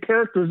throughout the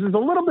characters. There's a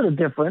little bit of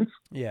difference.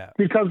 Yeah.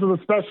 Because of the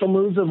special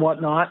moves and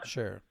whatnot.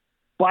 Sure.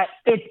 But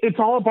it's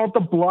all about the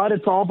blood.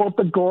 It's all about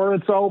the gore.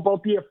 It's all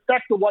about the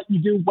effect of what you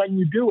do when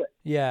you do it.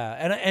 Yeah.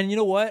 And you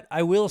know what?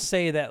 I will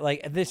say that,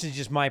 like, this is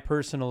just my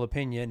personal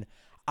opinion.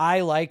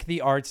 I like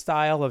the art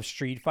style of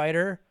Street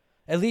Fighter,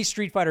 at least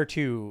Street Fighter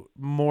 2,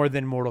 more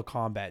than Mortal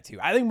Kombat 2.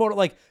 I think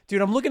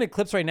dude, I'm looking at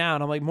clips right now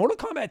and I'm like, Mortal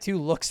Kombat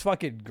 2 looks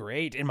fucking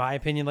great in my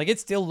opinion. Like, it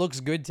still looks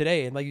good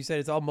today. And like you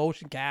said, it's all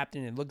motion capped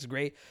and it looks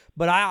great.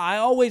 But I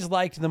always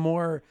liked the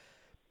more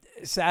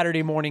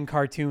Saturday morning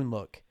cartoon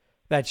look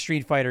that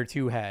Street Fighter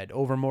 2 had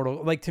over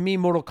to me,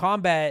 Mortal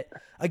Kombat,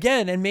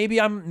 again, and maybe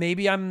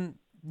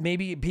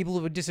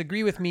people would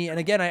disagree with me. And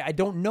again, I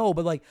don't know,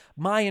 but like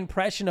my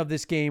impression of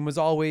this game was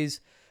always,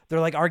 they're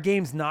like, our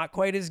game's not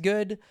quite as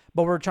good,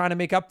 but we're trying to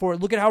make up for it.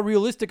 Look at how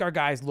realistic our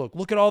guys look.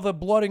 Look at all the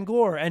blood and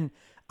gore. And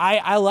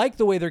I like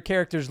the way their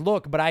characters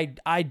look, but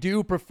I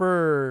do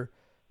prefer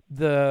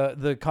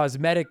the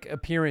cosmetic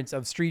appearance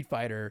of Street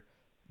Fighter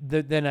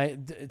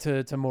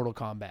to Mortal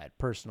Kombat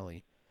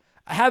personally.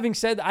 Having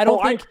said, I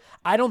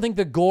don't think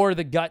the gore,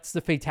 the guts,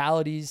 the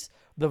fatalities,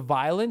 the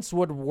violence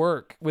would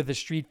work with a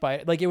Street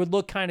Fighter. Like, it would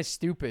look kind of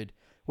stupid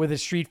with a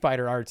Street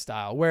Fighter art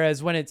style.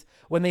 Whereas when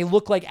they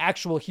look like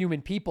actual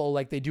human people,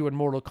 like they do in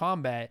Mortal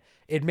Kombat,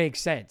 it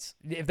makes sense.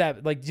 If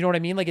that, like, do you know what I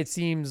mean? Like, it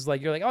seems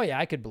like you're like, oh yeah,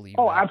 I could believe.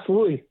 Oh, that.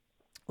 absolutely.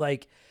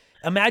 Like,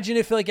 imagine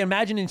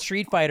in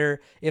Street Fighter,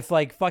 if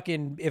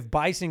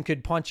Bison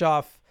could punch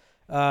off,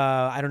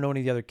 I don't know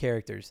any of the other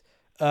characters,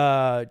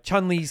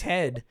 Chun-Li's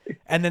head,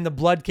 and then the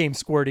blood came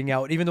squirting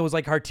out, even though it was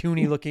like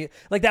cartoony looking,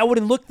 like that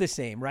wouldn't look the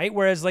same, right?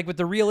 Whereas like with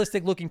the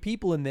realistic looking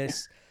people in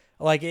this,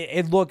 like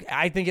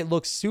I think it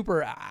looks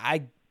super.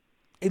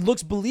 It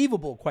looks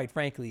believable, quite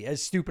frankly.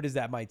 As stupid as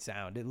that might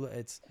sound,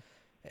 that's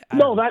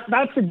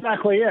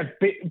exactly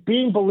it.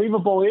 Being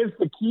believable is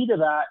the key to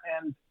that.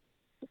 And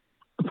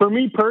for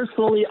me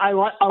personally, I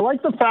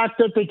like the fact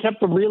that they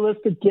kept the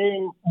realistic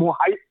game more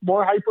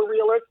hyper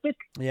realistic.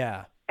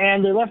 Yeah.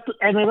 And they left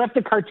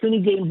the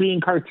cartoony game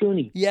being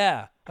cartoony.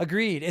 Yeah.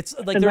 Agreed. It's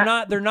like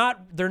they're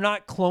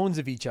not clones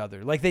of each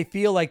other. Like they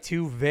feel like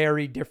two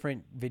very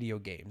different video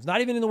games.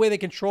 Not even in the way they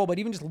control, but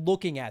even just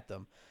looking at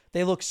them,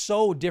 they look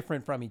so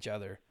different from each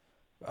other,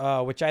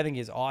 which I think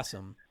is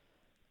awesome.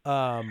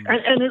 And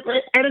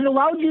it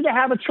allowed you to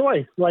have a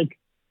choice. Like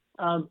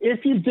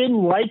if you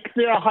didn't like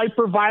the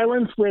hyper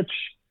violence, which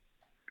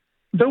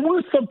there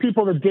were some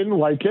people that didn't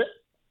like it,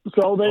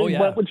 so they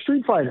went with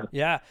Street Fighter.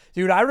 Yeah,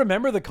 dude, I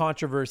remember the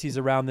controversies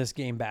around this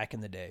game back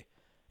in the day.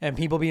 And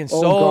people being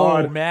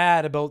so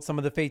mad about some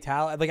of the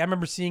fatality. Like I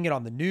remember seeing it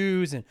on the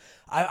news, and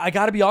I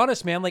got to be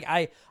honest, man. Like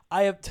I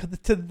have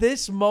to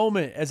this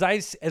moment, as I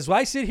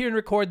sit here and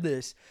record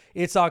this,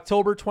 it's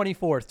October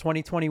 24th,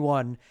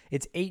 2021.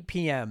 It's 8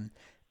 p.m.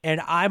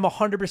 And I'm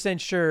 100%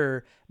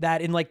 sure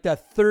that in like the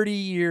 30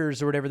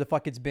 years or whatever the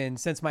fuck it's been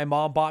since my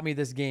mom bought me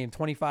this game,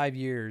 25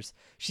 years,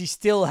 she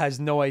still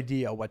has no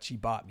idea what she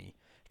bought me.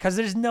 Because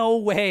there's no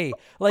way.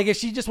 Like, if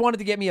she just wanted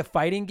to get me a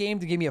fighting game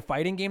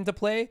to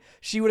play,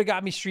 she would have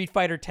got me Street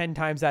Fighter 10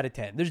 times out of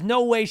 10. There's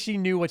no way she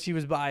knew what she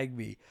was buying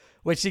me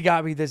when she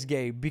got me this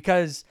game.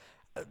 Because,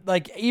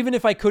 like, even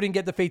if I couldn't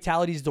get the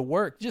fatalities to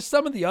work, just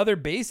some of the other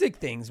basic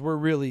things were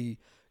really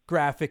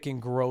graphic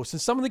and gross.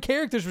 And some of the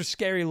characters were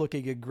scary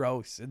looking and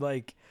gross. And,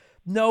 like,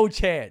 no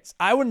chance.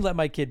 I wouldn't let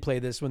my kid play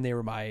this when they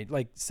were my,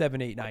 like, 7,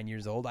 8, 9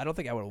 years old. I don't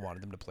think I would have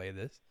wanted them to play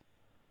this.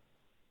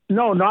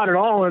 No, not at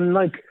all. And,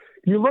 like,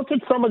 you look at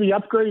some of the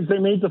upgrades they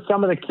made to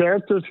some of the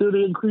characters here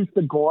to increase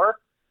the gore.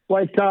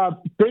 Like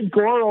Big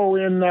Goro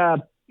in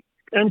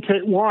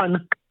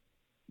MK1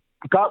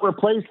 got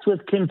replaced with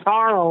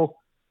Kintaro,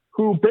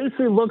 who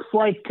basically looks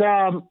like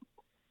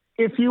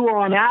if you were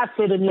on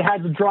acid and you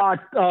had to draw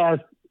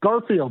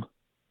Garfield.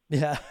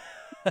 Yeah.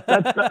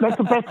 That's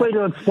the best way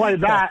to explain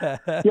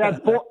that. Yeah,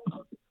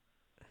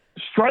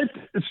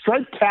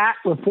 striped cat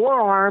with 4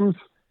 arms,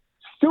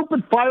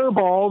 stupid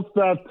fireballs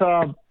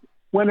that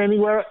went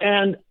anywhere,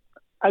 and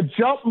a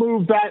jump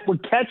move that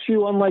would catch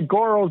you, unlike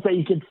Goro's, that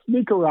you could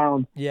sneak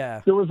around.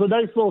 Yeah. There was a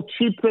nice little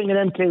cheap thing in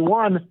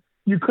MK1.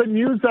 You couldn't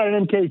use that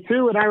in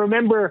MK2. And I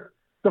remember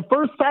the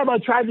first time I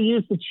tried to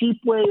use the cheap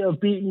way of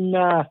beating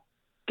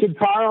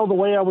Kintaro, the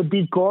way I would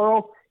beat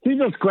Goro, he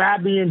just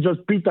grabbed me and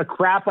just beat the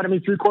crap out of me.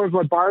 3/4 of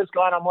my bar is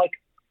gone. I'm like,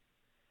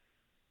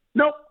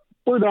 nope,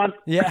 we're done.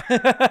 Yeah.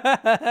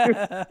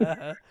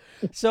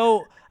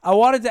 So I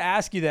wanted to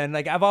ask you then,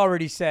 like I've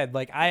already said,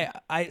 like I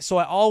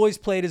always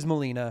played as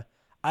Melina.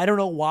 I don't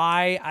know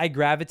why I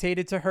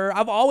gravitated to her.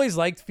 I've always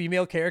liked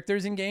female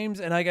characters in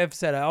games. And like I've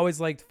said, I always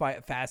liked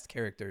fast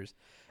characters.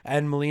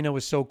 And Melina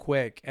was so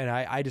quick. And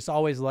I just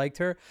always liked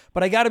her.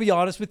 But I got to be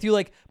honest with you.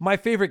 Like my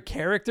favorite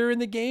character in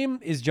the game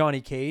is Johnny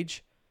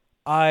Cage.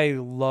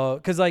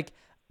 Because like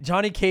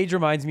Johnny Cage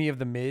reminds me of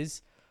The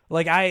Miz.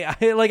 Like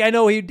I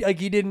know he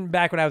didn't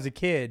back when I was a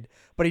kid,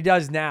 but he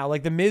does now.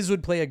 Like The Miz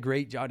would play a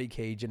great Johnny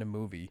Cage in a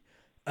movie.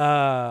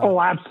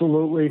 Oh,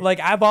 absolutely. Like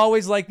I've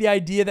always liked the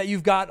idea that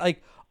you've got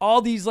like all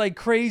these like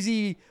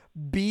crazy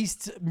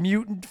beast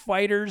mutant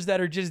fighters that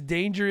are just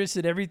dangerous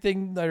and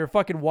everything, that are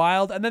fucking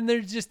wild. And then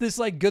there's just this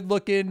like good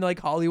looking like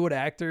Hollywood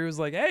actor who's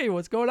like, hey,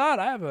 what's going on?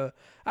 I have a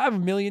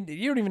million.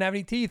 You don't even have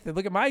any teeth.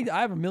 Look at I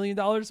have $1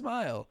 million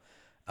smile.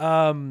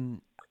 Do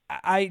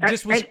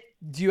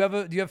you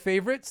have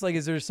favorites? Like,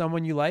 is there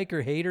someone you like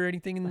or hate or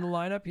anything in the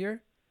lineup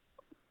here?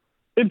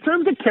 In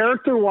terms of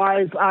character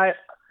wise, I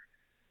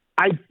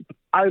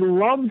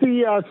love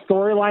the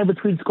storyline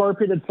between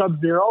Scorpion and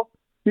Sub-Zero,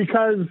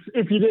 because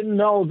if you didn't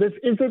know, this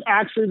isn't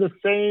actually the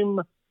same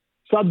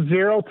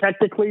Sub-Zero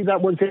technically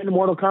that was in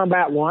Mortal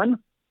Kombat 1.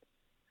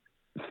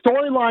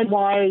 Storyline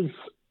wise,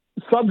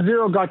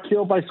 Sub-Zero got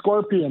killed by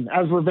Scorpion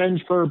as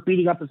revenge for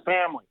beating up his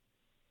family.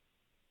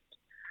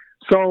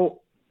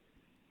 So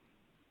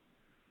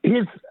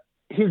his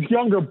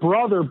younger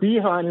brother,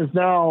 Bi-Han, is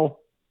now,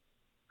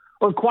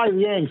 or Kuai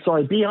Liang,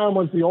 sorry, Bi-Han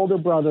was the older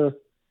brother.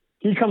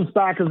 He comes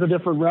back as a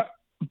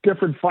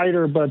different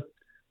fighter, but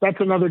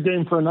that's another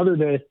game for another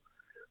day.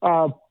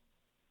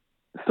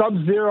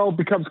 Sub-Zero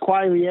becomes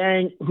Kuai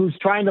Liang, who's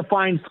trying to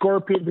find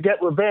Scorpion to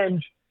get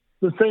revenge,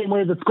 the same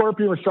way that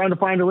Scorpion was trying to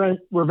find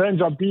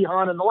revenge on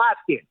Bi-Han in the last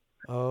game.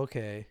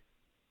 Okay.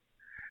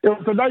 It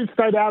was a nice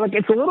dynamic.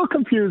 It's a little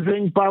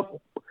confusing, but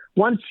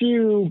once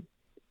you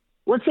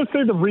let's just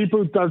say the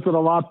reboot does it a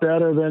lot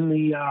better than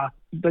the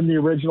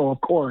original,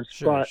 of course.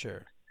 Sure.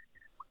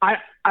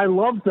 I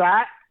love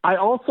that. I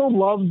also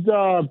loved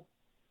the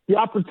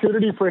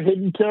opportunity for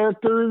hidden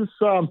characters.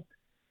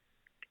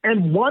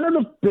 And one of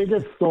the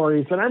biggest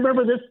stories, and I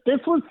remember this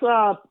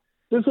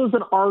was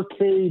an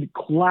arcade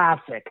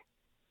classic.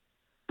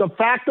 The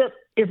fact that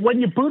when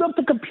you boot up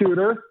the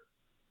computer,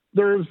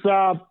 there's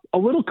a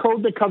little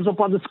code that comes up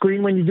on the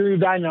screen when you do your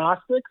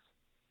diagnostics,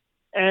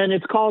 and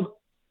it's called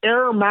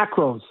error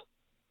macros,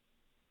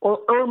 or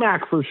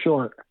ERMAC for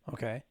short.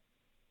 Okay.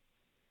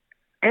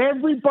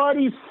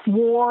 Everybody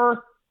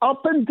swore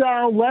up and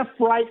down, left,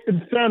 right,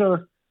 and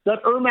center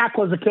that ERMAC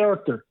was a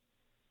character.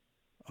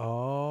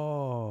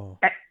 Oh.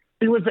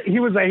 He was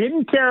a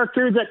hidden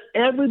character that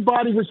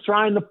everybody was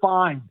trying to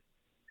find.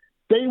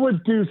 They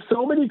would do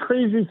so many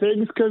crazy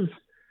things because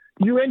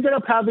you ended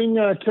up having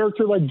a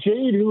character like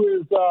Jade,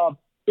 who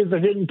is a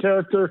hidden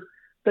character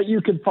that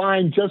you can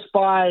find just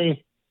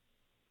by,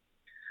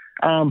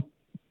 I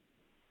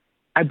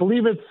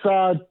believe it's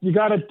you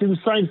got to do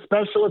something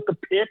special at the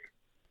pit,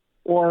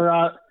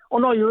 or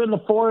you're in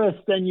the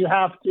forest and you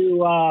have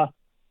to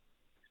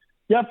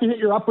hit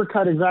your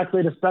uppercut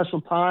exactly at a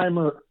special time,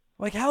 or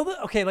like how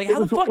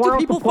the fuck do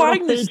people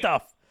find this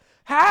stuff?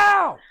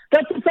 How?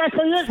 That's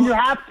exactly it. You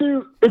have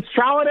to. It's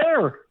trial and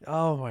error.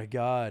 Oh my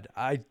god,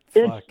 That's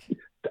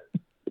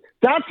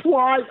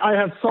why I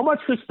have so much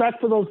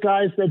respect for those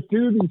guys that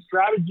do these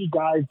strategy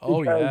guides.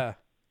 Oh yeah.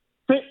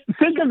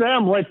 Think of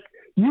them like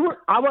you.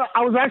 I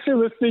was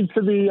actually listening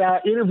to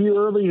the interview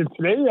earlier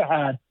today you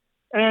had,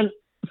 and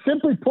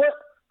simply put,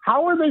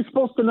 how are they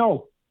supposed to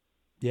know?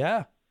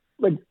 Yeah.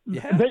 They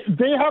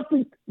have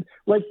to,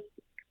 like,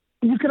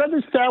 you can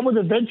understand with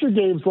adventure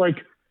games, like,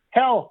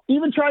 hell,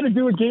 even trying to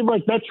do a game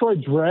like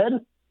Metroid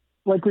Dread,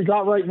 like we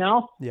got right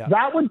now,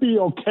 that would be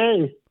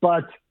okay.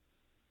 But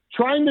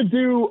trying to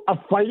do a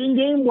fighting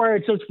game where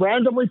it's just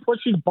randomly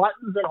pushing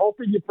buttons and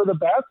hoping for the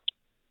best,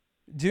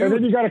 dude, and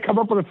then you got to come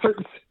up with a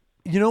certain...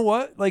 You know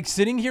what? Like,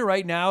 sitting here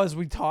right now as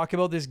we talk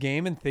about this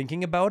game and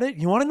thinking about it,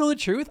 you want to know the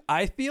truth?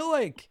 I feel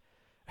like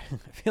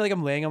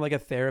I'm laying on like a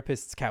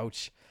therapist's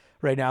couch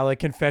right now, like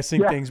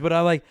confessing things,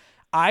 but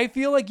I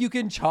feel like you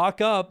can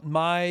chalk up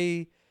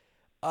my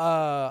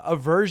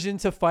aversion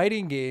to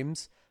fighting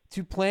games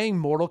to playing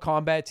Mortal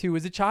Kombat 2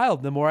 as a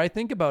child. The more I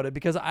think about it,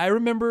 because I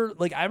remember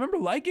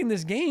liking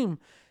this game.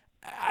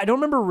 I don't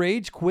remember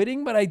rage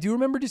quitting, but I do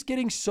remember just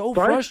getting so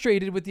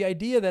frustrated with the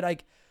idea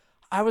that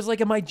I was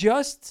like, am I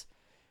just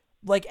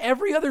like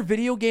every other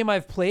video game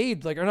I've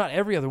played, like, or not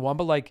every other one,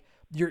 but like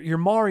your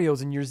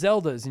Marios and your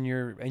Zeldas and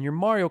your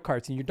Mario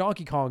Karts and your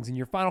Donkey Kongs and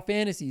your Final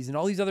Fantasies and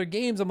all these other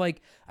games. I'm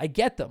like, I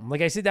get them. Like,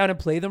 I sit down and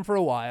play them for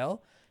a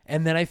while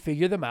and then I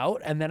figure them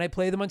out and then I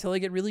play them until I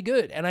get really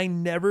good. And I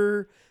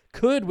never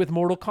could with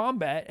Mortal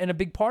Kombat. And a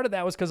big part of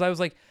that was because I was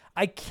like,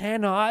 I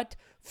cannot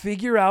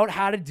figure out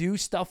how to do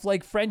stuff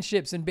like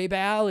friendships and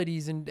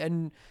babalities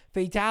and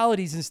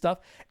fatalities and stuff.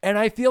 And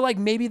I feel like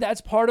maybe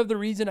that's part of the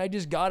reason I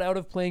just got out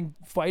of playing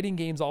fighting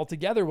games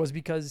altogether, was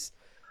because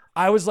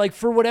I was like,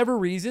 for whatever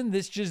reason,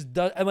 this just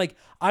does. And like,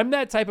 I'm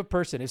that type of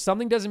person. If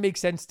something doesn't make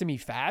sense to me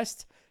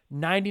fast,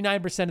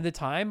 99% of the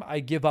time, I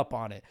give up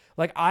on it.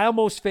 Like, I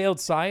almost failed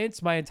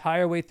science my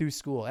entire way through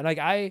school. And like,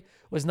 I'm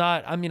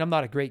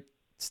not a great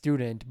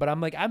student, but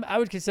I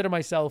would consider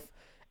myself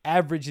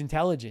average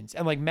intelligence.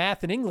 And like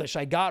math and English,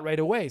 I got right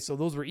away. So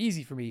those were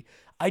easy for me.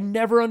 I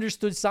never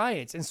understood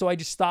science. And so I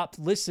just stopped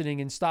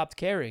listening and stopped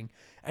caring.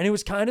 And it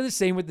was kind of the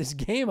same with this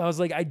game. I was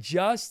like, I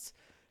just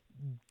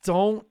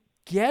don't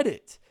get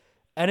it.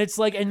 And it's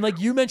like, and like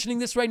you mentioning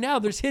this right now,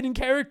 there's hidden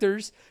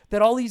characters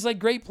that all these like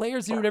great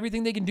players do and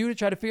everything they can do to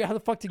try to figure out how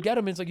the fuck to get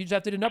them. And it's like, you just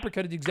have to do an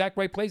uppercut at the exact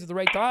right place at the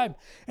right time.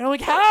 And I'm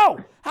like, how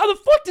the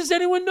fuck does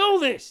anyone know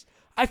this?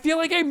 I feel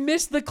like I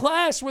missed the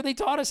class where they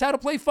taught us how to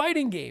play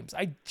fighting games.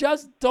 I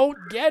just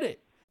don't get it.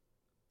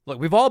 Look,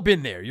 we've all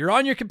been there. You're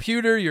on your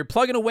computer, you're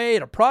plugging away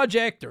at a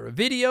project or a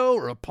video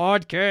or a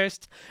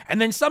podcast, and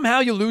then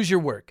somehow you lose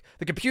your work.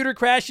 The computer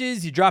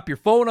crashes, you drop your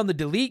phone on the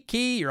delete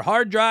key, your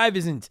hard drive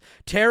isn't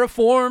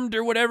terraformed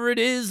or whatever it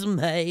is.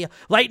 Hey,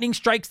 lightning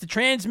strikes the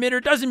transmitter,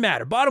 doesn't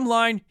matter. Bottom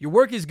line, your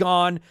work is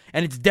gone,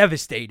 and it's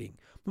devastating.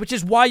 Which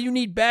is why you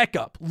need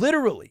backup,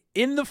 literally,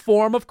 in the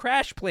form of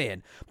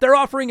CrashPlan. They're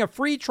offering a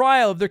free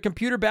trial of their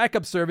computer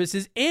backup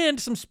services and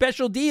some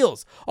special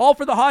deals, all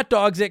for the hot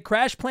dogs at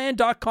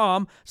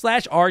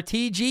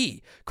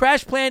crashplan.com/RTG.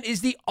 CrashPlan is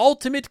the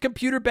ultimate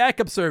computer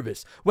backup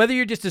service. Whether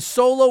you're just a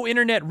solo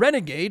internet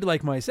renegade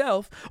like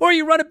myself, or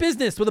you run a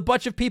business with a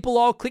bunch of people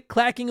all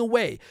click-clacking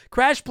away,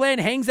 CrashPlan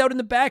hangs out in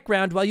the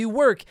background while you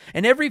work,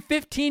 and every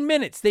 15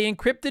 minutes they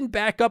encrypt and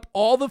back up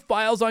all the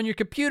files on your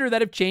computer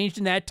that have changed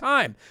in that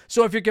time.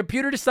 So if your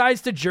computer decides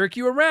to jerk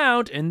you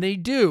around, and they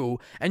do,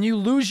 and you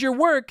lose your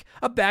work,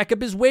 a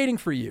backup is waiting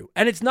for you.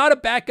 And it's not a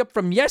backup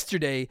from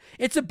yesterday,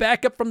 it's a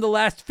backup from the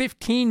last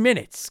 15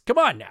 minutes. Come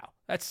on now.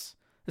 That's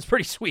It's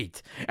pretty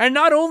sweet. And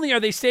not only are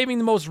they saving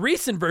the most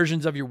recent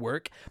versions of your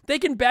work, they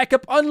can back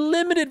up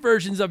unlimited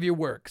versions of your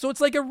work. So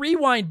it's like a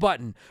rewind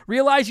button.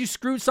 Realize you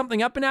screwed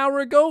something up an hour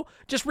ago?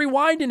 Just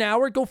rewind an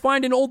hour, go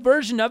find an old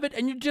version of it,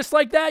 and you're just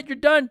like that. You're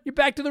done. You're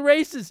back to the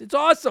races. It's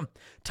awesome.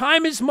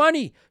 Time is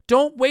money.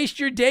 Don't waste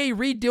your day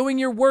redoing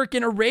your work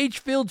in a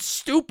rage-filled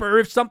stupor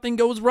if something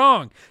goes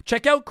wrong.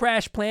 Check out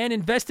CrashPlan,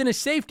 invest in a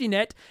safety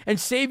net, and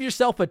save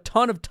yourself a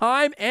ton of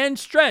time and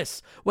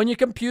stress when your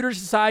computer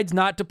decides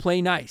not to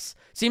play nice.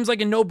 Seems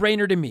like a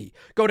no-brainer to me.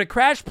 Go to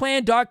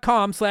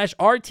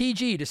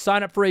crashplan.com/RTG to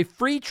sign up for a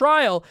free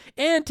trial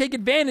and take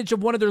advantage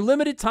of one of their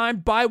limited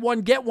time buy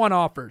one, get one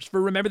offers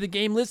for Remember the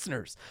Game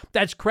listeners.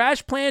 That's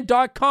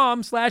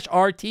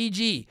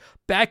crashplan.com/RTG.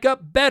 Back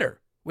up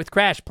better with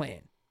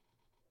CrashPlan.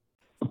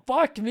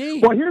 Fuck me.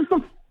 Well, here's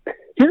the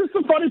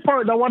funny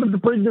part. I wanted to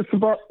bring this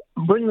back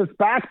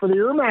for the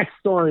Ermac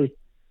story.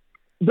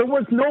 There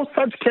was no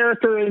such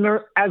character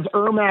as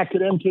Ermac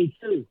at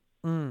MK2.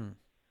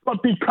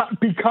 But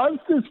because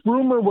this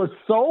rumor was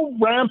so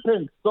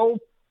rampant, so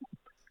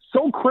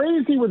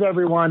crazy with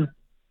everyone,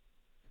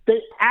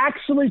 they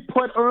actually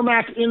put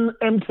Ermac in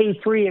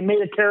MK3 and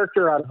made a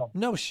character out of him.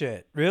 No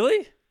shit.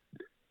 Really?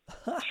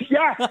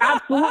 Yeah,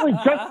 absolutely.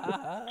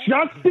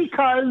 Just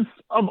because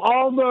of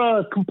all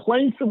the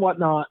complaints and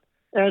whatnot,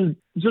 and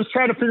just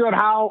trying to figure out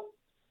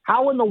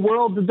how in the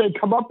world did they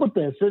come up with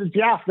this? And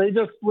they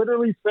just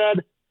literally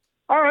said,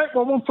 "All right,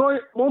 well we'll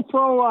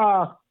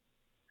throw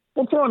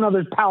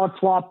another palette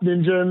swap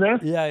ninja in there."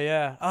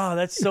 Yeah. Oh,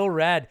 that's so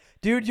rad.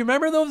 Dude, you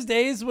remember those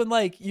days when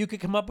like you could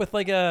come up with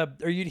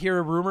or you'd hear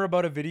a rumor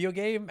about a video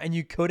game and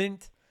you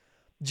couldn't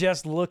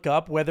just look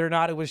up whether or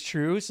not it was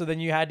true? So then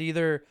you had to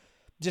either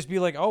just be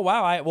like, "Oh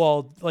wow, it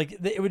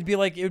would be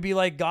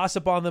like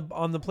gossip on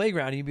the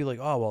playground." And you'd be like,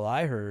 "Oh well,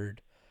 I heard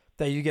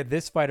that you get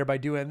this fighter by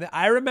doing that."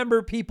 I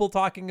remember people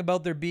talking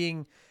about there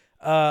being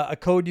a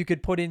code you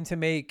could put in to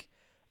make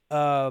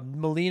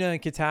Melina and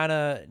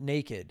Katana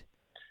naked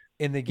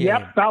in the game.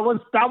 Yep, that was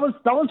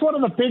one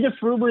of the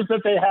biggest rumors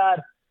that they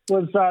had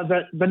was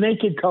the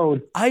naked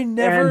code. I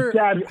never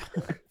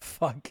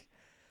fuck.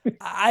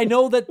 I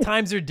know that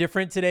times are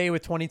different today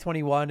with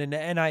 2021,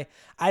 and I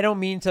don't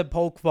mean to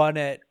poke fun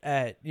at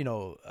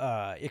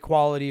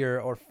equality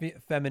or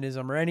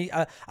feminism or any.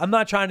 I'm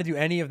not trying to do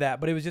any of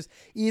that, but it was just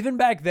even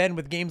back then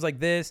with games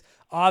like this.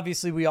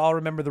 Obviously, we all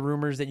remember the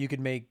rumors that you could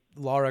make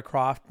Lara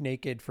Croft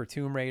naked for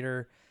Tomb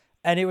Raider.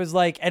 And it was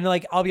like,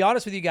 I'll be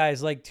honest with you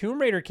guys, like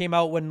Tomb Raider came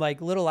out when like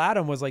little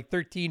Adam was like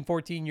 13,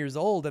 14 years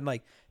old. And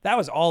like, that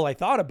was all I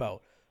thought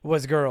about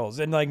was girls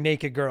and like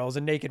naked girls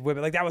and naked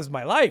women. Like that was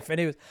my life.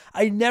 And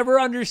I never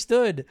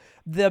understood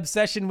the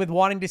obsession with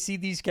wanting to see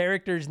these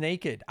characters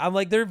naked. I'm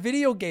like, they're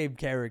video game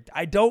character.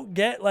 I don't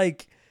get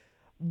like,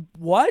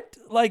 what?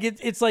 Like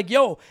it's like,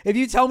 yo, if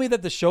you tell me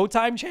that the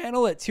Showtime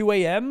channel at 2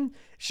 a.m.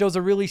 shows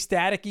a really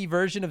staticky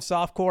version of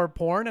softcore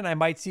porn and I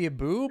might see a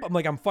boob, I'm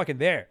like, I'm fucking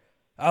there.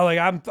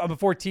 I'm a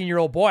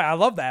 14-year-old boy. I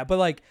love that. But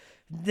like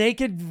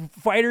naked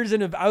fighters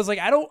I was like,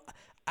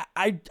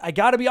 I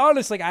gotta be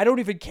honest. Like, I don't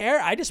even care.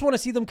 I just want to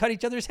see them cut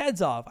each other's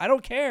heads off. I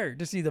don't care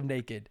to see them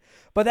naked.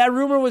 But that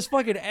rumor was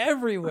fucking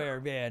everywhere,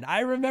 man.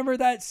 I remember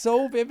that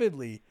so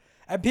vividly.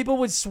 And people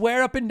would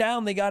swear up and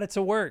down they got it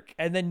to work.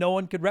 And then no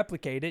one could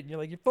replicate it. And you're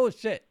like, you're full of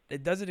shit.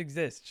 It doesn't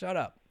exist. Shut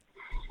up.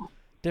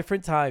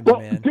 Different times,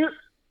 man.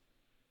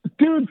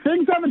 Dude,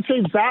 things haven't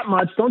changed that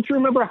much. Don't you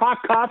remember hot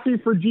coffee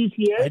for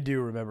GTA? I do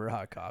remember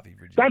hot coffee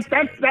for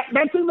GTA.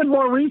 That's even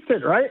more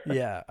recent, right?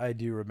 Yeah, I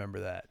do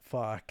remember that.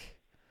 Fuck.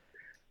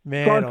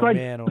 Man, so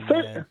man.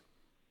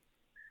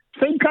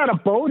 Same kind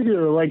of boat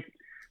here. Like,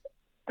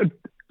 the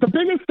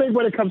biggest thing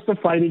when it comes to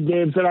fighting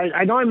games, and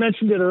I know I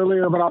mentioned it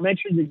earlier, but I'll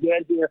mention it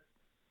again here.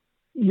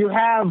 You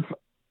have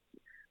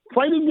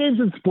fighting games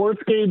and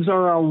sports games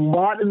are a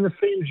lot in the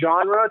same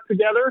genre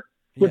together,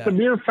 with the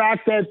mere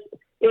fact that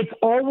it's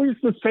always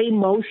the same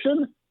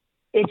motion.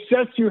 It's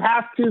just you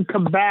have to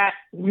combat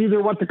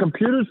either what the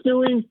computer's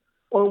doing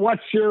or what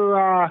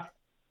the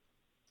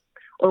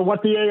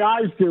AI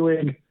is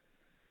doing,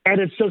 and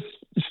it's just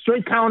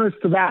straight counters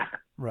to that.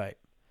 Right.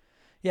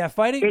 Yeah,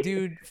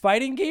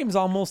 fighting games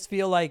almost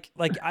feel like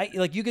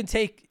you can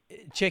take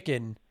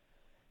chicken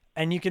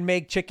and you can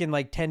make chicken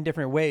like 10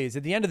 different ways.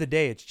 At the end of the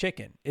day, it's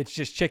chicken. It's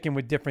just chicken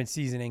with different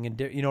seasoning and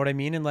you know what I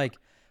mean? And like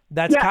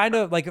that's kind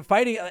of like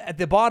fighting at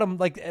the bottom,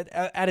 like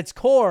at its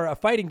core, a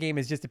fighting game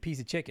is just a piece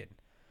of chicken.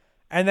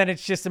 And then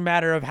it's just a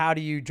matter of how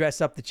do you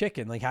dress up the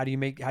chicken? Like how do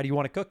you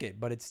want to cook it?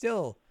 But it's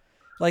still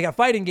like a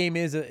fighting game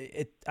is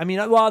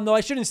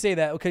I shouldn't say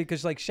that. Okay.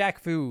 Cause like Shaq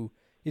Fu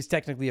is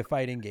technically a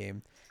fighting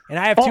game. And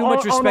I have too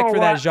much respect for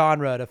that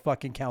genre to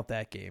fucking count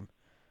that game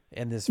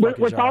in this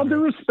fucking with genre.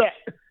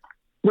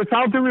 With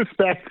all due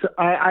respect,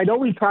 I know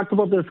we talked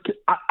about this.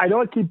 I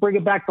know I keep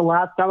bringing back the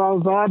last time I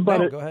was on,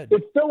 but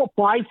it still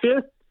applies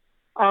here.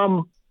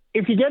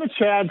 If you get a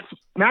chance,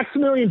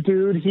 Maximilian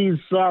Dude, he's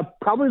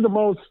probably the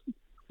most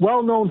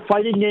well-known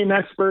fighting game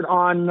expert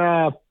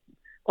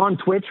on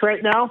Twitch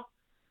right now.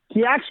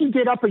 He actually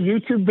did up a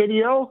YouTube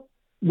video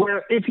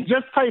where if you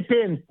just type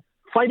in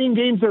 "fighting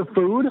games are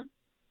food,"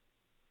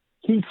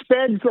 he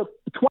spends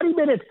 20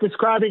 minutes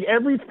describing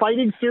every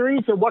fighting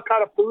series and what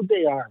kind of food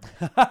they are.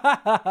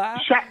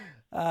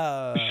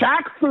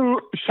 Shaq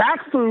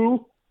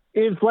Fu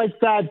is like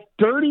that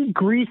dirty,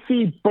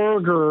 greasy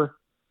burger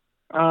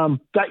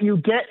that you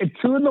get at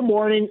 2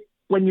 a.m.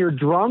 when you're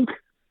drunk,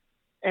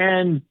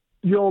 and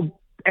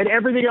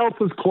everything else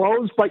is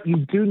closed, but you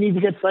do need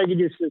to get something in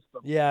your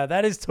system. Yeah,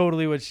 that is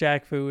totally what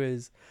Shaq Fu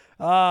is.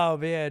 Oh,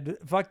 man.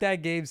 Fuck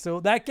that game. So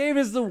that game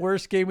is the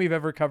worst game we've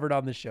ever covered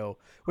on the show,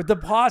 with the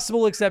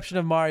possible exception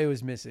of Mario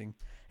is Missing.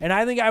 And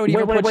I think I would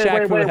even put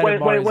Shaq Fu ahead of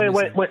Mario is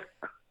Missing.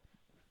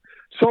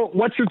 So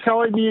what you're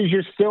telling me is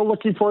you're still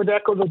looking forward to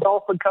Echo the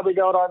Dolphin coming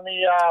out on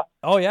the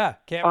oh yeah,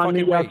 can't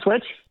fucking wait.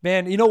 Switch?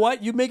 Man, you know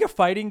what? You make a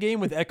fighting game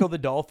with Echo the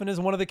Dolphin as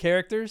one of the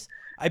characters,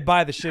 I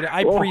buy the shit.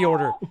 I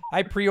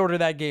pre-order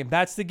that game.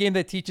 That's the game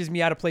that teaches me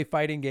how to play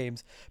fighting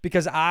games,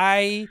 because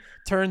I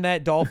turned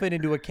that dolphin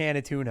into a can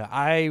of tuna.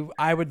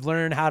 I would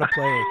learn how to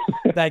play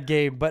that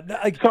game. But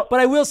but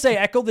I will say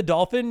Echo the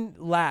Dolphin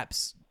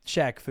laps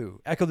Shaq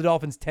Fu. Echo the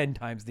Dolphin's 10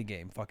 times the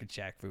game fucking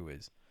Shaq Fu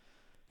is.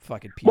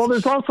 Fucking piece. Well,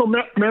 there's also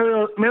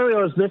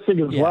Mario is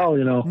Missing as well,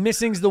 you know.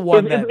 Missing's the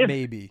one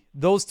maybe.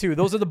 Those are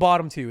the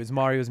bottom two, is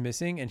Mario's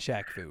Missing and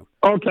Shaq Fu.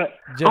 Okay.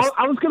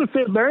 I was going to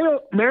say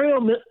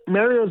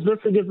Mario's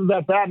Missing isn't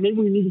that bad. Maybe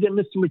we need to get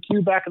Mr.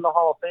 McHugh back in the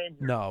Hall of Fame.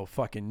 No,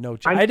 fucking no.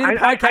 I did a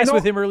podcast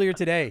with him earlier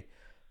today,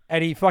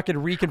 and he fucking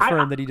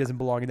reconfirmed that he doesn't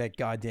belong in that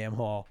goddamn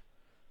hall.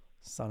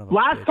 Son of a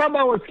Last bitch. time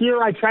I was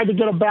here, I tried to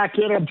get him back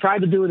in. I'm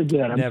trying to do it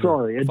again. I'm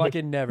sorry.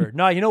 Fucking never.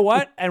 No, you know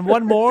what? And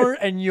one more,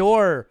 and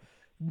you're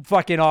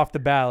fucking off the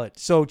ballot.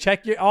 So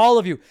check all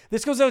of you.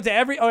 This goes out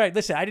to all right,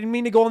 listen, I didn't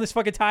mean to go on this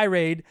fucking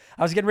tirade.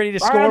 I was getting ready to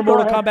score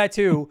Mortal Kombat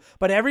 2,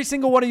 but every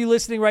single one of you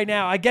listening right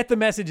now, I get the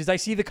messages. I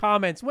see the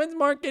comments. When's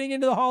Mark getting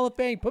into the Hall of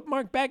Fame? Put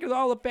Mark back in the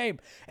Hall of Fame.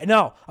 And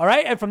no, all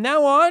right? And from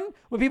now on,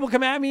 when people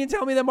come at me and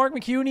tell me that Mark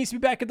McHugh needs to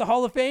be back at the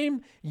Hall of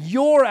Fame,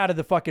 you're out of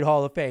the fucking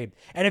Hall of Fame.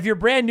 And if you're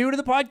brand new to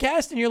the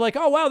podcast and you're like,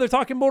 oh, wow, they're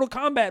talking Mortal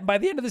Kombat, and by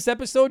the end of this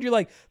episode, you're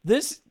like,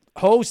 this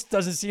host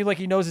doesn't seem like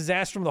he knows his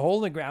ass from the hole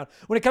in the ground.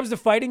 When it comes to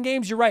fighting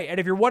games, you're right. And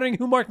if you're wondering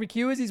who Mark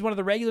McHugh is, he's one of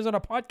the regulars on our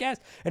podcast.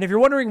 And if you're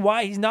wondering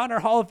why he's not in our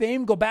Hall of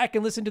Fame, go back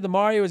and listen to the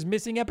Mario is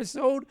Missing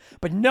episode.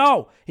 But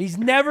no, he's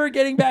never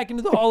getting back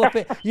into the Hall of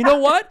Fame. You know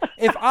what?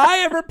 If I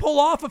ever pull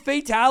off a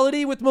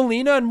fatality with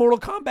Melina in Mortal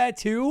Kombat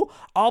 2,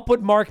 I'll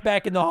put Mark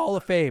back in the Hall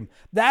of Fame.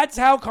 That's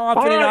how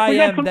confident I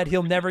am that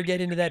he'll never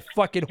get into that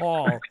fucking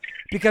hall.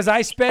 Because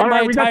I spent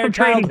my entire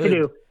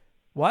childhood.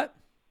 What?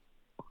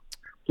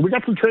 We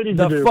got some trading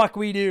to do. The fuck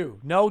we do.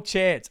 No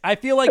chance. I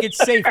feel like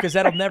it's safe because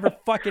that'll never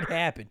fucking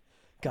happen.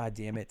 God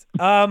damn it.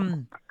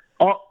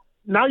 Oh,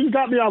 now you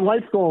got me on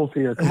life goals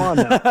here. Come on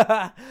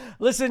now.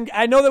 Listen,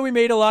 I know that we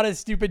made a lot of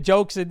stupid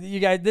jokes, and you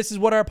guys, this is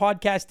what our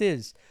podcast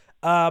is.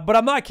 But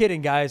I'm not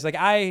kidding, guys.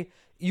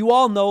 You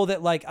all know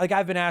that like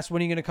I've been asked,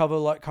 when are you going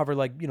to cover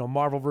like, you know,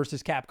 Marvel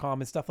versus Capcom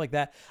and stuff like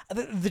that.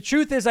 The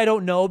truth is I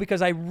don't know,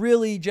 because I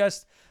really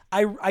just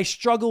I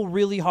struggle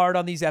really hard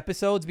on these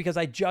episodes because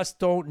I just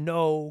don't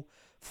know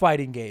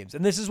fighting games.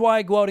 And this is why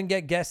I go out and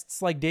get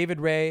guests like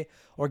David Ray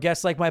or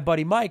guests like my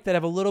buddy Mike that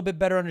have a little bit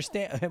better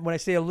understand. When I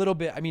say a little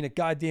bit, I mean a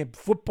goddamn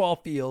football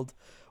field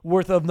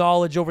worth of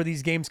knowledge over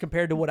these games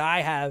compared to what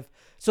I have,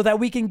 so that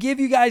we can give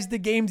you guys the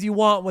games you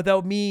want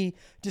without me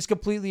just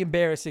completely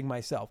embarrassing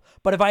myself.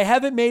 But if I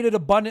haven't made it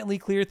abundantly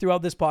clear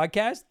throughout this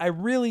podcast, I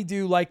really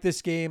do like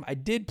this game. I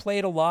did play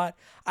it a lot.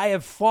 I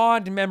have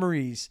fond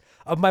memories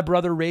of my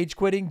brother rage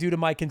quitting due to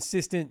my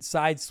consistent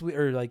side sweep,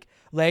 or like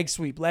leg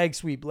sweep, leg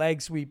sweep, leg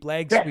sweep,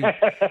 leg sweep.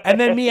 And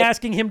then me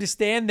asking him to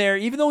stand there,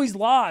 even though he's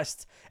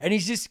lost. And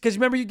he's just, because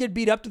remember you get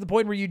beat up to the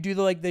point where you do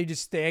they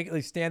just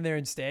stand there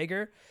and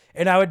stagger.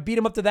 And I would beat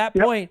him up to that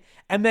point,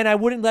 and then I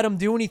wouldn't let him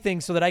do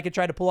anything so that I could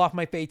try to pull off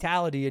my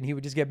fatality, and he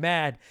would just get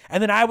mad.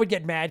 And then I would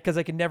get mad because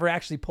I could never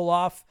actually pull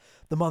off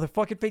the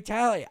motherfucking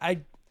fatality.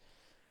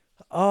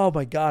 Oh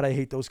my God, I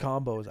hate those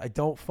combos. I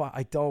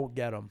don't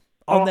get them.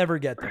 I'll never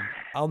get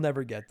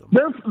them.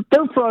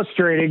 They're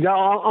frustrating.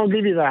 I'll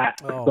give you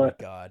that. Oh my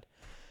God.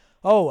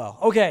 Oh well.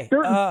 Okay.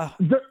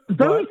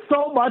 There's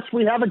so much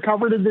we haven't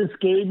covered in this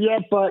game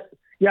yet, but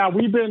yeah,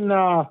 we've been.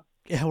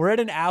 Yeah, we're at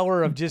an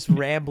hour of just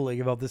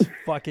rambling about this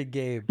fucking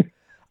game.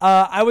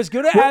 I was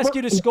going to ask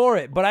you to score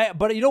it,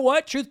 but you know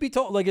what? Truth be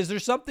told, like, is there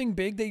something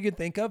big that you can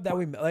think of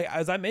that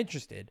as I'm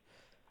interested?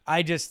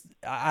 I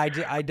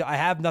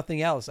have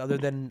nothing else other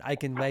than I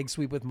can leg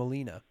sweep with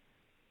Melina.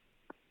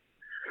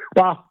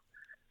 Well,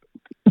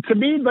 to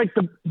me, like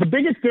the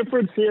biggest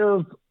difference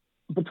here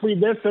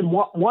between this and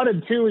 1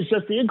 and 2 is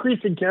just the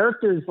increase in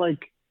characters.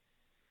 Like,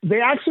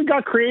 they actually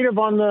got creative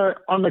on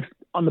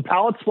the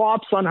palette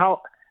swaps on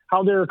how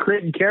they're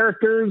creating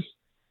characters.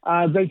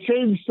 They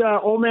changed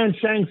Old Man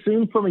Shang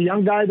Tsung from a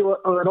young guy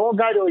or an old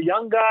guy to a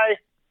young guy.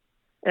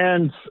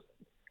 And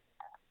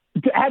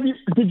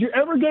did you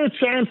ever get a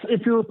chance,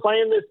 if you were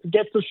playing this, to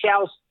get to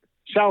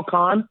Shao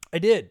Kahn? I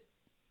did.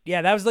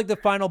 Yeah, that was like the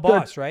final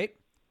boss, right?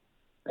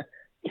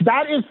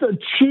 That is the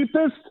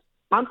cheapest.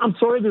 I'm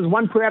sorry, there's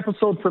one per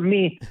episode for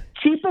me.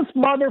 cheapest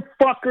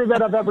motherfucker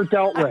that I've ever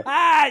dealt with.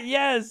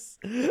 Yes.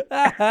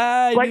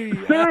 Like,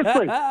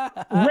 seriously.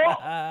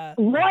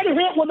 One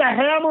hit with a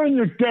hammer and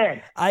you're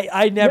dead.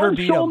 I never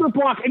beat him. One shoulder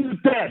block and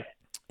you're dead.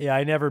 Yeah,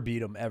 I never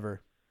beat him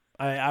ever.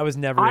 I was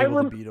never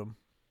able to beat him.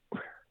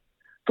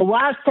 The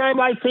last time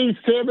I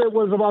faced him, it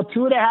was about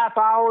 2.5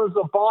 hours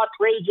of bot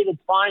rage at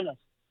its finest.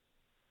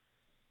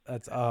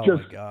 That's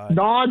my god,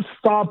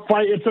 non-stop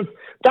fight.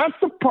 That's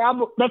the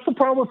problem. That's the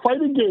problem with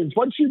fighting games.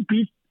 Once you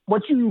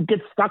get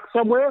stuck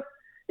somewhere,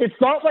 it's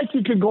not like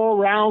you can go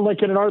around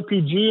like in an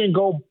RPG and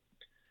go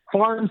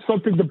farm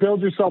something to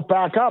build yourself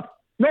back up.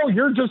 No,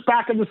 you're just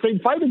back in the same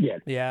fight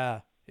again.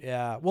 Yeah.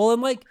 Well,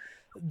 and like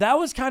that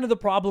was kind of the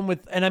problem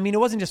with, and I mean, it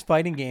wasn't just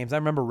fighting games. I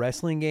remember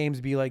wrestling games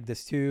be like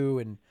this too,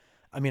 and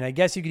I mean, I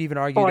guess you could even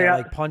argue that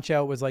like Punch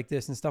Out was like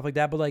this and stuff like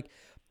that. But like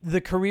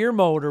the career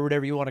mode or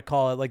whatever you want to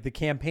call it, like the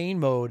campaign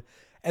mode,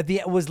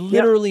 was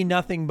literally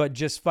nothing but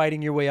just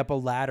fighting your way up a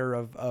ladder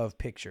of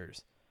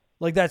pictures.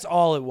 Like that's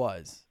all it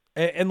was.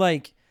 And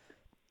like,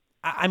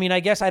 I mean, I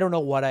guess I don't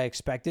know what I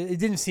expected. It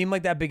didn't seem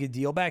like that big a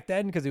deal back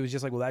then because it was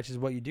just like, well, that's just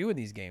what you do in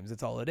these games.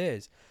 That's all it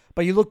is.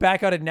 But you look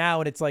back at it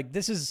now and it's like,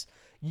 this is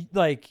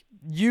like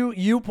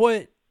you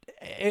put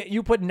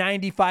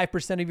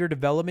 95% of your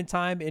development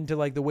time into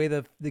like the way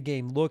the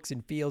game looks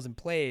and feels and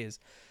plays.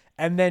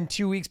 And then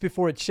 2 weeks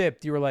before it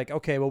shipped, you were like,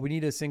 okay, well, we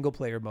need a single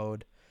player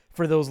mode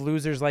for those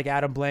losers like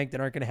Adam Blank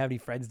that aren't going to have any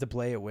friends to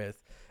play it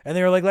with. And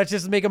they were like, let's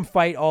just make them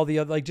fight all the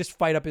other, like just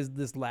fight up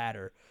this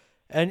ladder.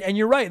 And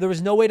you're right. There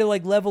was no way to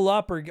like level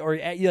up or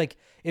like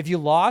if you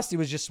lost, it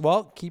was just,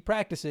 well, keep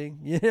practicing,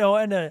 you know?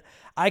 And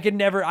I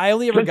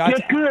only ever got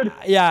get good.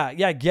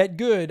 Yeah. Get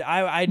good.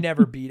 I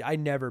never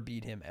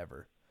beat him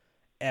ever.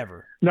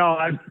 No,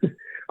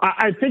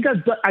 I think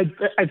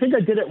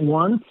I did it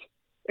once,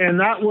 and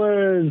that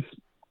was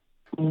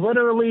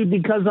literally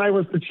because I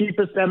was the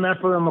cheapest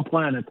MFer on the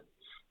planet.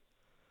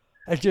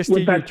 I just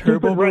did your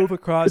turbo move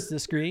across the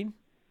screen.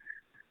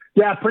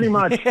 Yeah, pretty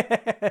much. and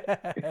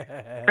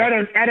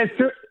as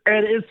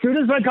soon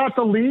as I got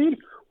the lead,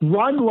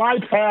 run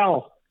like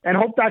hell and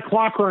hope that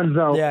clock runs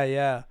out.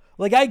 Yeah.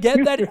 Like I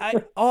get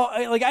that.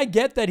 I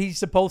get that he's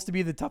supposed to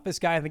be the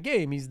toughest guy in the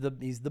game. He's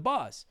the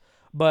boss.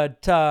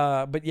 But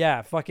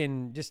yeah,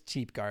 fucking just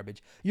cheap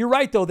garbage. You're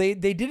right though. They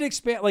did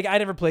expand. Like I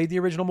never played the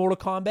original Mortal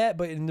Kombat,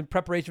 but in the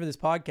preparation for this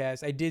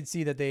podcast, I did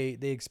see that they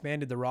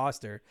expanded the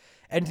roster,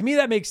 and to me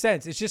that makes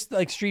sense. It's just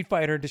like Street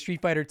Fighter to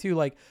Street Fighter 2.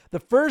 Like the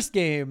first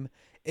game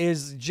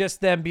is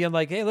just them being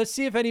like, hey, let's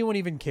see if anyone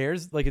even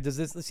cares. Like,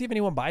 let's see if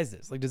anyone buys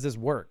this. Like, does this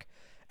work?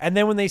 And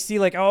then when they see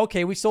like, oh,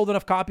 okay, we sold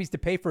enough copies to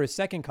pay for a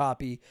second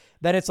copy,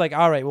 then it's like,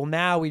 all right, well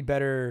now we'd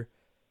better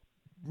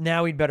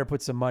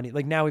put some money.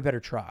 Like now we better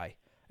try.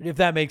 If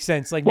that makes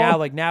sense.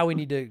 Now we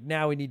need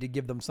to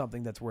give them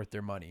something that's worth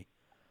their money.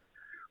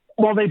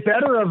 Well, they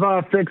better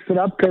have fixed it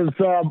up because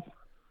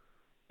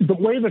the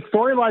way the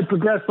storyline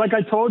progressed, like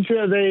I told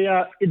you, they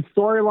in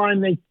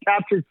storyline they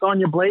captured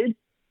Sonya Blade.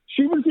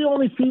 She was the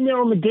only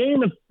female in the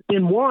game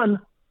in one,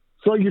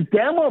 so you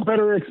damn well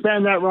better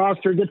expand that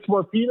roster, get some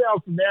more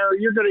females in there.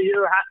 You're going to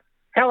hear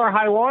hell or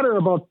high water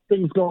about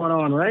things going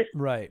on, right?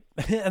 Right.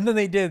 And then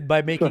they did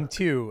by making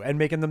two and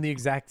making them the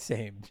exact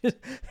same.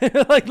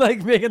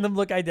 like making them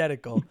look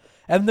identical.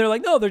 And they're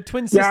like, no, they're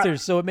twin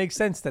sisters, so it makes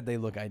sense that they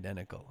look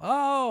identical.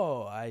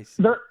 Oh, I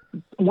see.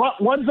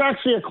 One's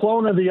actually a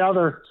clone of the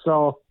other,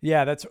 so.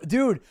 Yeah,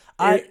 dude,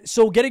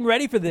 so getting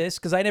ready for this,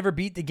 because I never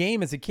beat the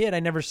game as a kid, I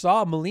never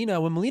saw Melina.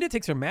 When Melina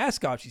takes her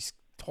mask off, she's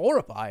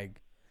horrifying.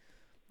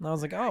 And I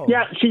was like, oh.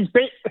 Yeah, she's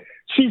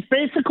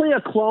basically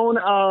a clone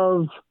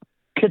of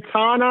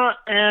Katana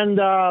and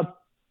a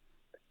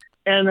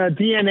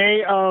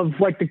DNA of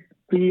like the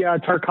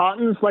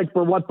Tarkatans, like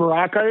for what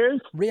Baraka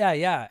is.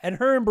 Yeah. And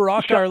her and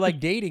Baraka are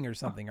like dating or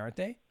something, aren't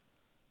they?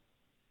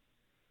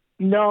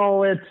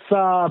 No, it's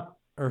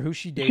or who's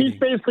she dating? She's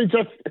basically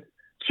just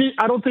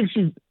I don't think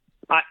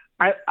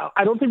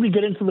we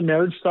get into the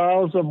marriage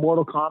styles of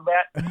Mortal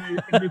Kombat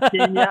in this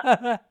game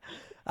yet.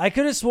 I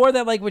could have swore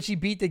that like when she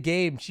beat the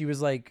game, she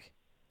was like,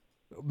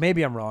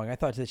 maybe I'm wrong. I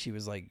thought that she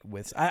was like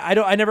with. I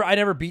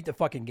never beat the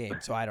fucking game,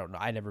 so I don't know.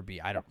 I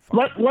don't.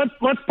 Let's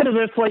put it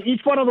this way: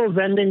 each one of those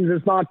endings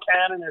is not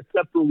canon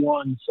except for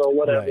one. So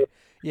whatever. Right.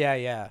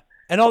 Yeah.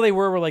 And all they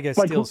were like a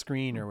still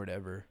screen or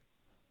whatever.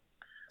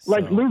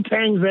 Like so. Liu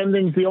Kang's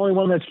ending's the only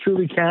one that's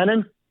truly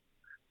canon.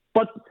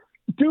 But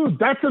dude,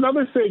 that's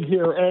another thing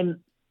here, and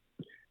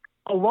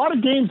a lot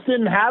of games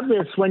didn't have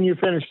this when you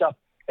finished up.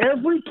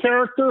 Every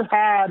character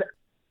had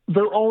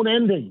their own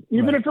ending,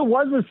 even if it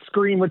was a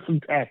screen with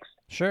some text.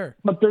 Sure.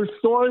 But their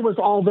story was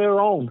all their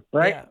own,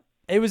 right? Yeah.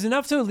 It was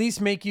enough to at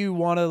least make you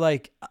want to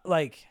like,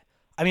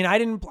 I mean,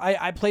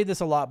 I played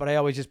this a lot, but I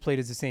always just played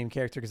as the same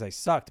character because I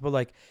sucked. But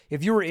like,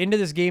 if you were into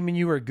this game and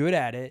you were good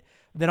at it,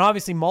 then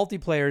obviously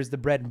multiplayer is the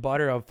bread and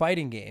butter of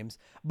fighting games,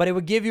 but it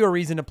would give you a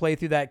reason to play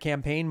through that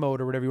campaign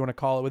mode or whatever you want to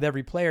call it with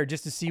every player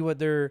just to see what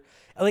they're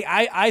like.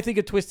 I think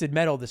of Twisted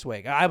Metal this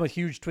way. I'm a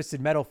huge Twisted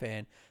Metal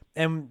fan,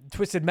 and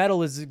Twisted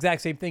Metal is the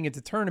exact same thing. It's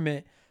a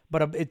tournament,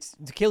 but it's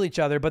to kill each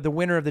other. But the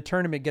winner of the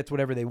tournament gets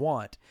whatever they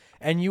want.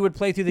 And you would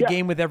play through the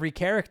game with every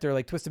character,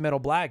 like Twisted Metal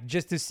Black,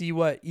 just to see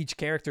what each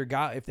character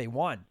got if they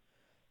won.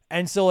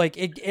 And so like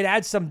it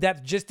adds some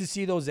depth just to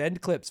see those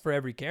end clips for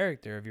every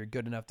character if you're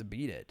good enough to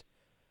beat it.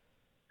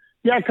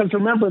 Yeah, because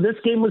remember, this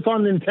game was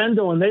on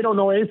Nintendo, and they don't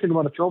know anything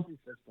about a trophy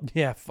system.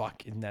 Yeah,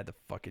 fuck, isn't that the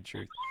fucking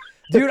truth?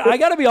 Dude, I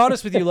gotta be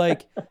honest with you,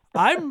 like,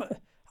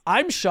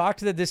 I'm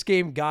shocked that this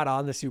game got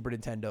on the Super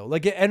Nintendo.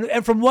 Like,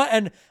 and from what,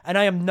 and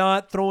I am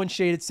not throwing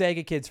shade at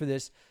Sega kids for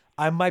this.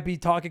 I might be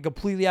talking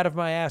completely out of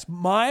my ass.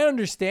 My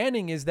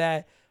understanding is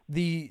that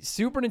the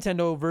Super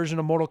Nintendo version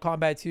of Mortal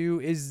Kombat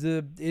 2 is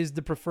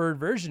the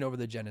preferred version over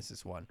the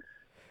Genesis one.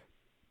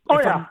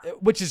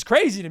 Which is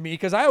crazy to me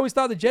because I always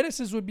thought the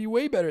Genesis would be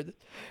way better. At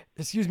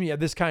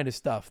this kind of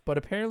stuff. But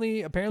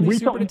apparently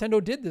Super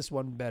Nintendo did this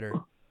one better.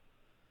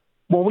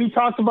 Well, we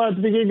talked about at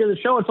the beginning of the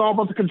show. It's all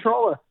about the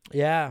controller.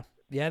 Yeah,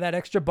 that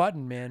extra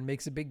button, man,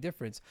 makes a big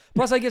difference.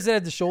 Plus, I guess it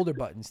had the shoulder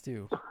buttons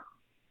too.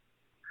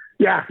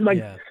 Yeah,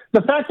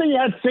 the fact that you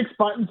had 6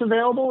 buttons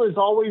available is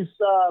always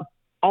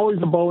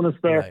a bonus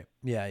there. Right.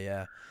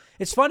 Yeah.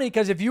 It's funny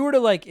because if you were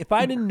to if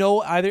I didn't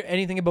know either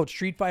anything about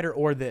Street Fighter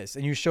or this,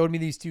 and you showed me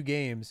these two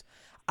games,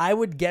 I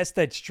would guess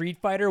that Street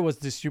Fighter was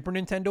the Super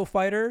Nintendo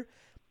fighter,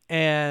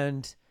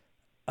 and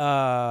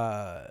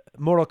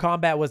Mortal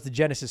Kombat was the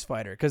Genesis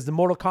fighter. Because the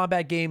Mortal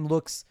Kombat game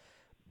looks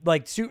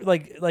like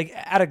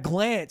at a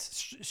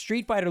glance,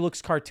 Street Fighter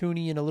looks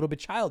cartoony and a little bit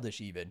childish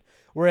even,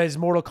 whereas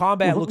Mortal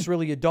Kombat looks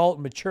really adult,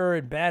 mature,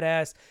 and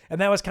badass. And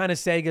that was kind of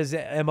Sega's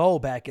MO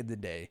back in the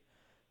day.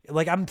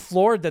 Like, I'm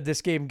floored that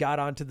this game got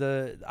onto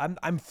the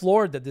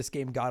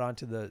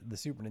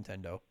Super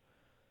Nintendo.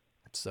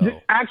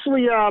 So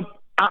actually,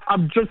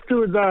 I'm just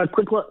doing a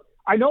quick look.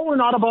 I know we're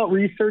not about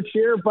research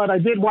here, but I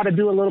did want to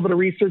do a little bit of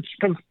research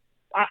because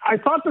I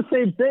thought the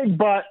same thing.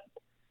 But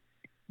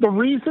the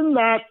reason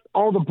that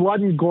all the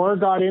blood and gore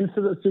got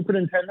into the Super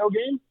Nintendo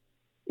game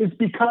is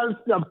because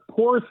of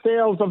poor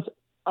sales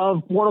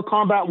of Mortal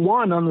Kombat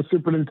 1 on the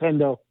Super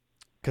Nintendo.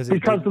 Because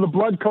of the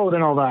blood code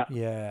and all that.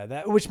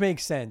 Yeah, which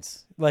makes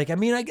sense. I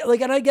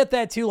get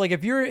that too.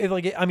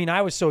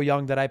 I was so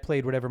young that I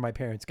played whatever my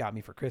parents got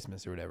me for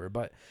Christmas or whatever.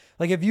 But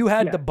if you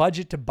had the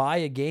budget to buy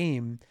a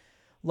game,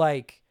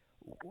 and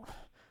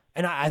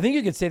I think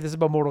you could say this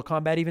about Mortal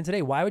Kombat even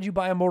today. Why would you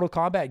buy a Mortal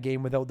Kombat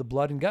game without the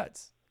blood and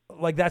guts?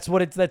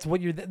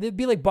 It'd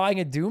be like buying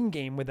a Doom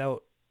game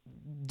without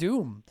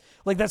Doom.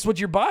 That's what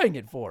you're buying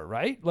it for,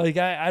 right?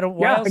 I don't.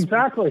 Yeah,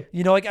 exactly.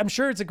 I'm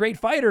sure it's a great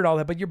fighter and all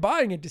that, but you're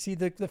buying it to see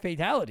the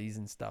fatalities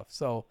and stuff.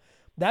 So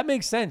that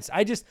makes sense.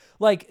 I just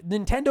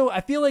Nintendo. I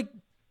feel like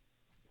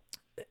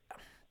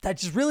that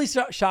just really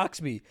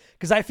shocks me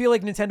because I feel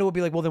like Nintendo will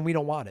be like, well, then we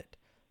don't want it.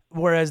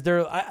 Whereas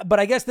but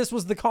I guess this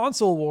was the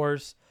console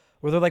wars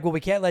where they're like, well, we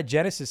can't let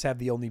Genesis have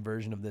the only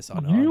version of this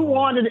on. You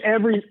wanted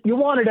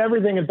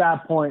everything at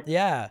that point.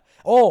 Yeah.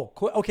 Oh,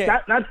 okay.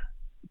 That's.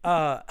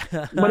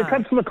 When it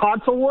comes to the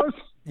console wars,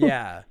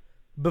 yeah.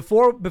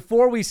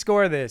 Before we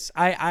score this,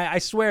 I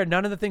swear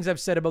none of the things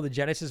I've said about the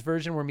Genesis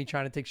version were me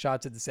trying to take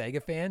shots at the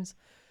Sega fans.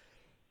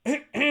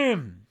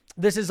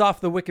 This is off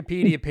the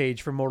Wikipedia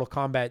page for Mortal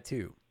Kombat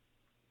 2.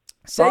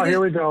 Here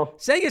we go.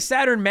 Sega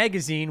Saturn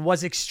magazine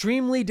was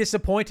extremely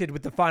disappointed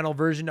with the final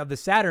version of the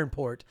Saturn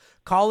port,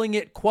 calling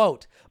it,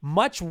 quote,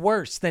 much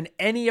worse than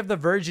any of the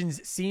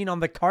versions seen on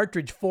the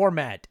cartridge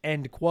format,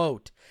 end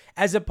quote,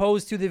 as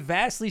opposed to the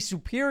vastly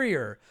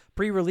superior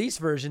pre-release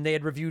version they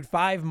had reviewed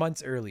 5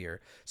 months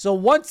earlier. So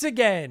once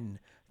again,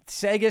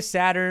 Sega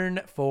Saturn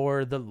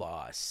for the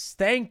loss.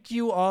 Thank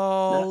you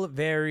all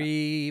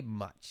very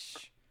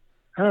much.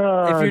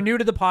 If you're new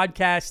to the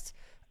podcast,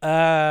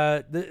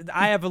 I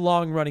have a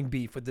long-running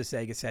beef with the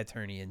Sega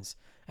Saturnians,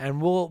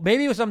 and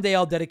maybe someday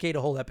I'll dedicate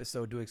a whole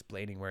episode to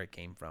explaining where it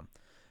came from.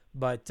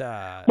 But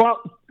and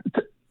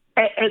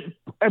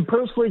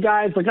personally,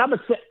 guys,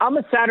 I'm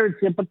a Saturn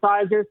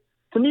sympathizer.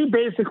 To me,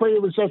 basically,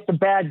 it was just a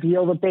bad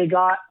deal that they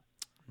got.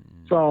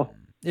 So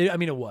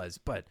it was,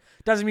 but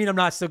doesn't mean I'm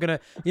not still gonna.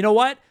 You know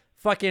what?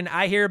 Fucking,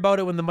 I hear about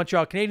it when the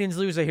Montreal Canadiens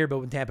lose. I hear about it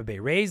when Tampa Bay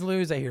Rays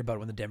lose. I hear about it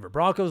when the Denver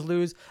Broncos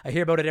lose. I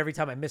hear about it every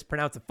time I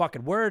mispronounce a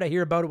fucking word. I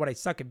hear about it when I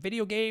suck at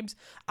video games.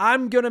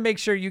 I'm going to make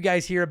sure you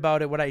guys hear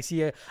about it when I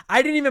see it.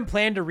 I didn't even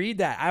plan to read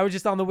that. I was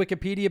just on the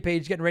Wikipedia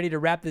page getting ready to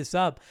wrap this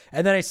up.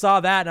 And then I saw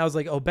that and I was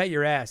like, oh, bet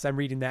your ass I'm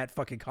reading that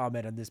fucking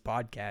comment on this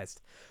podcast.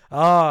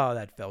 Oh,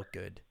 that felt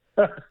good.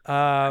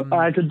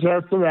 I could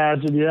just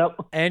imagine, yep.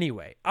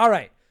 Anyway, all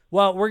right.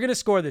 Well, we're going to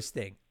score this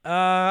thing.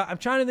 I'm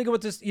trying to think of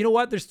what this, you know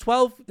what? There's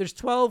 12,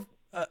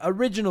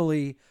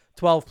 originally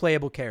 12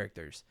 playable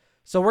characters.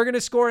 So we're going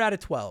to score it out of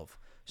 12.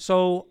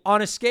 So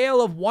on a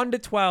scale of 1 to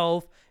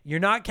 12, you're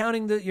not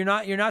scoring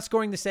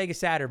the Sega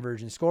Saturn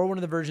version. Score one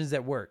of the versions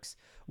that works.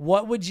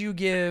 What would you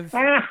give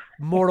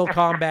Mortal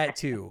Kombat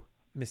 2,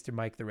 Mr.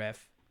 Mike the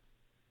Ref?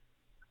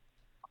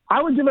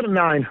 I would give it a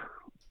 9.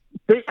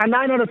 A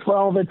 9 out of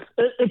 12.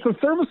 It's a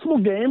serviceable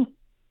game.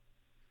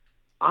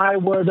 I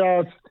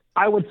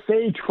would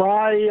say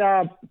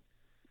try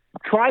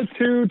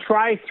 2,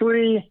 try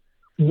 3.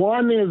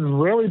 1 is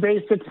really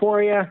basic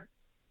for you.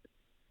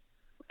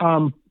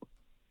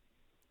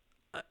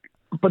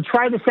 But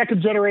try the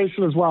second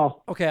generation as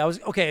well. Okay, I'm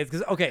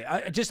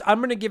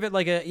gonna give it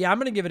I'm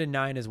gonna give it a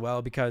 9 as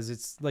well because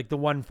it's like the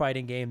one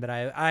fighting game that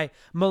I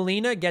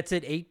Melina gets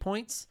it 8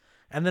 points,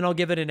 and then I'll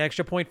give it an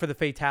extra point for the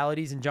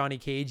fatalities in Johnny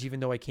Cage, even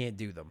though I can't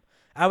do them.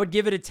 I would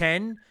give it a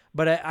 10,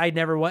 but I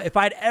never if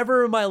I'd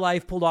ever in my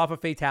life pulled off a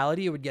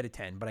fatality, it would get a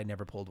 10, but I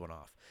never pulled one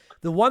off.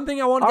 The one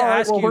thing I wanted to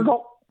ask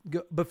you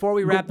before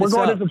we wrap this up.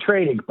 We're going into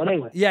trading, but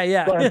anyway.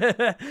 Yeah.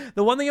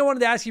 The one thing I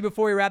wanted to ask you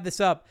before we wrap this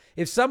up,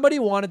 if somebody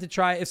wanted to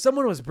try, if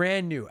someone was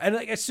brand new, and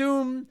like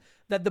assume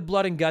that the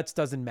blood and guts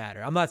doesn't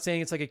matter. I'm not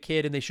saying it's like a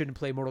kid and they shouldn't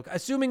play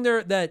assuming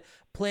that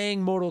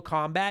playing Mortal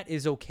Kombat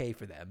is okay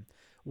for them.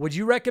 Would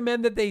you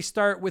recommend that they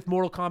start with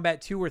Mortal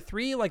Kombat 2 or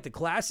 3, like the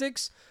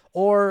classics?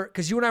 Or,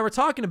 because you and I were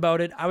talking about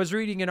it, I was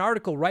reading an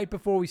article right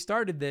before we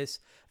started this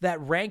that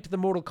ranked the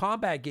Mortal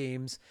Kombat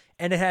games,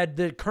 and it had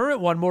the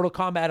current one, Mortal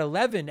Kombat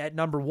 11, at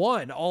number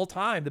 1 all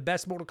time, the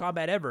best Mortal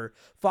Kombat ever,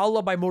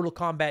 followed by Mortal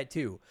Kombat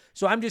 2.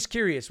 So I'm just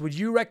curious, would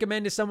you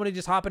recommend to someone to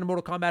just hop into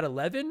Mortal Kombat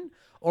 11?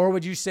 Or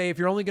would you say if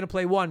you're only going to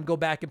play one, go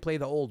back and play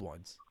the old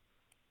ones?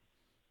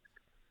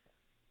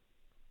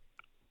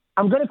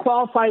 I'm going to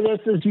qualify this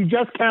as you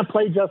just can't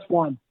play just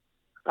one.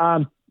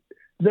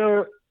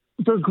 They're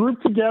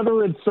grouped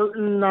together in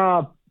certain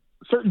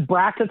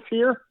brackets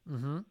here.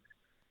 Mm-hmm.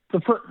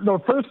 The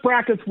first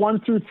bracket's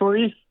 1 through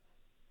 3.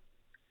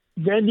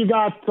 Then you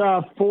got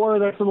 4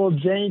 that's a little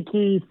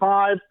janky.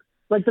 5,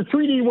 like the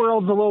 3D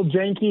world's a little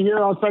janky here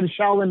outside of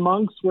Shaolin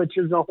Monks, which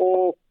is a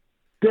whole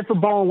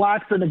different ball of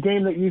wax in a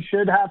game that you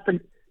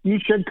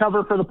should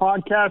cover for the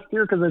podcast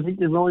here because I think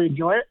you really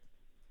enjoy it.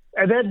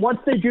 And then once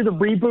they do the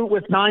reboot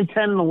with 9,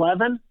 10, and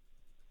 11,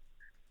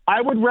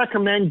 I would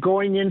recommend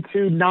going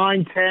into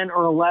 9, 10,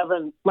 or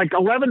 11. Like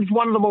 11 is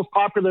one of the most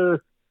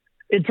popular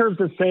in terms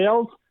of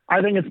sales.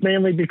 I think it's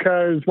mainly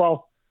because,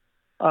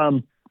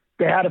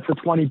 they had it for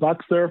 $20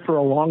 there for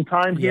a long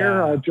time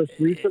here, just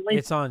recently.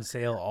 It's on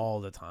sale all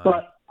the time.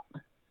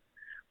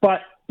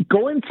 But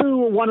go into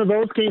one of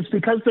those games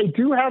because they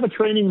do have a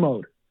training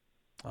mode.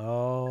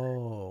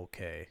 Oh,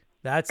 okay.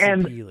 That's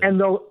appealing.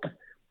 And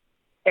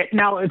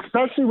now,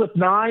 especially with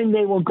 9,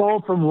 they will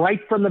go from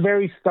the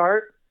very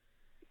start,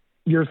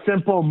 your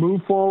simple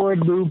move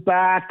forward, move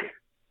back,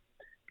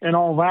 and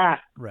all that.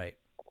 Right.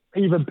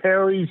 Even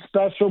parries,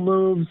 special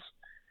moves.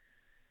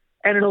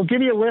 And it'll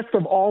give you a list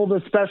of all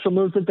the special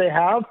moves that they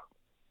have.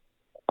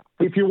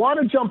 If you want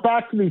to jump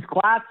back to these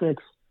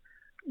classics,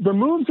 the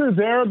moves are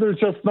there. There's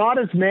just not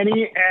as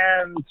many,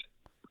 and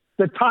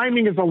the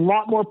timing is a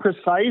lot more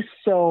precise.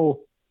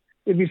 So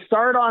if you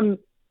start on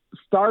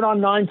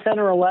 9, 10,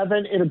 or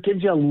 11, it'll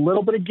give you a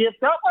little bit of give,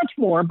 not much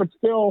more, but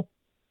still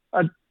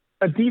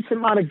a decent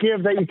amount of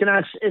give that you can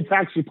it's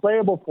actually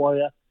playable for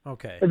you.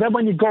 Okay. And then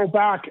when you go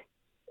back,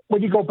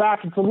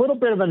 it's a little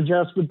bit of an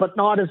adjustment, but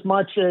not as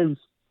much as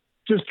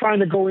just trying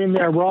to go in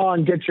there raw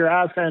and get your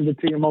ass handed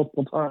to you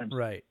multiple times.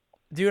 Right.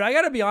 Dude, I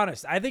got to be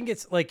honest. I think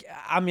it's like,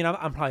 I'm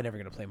probably never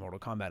going to play Mortal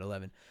Kombat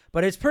 11,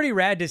 but it's pretty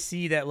rad to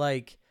see that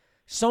like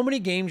so many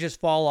games just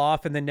fall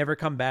off and then never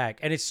come back.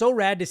 And it's so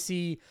rad to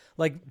see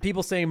like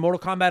people saying Mortal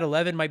Kombat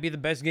 11 might be the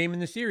best game in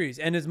the series.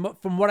 And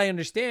from what I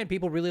understand,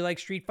 people really like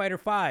Street Fighter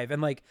 5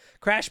 and like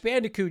Crash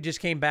Bandicoot just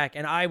came back.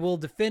 And I will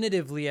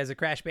definitively, as a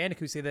Crash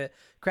Bandicoot, say that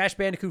Crash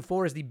Bandicoot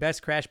 4 is the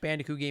best Crash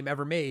Bandicoot game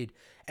ever made.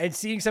 And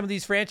seeing some of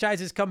these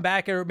franchises come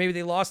back, or maybe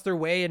they lost their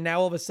way and now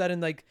all of a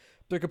sudden like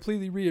they're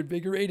completely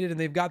reinvigorated and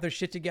they've got their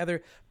shit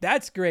together.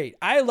 That's great.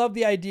 I love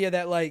the idea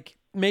that like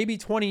maybe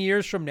 20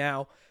 years from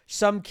now,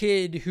 some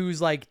kid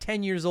who's like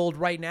 10 years old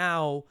right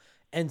now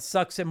and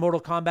sucks at Mortal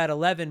Kombat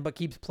 11 but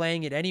keeps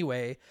playing it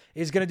anyway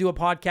is going to do a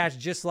podcast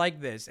just like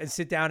this and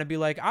sit down and be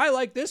like, I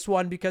like this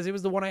one because it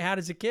was the one I had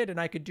as a kid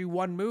and I could do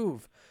one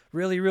move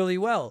really, really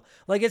well.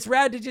 Like, it's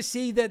rad to just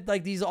see that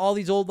like all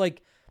these old,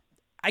 like,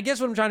 I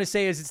guess what I'm trying to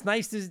say is it's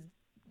nice to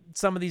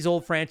some of these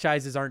old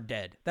franchises aren't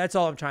dead. That's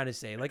all I'm trying to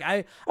say. Like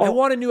I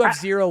want a new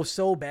F-Zero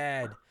so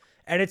bad.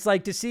 And it's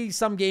like to see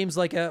some games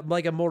like a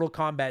Mortal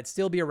Kombat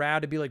still be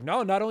around to be like,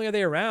 no, not only are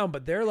they around,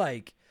 but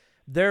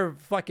they're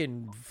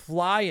fucking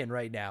flying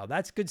right now.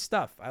 That's good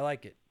stuff. I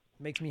like it.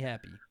 Makes me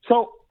happy.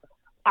 So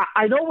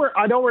I know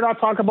we're not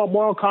talking about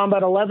Mortal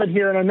Kombat 11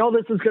 here, and I know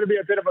this is going to be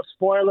a bit of a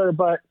spoiler,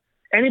 but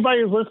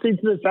anybody who's listening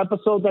to this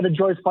episode that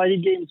enjoys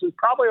fighting games has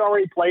probably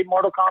already played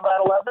Mortal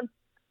Kombat 11.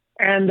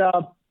 And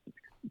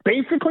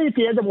basically at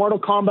the end of Mortal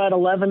Kombat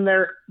 11,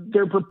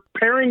 they're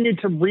preparing you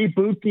to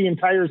reboot the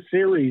entire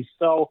series.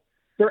 So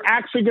they're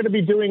actually going to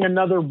be doing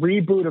another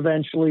reboot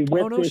eventually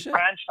with this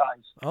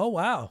franchise. Oh,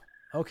 wow.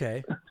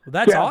 Okay. Well,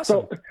 that's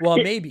awesome. So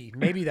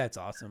maybe that's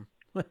awesome.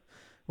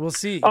 We'll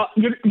see.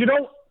 You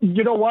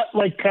know what?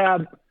 Like,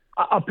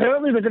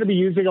 apparently they're going to be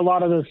using a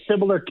lot of the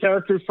similar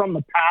characters from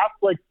the past.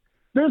 Like,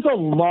 there's a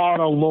lot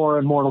of lore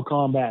in Mortal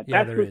Kombat.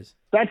 Yeah, there is.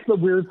 That's the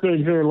weird thing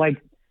here.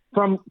 Like,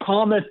 from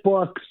comic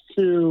books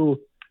to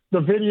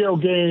the video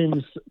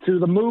games to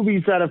the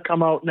movies that have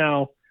come out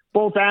now,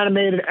 both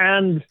animated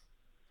and,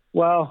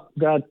 well,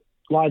 that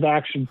live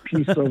action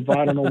piece of,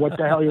 I don't know what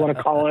the hell you want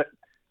to call it,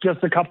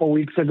 just a couple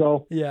weeks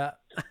ago. Yeah.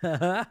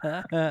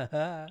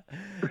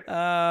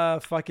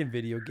 Fucking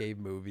video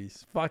game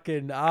movies.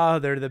 Fucking,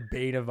 they're the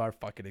bane of our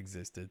fucking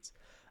existence.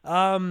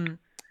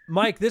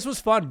 Mike, this was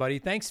fun, buddy.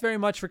 Thanks very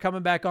much for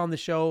coming back on the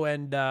show,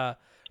 and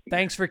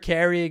thanks for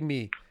carrying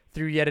me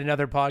through yet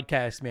another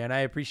podcast, man. I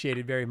appreciate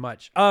it very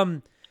much.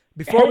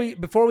 Before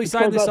we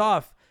sign this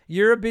off,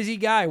 you're a busy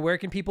guy. Where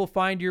can people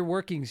find your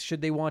workings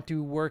should they want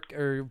to work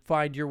or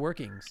find your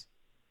workings?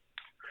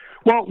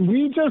 Well,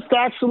 we just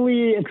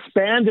actually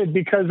expanded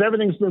because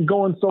everything's been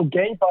going so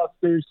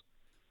gangbusters.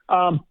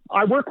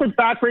 I work with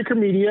Backbreaker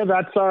Media.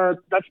 That's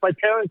my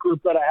parent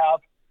group that I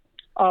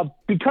have.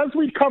 Because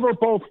we cover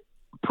both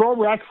pro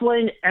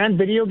wrestling and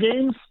video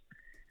games,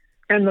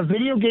 and the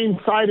video game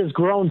side has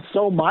grown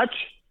so much,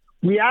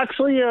 we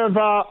actually have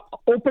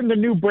opened a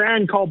new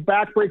brand called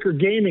Backbreaker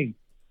Gaming.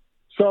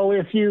 So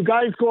if you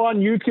guys go on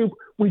YouTube,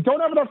 we don't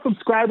have enough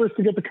subscribers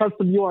to get the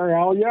custom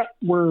URL yet.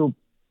 We're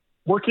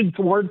working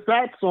towards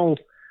that. So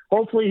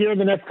hopefully here in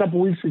the next couple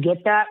of weeks we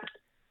get that.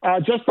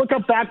 Just look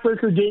up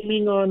Backbreaker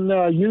Gaming on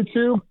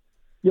YouTube.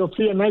 You'll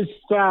see a nice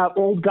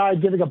old guy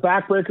giving a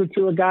backbreaker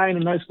to a guy and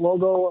a nice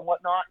logo and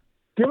whatnot.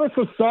 Give us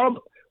a sub.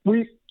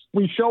 We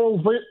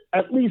show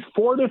at least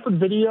 4 different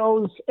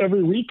videos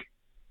every week.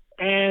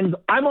 And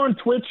I'm on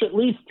Twitch at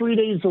least 3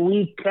 days a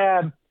week.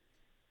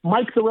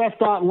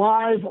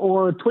 MikeTheRef.live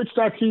or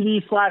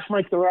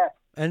twitch.tv/MikeTheRef.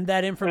 And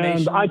that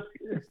information. And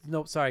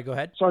no, sorry, go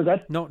ahead. Sorry, go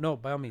ahead. No,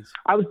 by all means.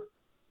 I was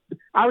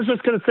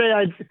just going to say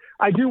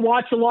I do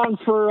watch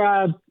alongs for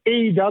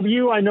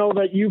AEW. I know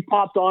that you've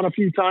popped on a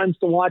few times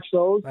to watch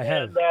those. I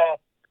have. And,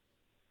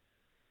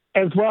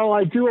 as well,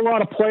 I do a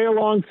lot of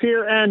play-alongs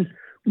here. And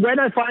when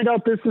I find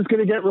out this is going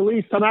to get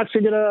released, I'm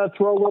actually going to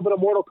throw a little bit of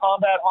Mortal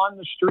Kombat on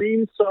the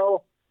stream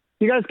so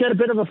you guys get a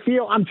bit of a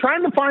feel. I'm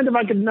trying to find if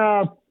I can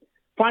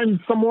find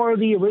some more of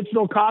the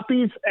original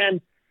copies,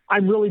 and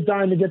I'm really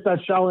dying to get that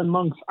Shaolin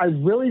Monks. I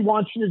really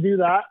want you to do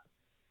that.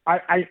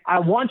 I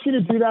want you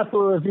to do that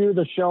for a review of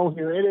the show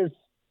here. It is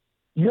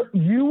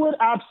you would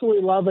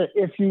absolutely love it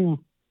if you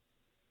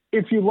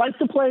like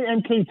to play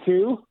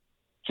MK2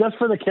 just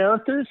for the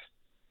characters.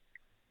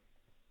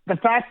 The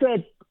fact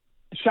that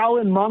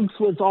Shaolin Monks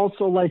was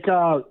also like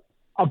a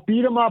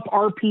beat 'em up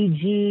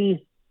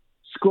RPG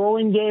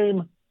scrolling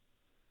game,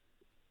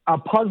 a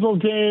puzzle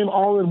game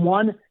all in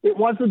one. It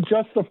wasn't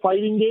just a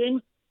fighting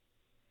game.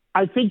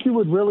 I think you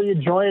would really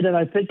enjoy it, and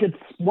I think it's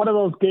one of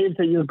those games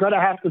that you're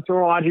gonna have to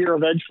throw out here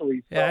eventually.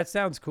 So. Yeah, that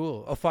sounds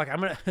cool. Oh fuck, I'm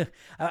gonna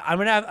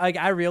have like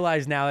I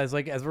realize now as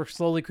we're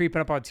slowly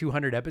creeping up on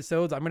 200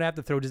 episodes, I'm gonna have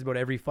to throw just about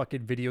every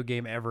fucking video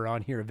game ever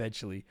on here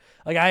eventually.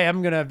 Like I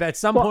am gonna at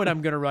some point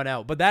I'm gonna run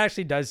out, but that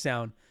actually does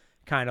sound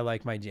kind of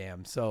like my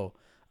jam. So,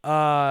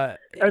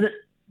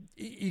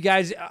 you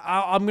guys,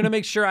 I'm gonna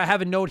make sure I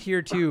have a note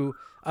here too.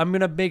 I'm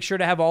gonna make sure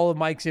to have all of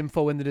Mike's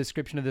info in the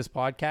description of this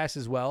podcast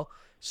as well.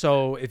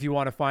 So if you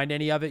want to find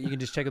any of it, you can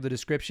just check out the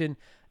description.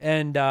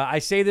 And I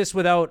say this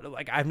without,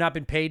 like, I've not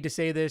been paid to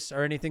say this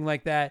or anything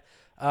like that.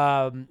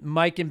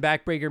 Mike and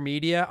Backbreaker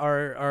Media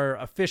are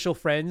official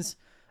friends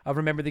of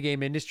Remember the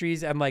Game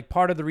Industries. And, like,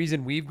 part of the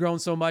reason we've grown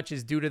so much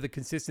is due to the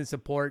consistent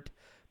support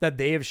that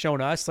they have shown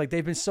us. Like,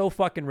 they've been so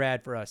fucking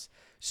rad for us.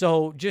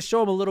 So just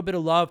show them a little bit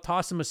of love.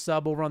 Toss them a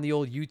sub over on the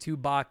old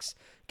YouTube box.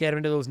 Get them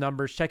into those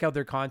numbers. Check out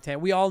their content.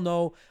 We all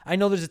know, I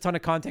know there's a ton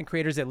of content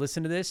creators that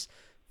listen to this.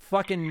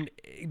 Fucking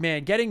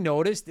man, getting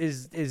noticed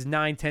is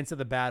 9/10 of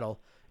the battle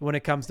when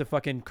it comes to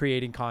fucking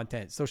creating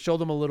content. So show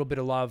them a little bit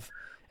of love,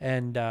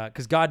 and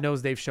because God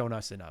knows they've shown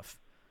us enough.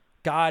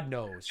 God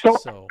knows.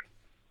 So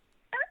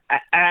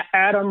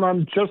Adam,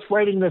 I'm just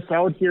writing this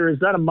out here. Is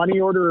that a money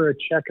order or a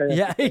check?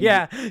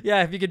 Yeah.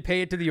 If you could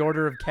pay it to the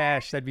order of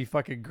cash, that'd be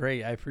fucking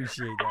great. I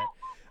appreciate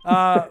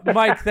that.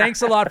 Mike,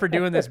 thanks a lot for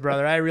doing this,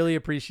 brother. I really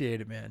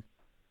appreciate it, man.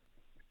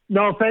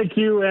 No, thank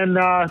you, and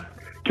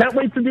can't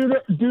wait to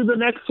do the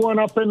next one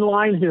up in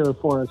line here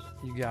for us.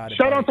 You got it.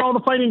 Shout out to all the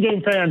fighting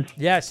game fans.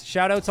 Yes,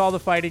 shout out to all the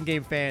fighting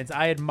game fans.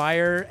 I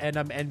admire and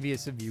I'm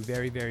envious of you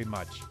very, very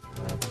much.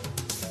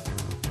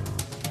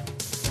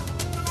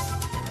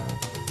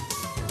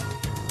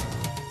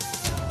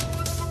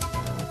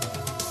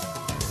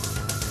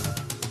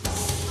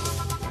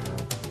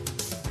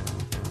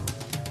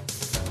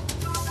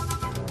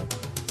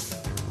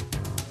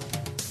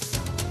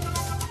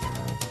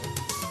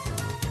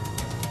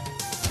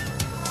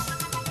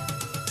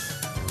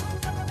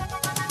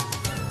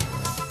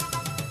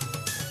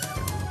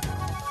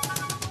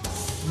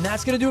 And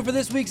that's going to do it for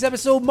this week's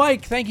episode.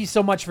 Mike, thank you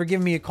so much for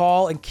giving me a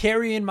call and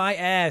carrying my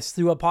ass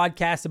through a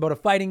podcast about a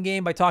fighting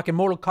game by talking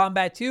Mortal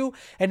Kombat 2.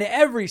 And to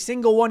every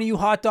single one of you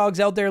hot dogs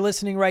out there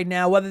listening right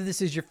now, whether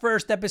this is your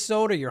first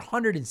episode or your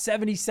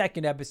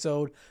 172nd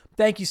episode,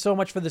 thank you so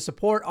much for the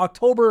support.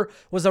 October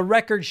was a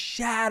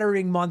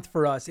record-shattering month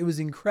for us. It was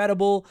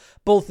incredible,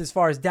 both as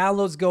far as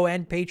downloads go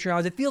and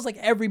Patreons. It feels like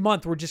every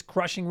month we're just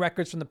crushing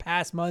records from the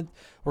past month.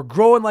 We're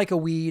growing like a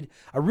weed.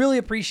 I really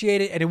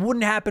appreciate it, and it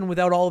wouldn't happen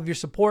without all of your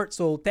support,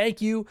 so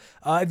thank you.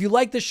 If you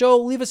like the show,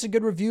 leave us a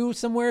good review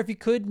somewhere if you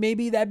could.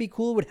 Maybe that'd be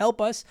cool. It would help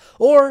us.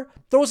 Or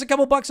throw us a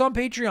couple bucks on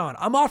Patreon.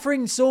 I'm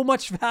offering so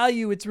much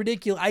value. It's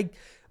ridiculous.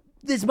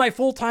 This is my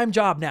full-time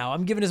job now.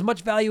 I'm giving as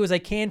much value as I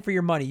can for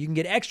your money. You can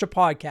get extra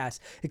podcasts,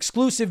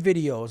 exclusive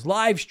videos,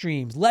 live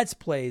streams, let's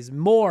plays,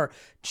 more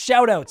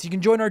shout-outs. You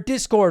can join our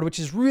Discord, which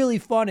is really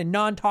fun and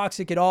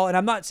non-toxic at all. And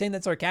I'm not saying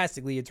that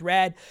sarcastically. It's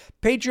rad.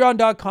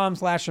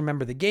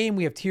 Patreon.com/rememberthegame.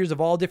 We have tiers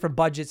of all different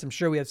budgets. I'm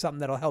sure we have something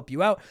that'll help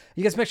you out.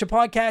 You get some extra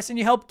podcasts, and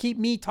you help keep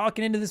me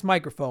talking into this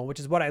microphone, which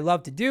is what I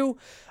love to do.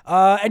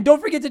 And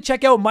don't forget to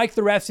check out Mike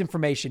the Ref's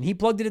information. He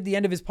plugged it at the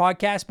end of his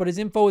podcast, but his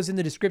info is in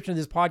the description of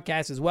this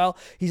podcast as well.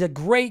 He's a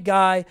great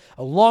guy,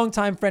 a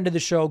longtime friend of the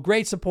show,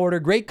 great supporter,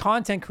 great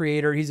content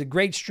creator. He's a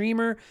great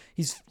streamer.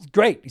 He's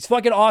great. He's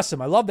fucking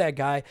awesome. I love that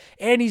guy.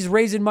 And he's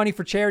raising money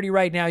for charity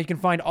right now. You can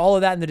find all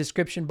of that in the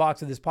description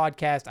box of this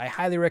podcast. I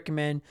highly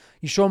recommend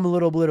you show him a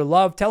little bit of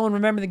love. Tell him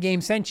Remember the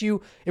Game sent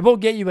you. It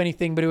won't get you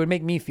anything, but it would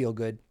make me feel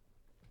good.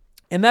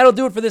 And that'll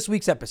do it for this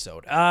week's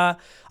episode. I'll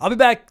be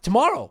back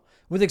tomorrow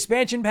with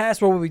Expansion Pass,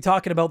 where we'll be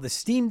talking about the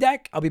Steam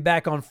Deck. I'll be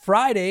back on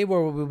Friday,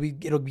 where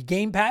it'll be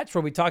Game Patch,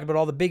 where we talk about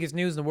all the biggest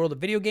news in the world of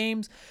video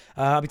games.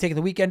 I'll be taking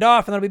the weekend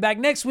off, and then I'll be back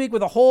next week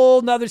with a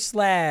whole nother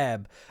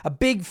slab, a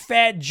big,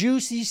 fat,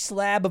 juicy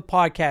slab of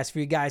podcasts for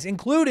you guys,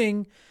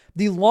 including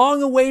the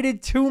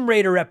long-awaited Tomb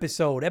Raider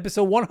episode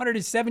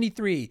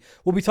 173.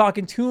 We'll be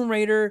talking Tomb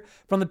Raider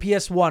from the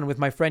PS1 with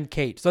my friend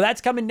Kate. So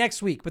that's coming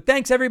next week. But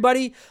thanks,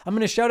 everybody. I'm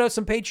going to shout out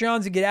some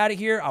Patreons and get out of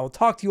here. I will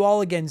talk to you all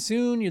again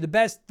soon. You're the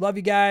best. Love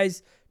you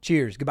guys.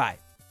 Cheers. Goodbye.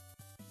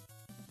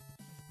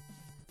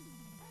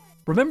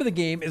 Remember the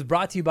Game is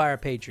brought to you by our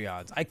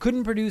Patreons. I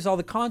couldn't produce all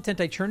the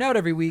content I churn out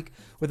every week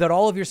without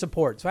all of your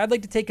support. So I'd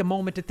like to take a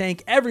moment to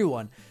thank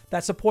everyone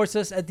that supports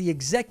us at the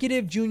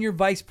executive, junior,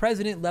 vice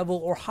president level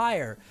or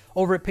higher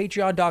over at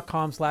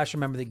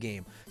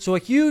patreon.com/rememberthegame. So a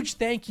huge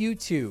thank you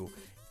to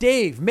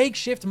Dave,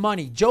 Makeshift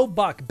Money, Joe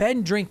Buck,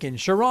 Ben Drinkin,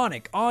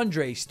 Sharonic,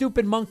 Andre,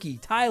 Stupid Monkey,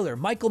 Tyler,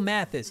 Michael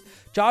Mathis,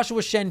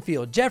 Joshua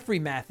Shenfield, Jeffrey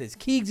Mathis,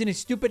 Keegs and his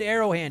stupid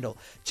arrow handle,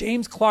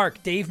 James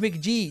Clark, Dave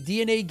McGee,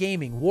 DNA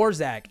Gaming,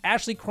 Warzak,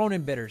 Ashley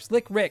Cronenbitter,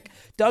 Slick Rick,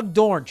 Doug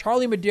Dorn,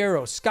 Charlie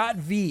Madero, Scott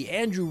V,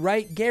 Andrew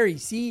Wright, Gary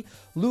C,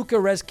 Luca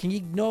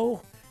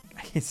Resquigno,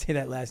 I can't say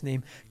that last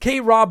name. Kay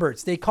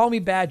Roberts, They Call Me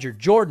Badger,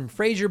 Jordan,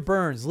 Fraser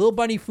Burns, Lil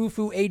Bunny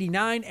Fufu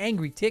 89,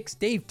 Angry Ticks,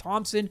 Dave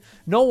Thompson,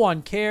 No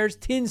One Cares,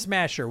 Tin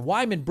Smasher,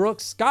 Wyman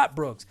Brooks, Scott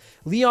Brooks,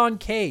 Leon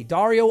K,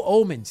 Dario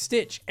Omen,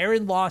 Stitch,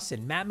 Aaron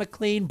Lawson, Matt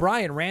McLean,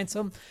 Brian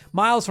Ransom,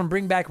 Miles from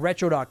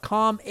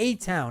BringBackRetro.com,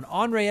 A-Town,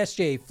 Andre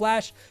SJ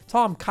Flash,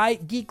 Tom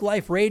Kite, Geek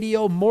Life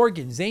Radio,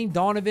 Morgan, Zane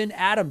Donovan,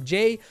 Adam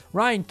J,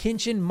 Ryan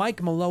Kinchin,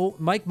 Mike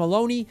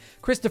Maloney,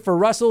 Christopher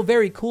Russell,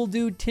 Very Cool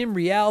Dude, Tim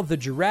Rial, The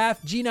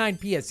Giraffe, G9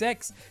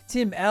 PSX,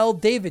 Tim L,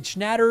 David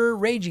Schnatterer,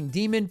 Raging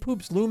Demon,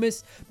 Poops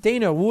Loomis,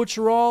 Dana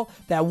Wucherall,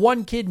 That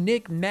One Kid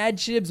Nick, Mad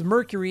Shibs,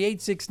 Mercury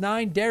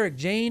 869, Derek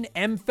Jane,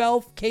 M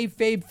Felf,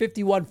 Kfabe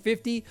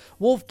 5150,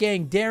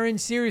 Wolfgang Darren,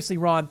 Seriously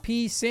Ron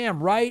P,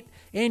 Sam Wright,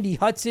 Andy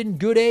Hudson,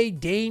 Good A,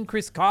 Dane,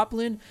 Chris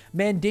Copland,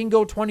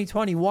 Mandingo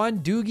 2021,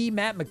 Doogie,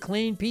 Matt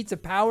McLean, Pizza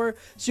Power,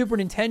 Super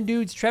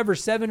Nintendudes, Trevor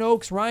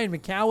Sevenoaks, Ryan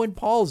McCowan,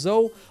 Paul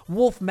Zoe,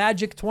 Wolf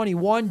Magic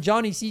 21,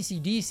 Johnny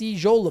CCDC,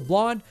 Joe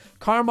LeBlanc,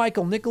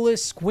 Carmichael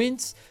Nicholas,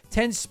 Squints,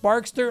 10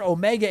 Sparkster,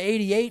 Omega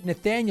 88,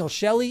 Nathaniel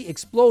Shelley,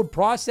 Explode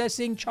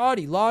Processing,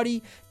 Chaudy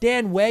Lottie,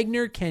 Dan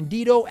Wagner,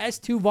 Candido,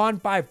 S2 Von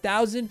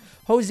 5000,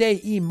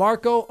 Jose E.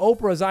 Marco,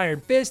 Oprah's Iron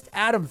Fist,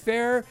 Adam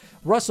Ferrer,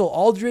 Russell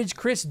Aldridge,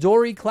 Chris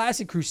Dory,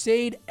 Classic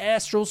Crusade,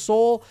 Astral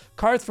Soul,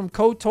 Karth from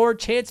KOTOR,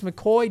 Chance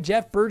McCoy,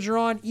 Jeff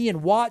Bergeron,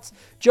 Ian Watts,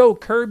 Joe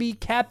Kirby,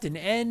 Captain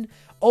N,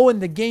 Owen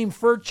the Game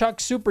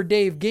Furchuck, Super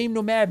Dave, Game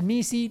Nomad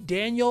Misi,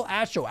 Daniel,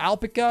 Astro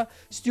Alpica,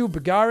 Stu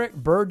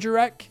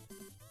Bergerac.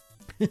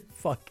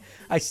 Fuck,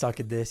 I suck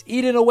at this.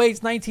 Eden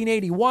Awaits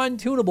 1981,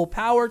 Tunable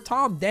Power,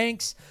 Tom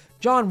Danks,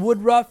 John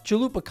Woodruff,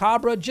 Chalupa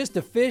Cabra, Just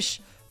a Fish,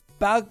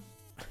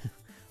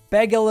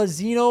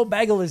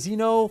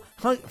 Bagalazino,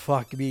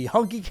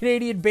 Hunky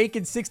Canadian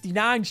Bacon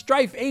 69,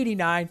 Strife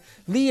 89,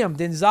 Liam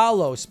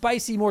Denzalo,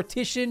 Spicy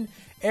Mortician,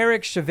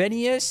 Eric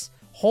Chavenius,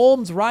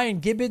 Holmes, Ryan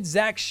Gibbons,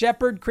 Zach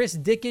Shepard, Chris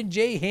Dickin,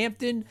 Jay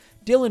Hampton,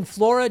 Dylan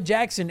Flora,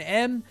 Jackson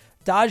M,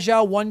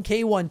 Daja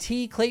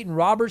 1K1T, Clayton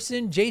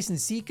Robertson, Jason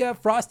Sika,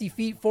 Frosty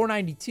Feet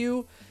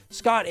 492,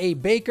 Scott A.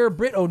 Baker,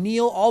 Britt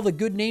O'Neill, all the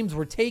good names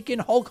were taken,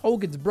 Hulk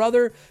Hogan's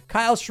brother,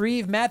 Kyle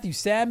Shreve, Matthew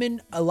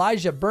Salmon,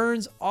 Elijah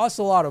Burns,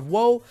 Ocelot of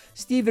Woe,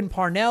 Stephen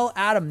Parnell,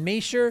 Adam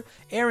Masher,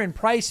 Aaron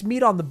Price,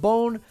 Meat on the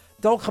Bone,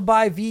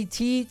 Dolkabai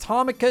VT,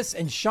 Tomicus,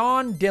 and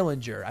Sean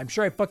Dillinger. I'm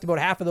sure I fucked about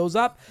half of those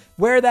up.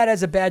 Wear that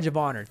as a badge of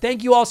honor.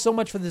 Thank you all so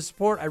much for the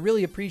support. I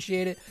really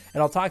appreciate it,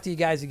 and I'll talk to you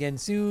guys again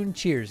soon.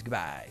 Cheers.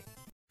 Goodbye.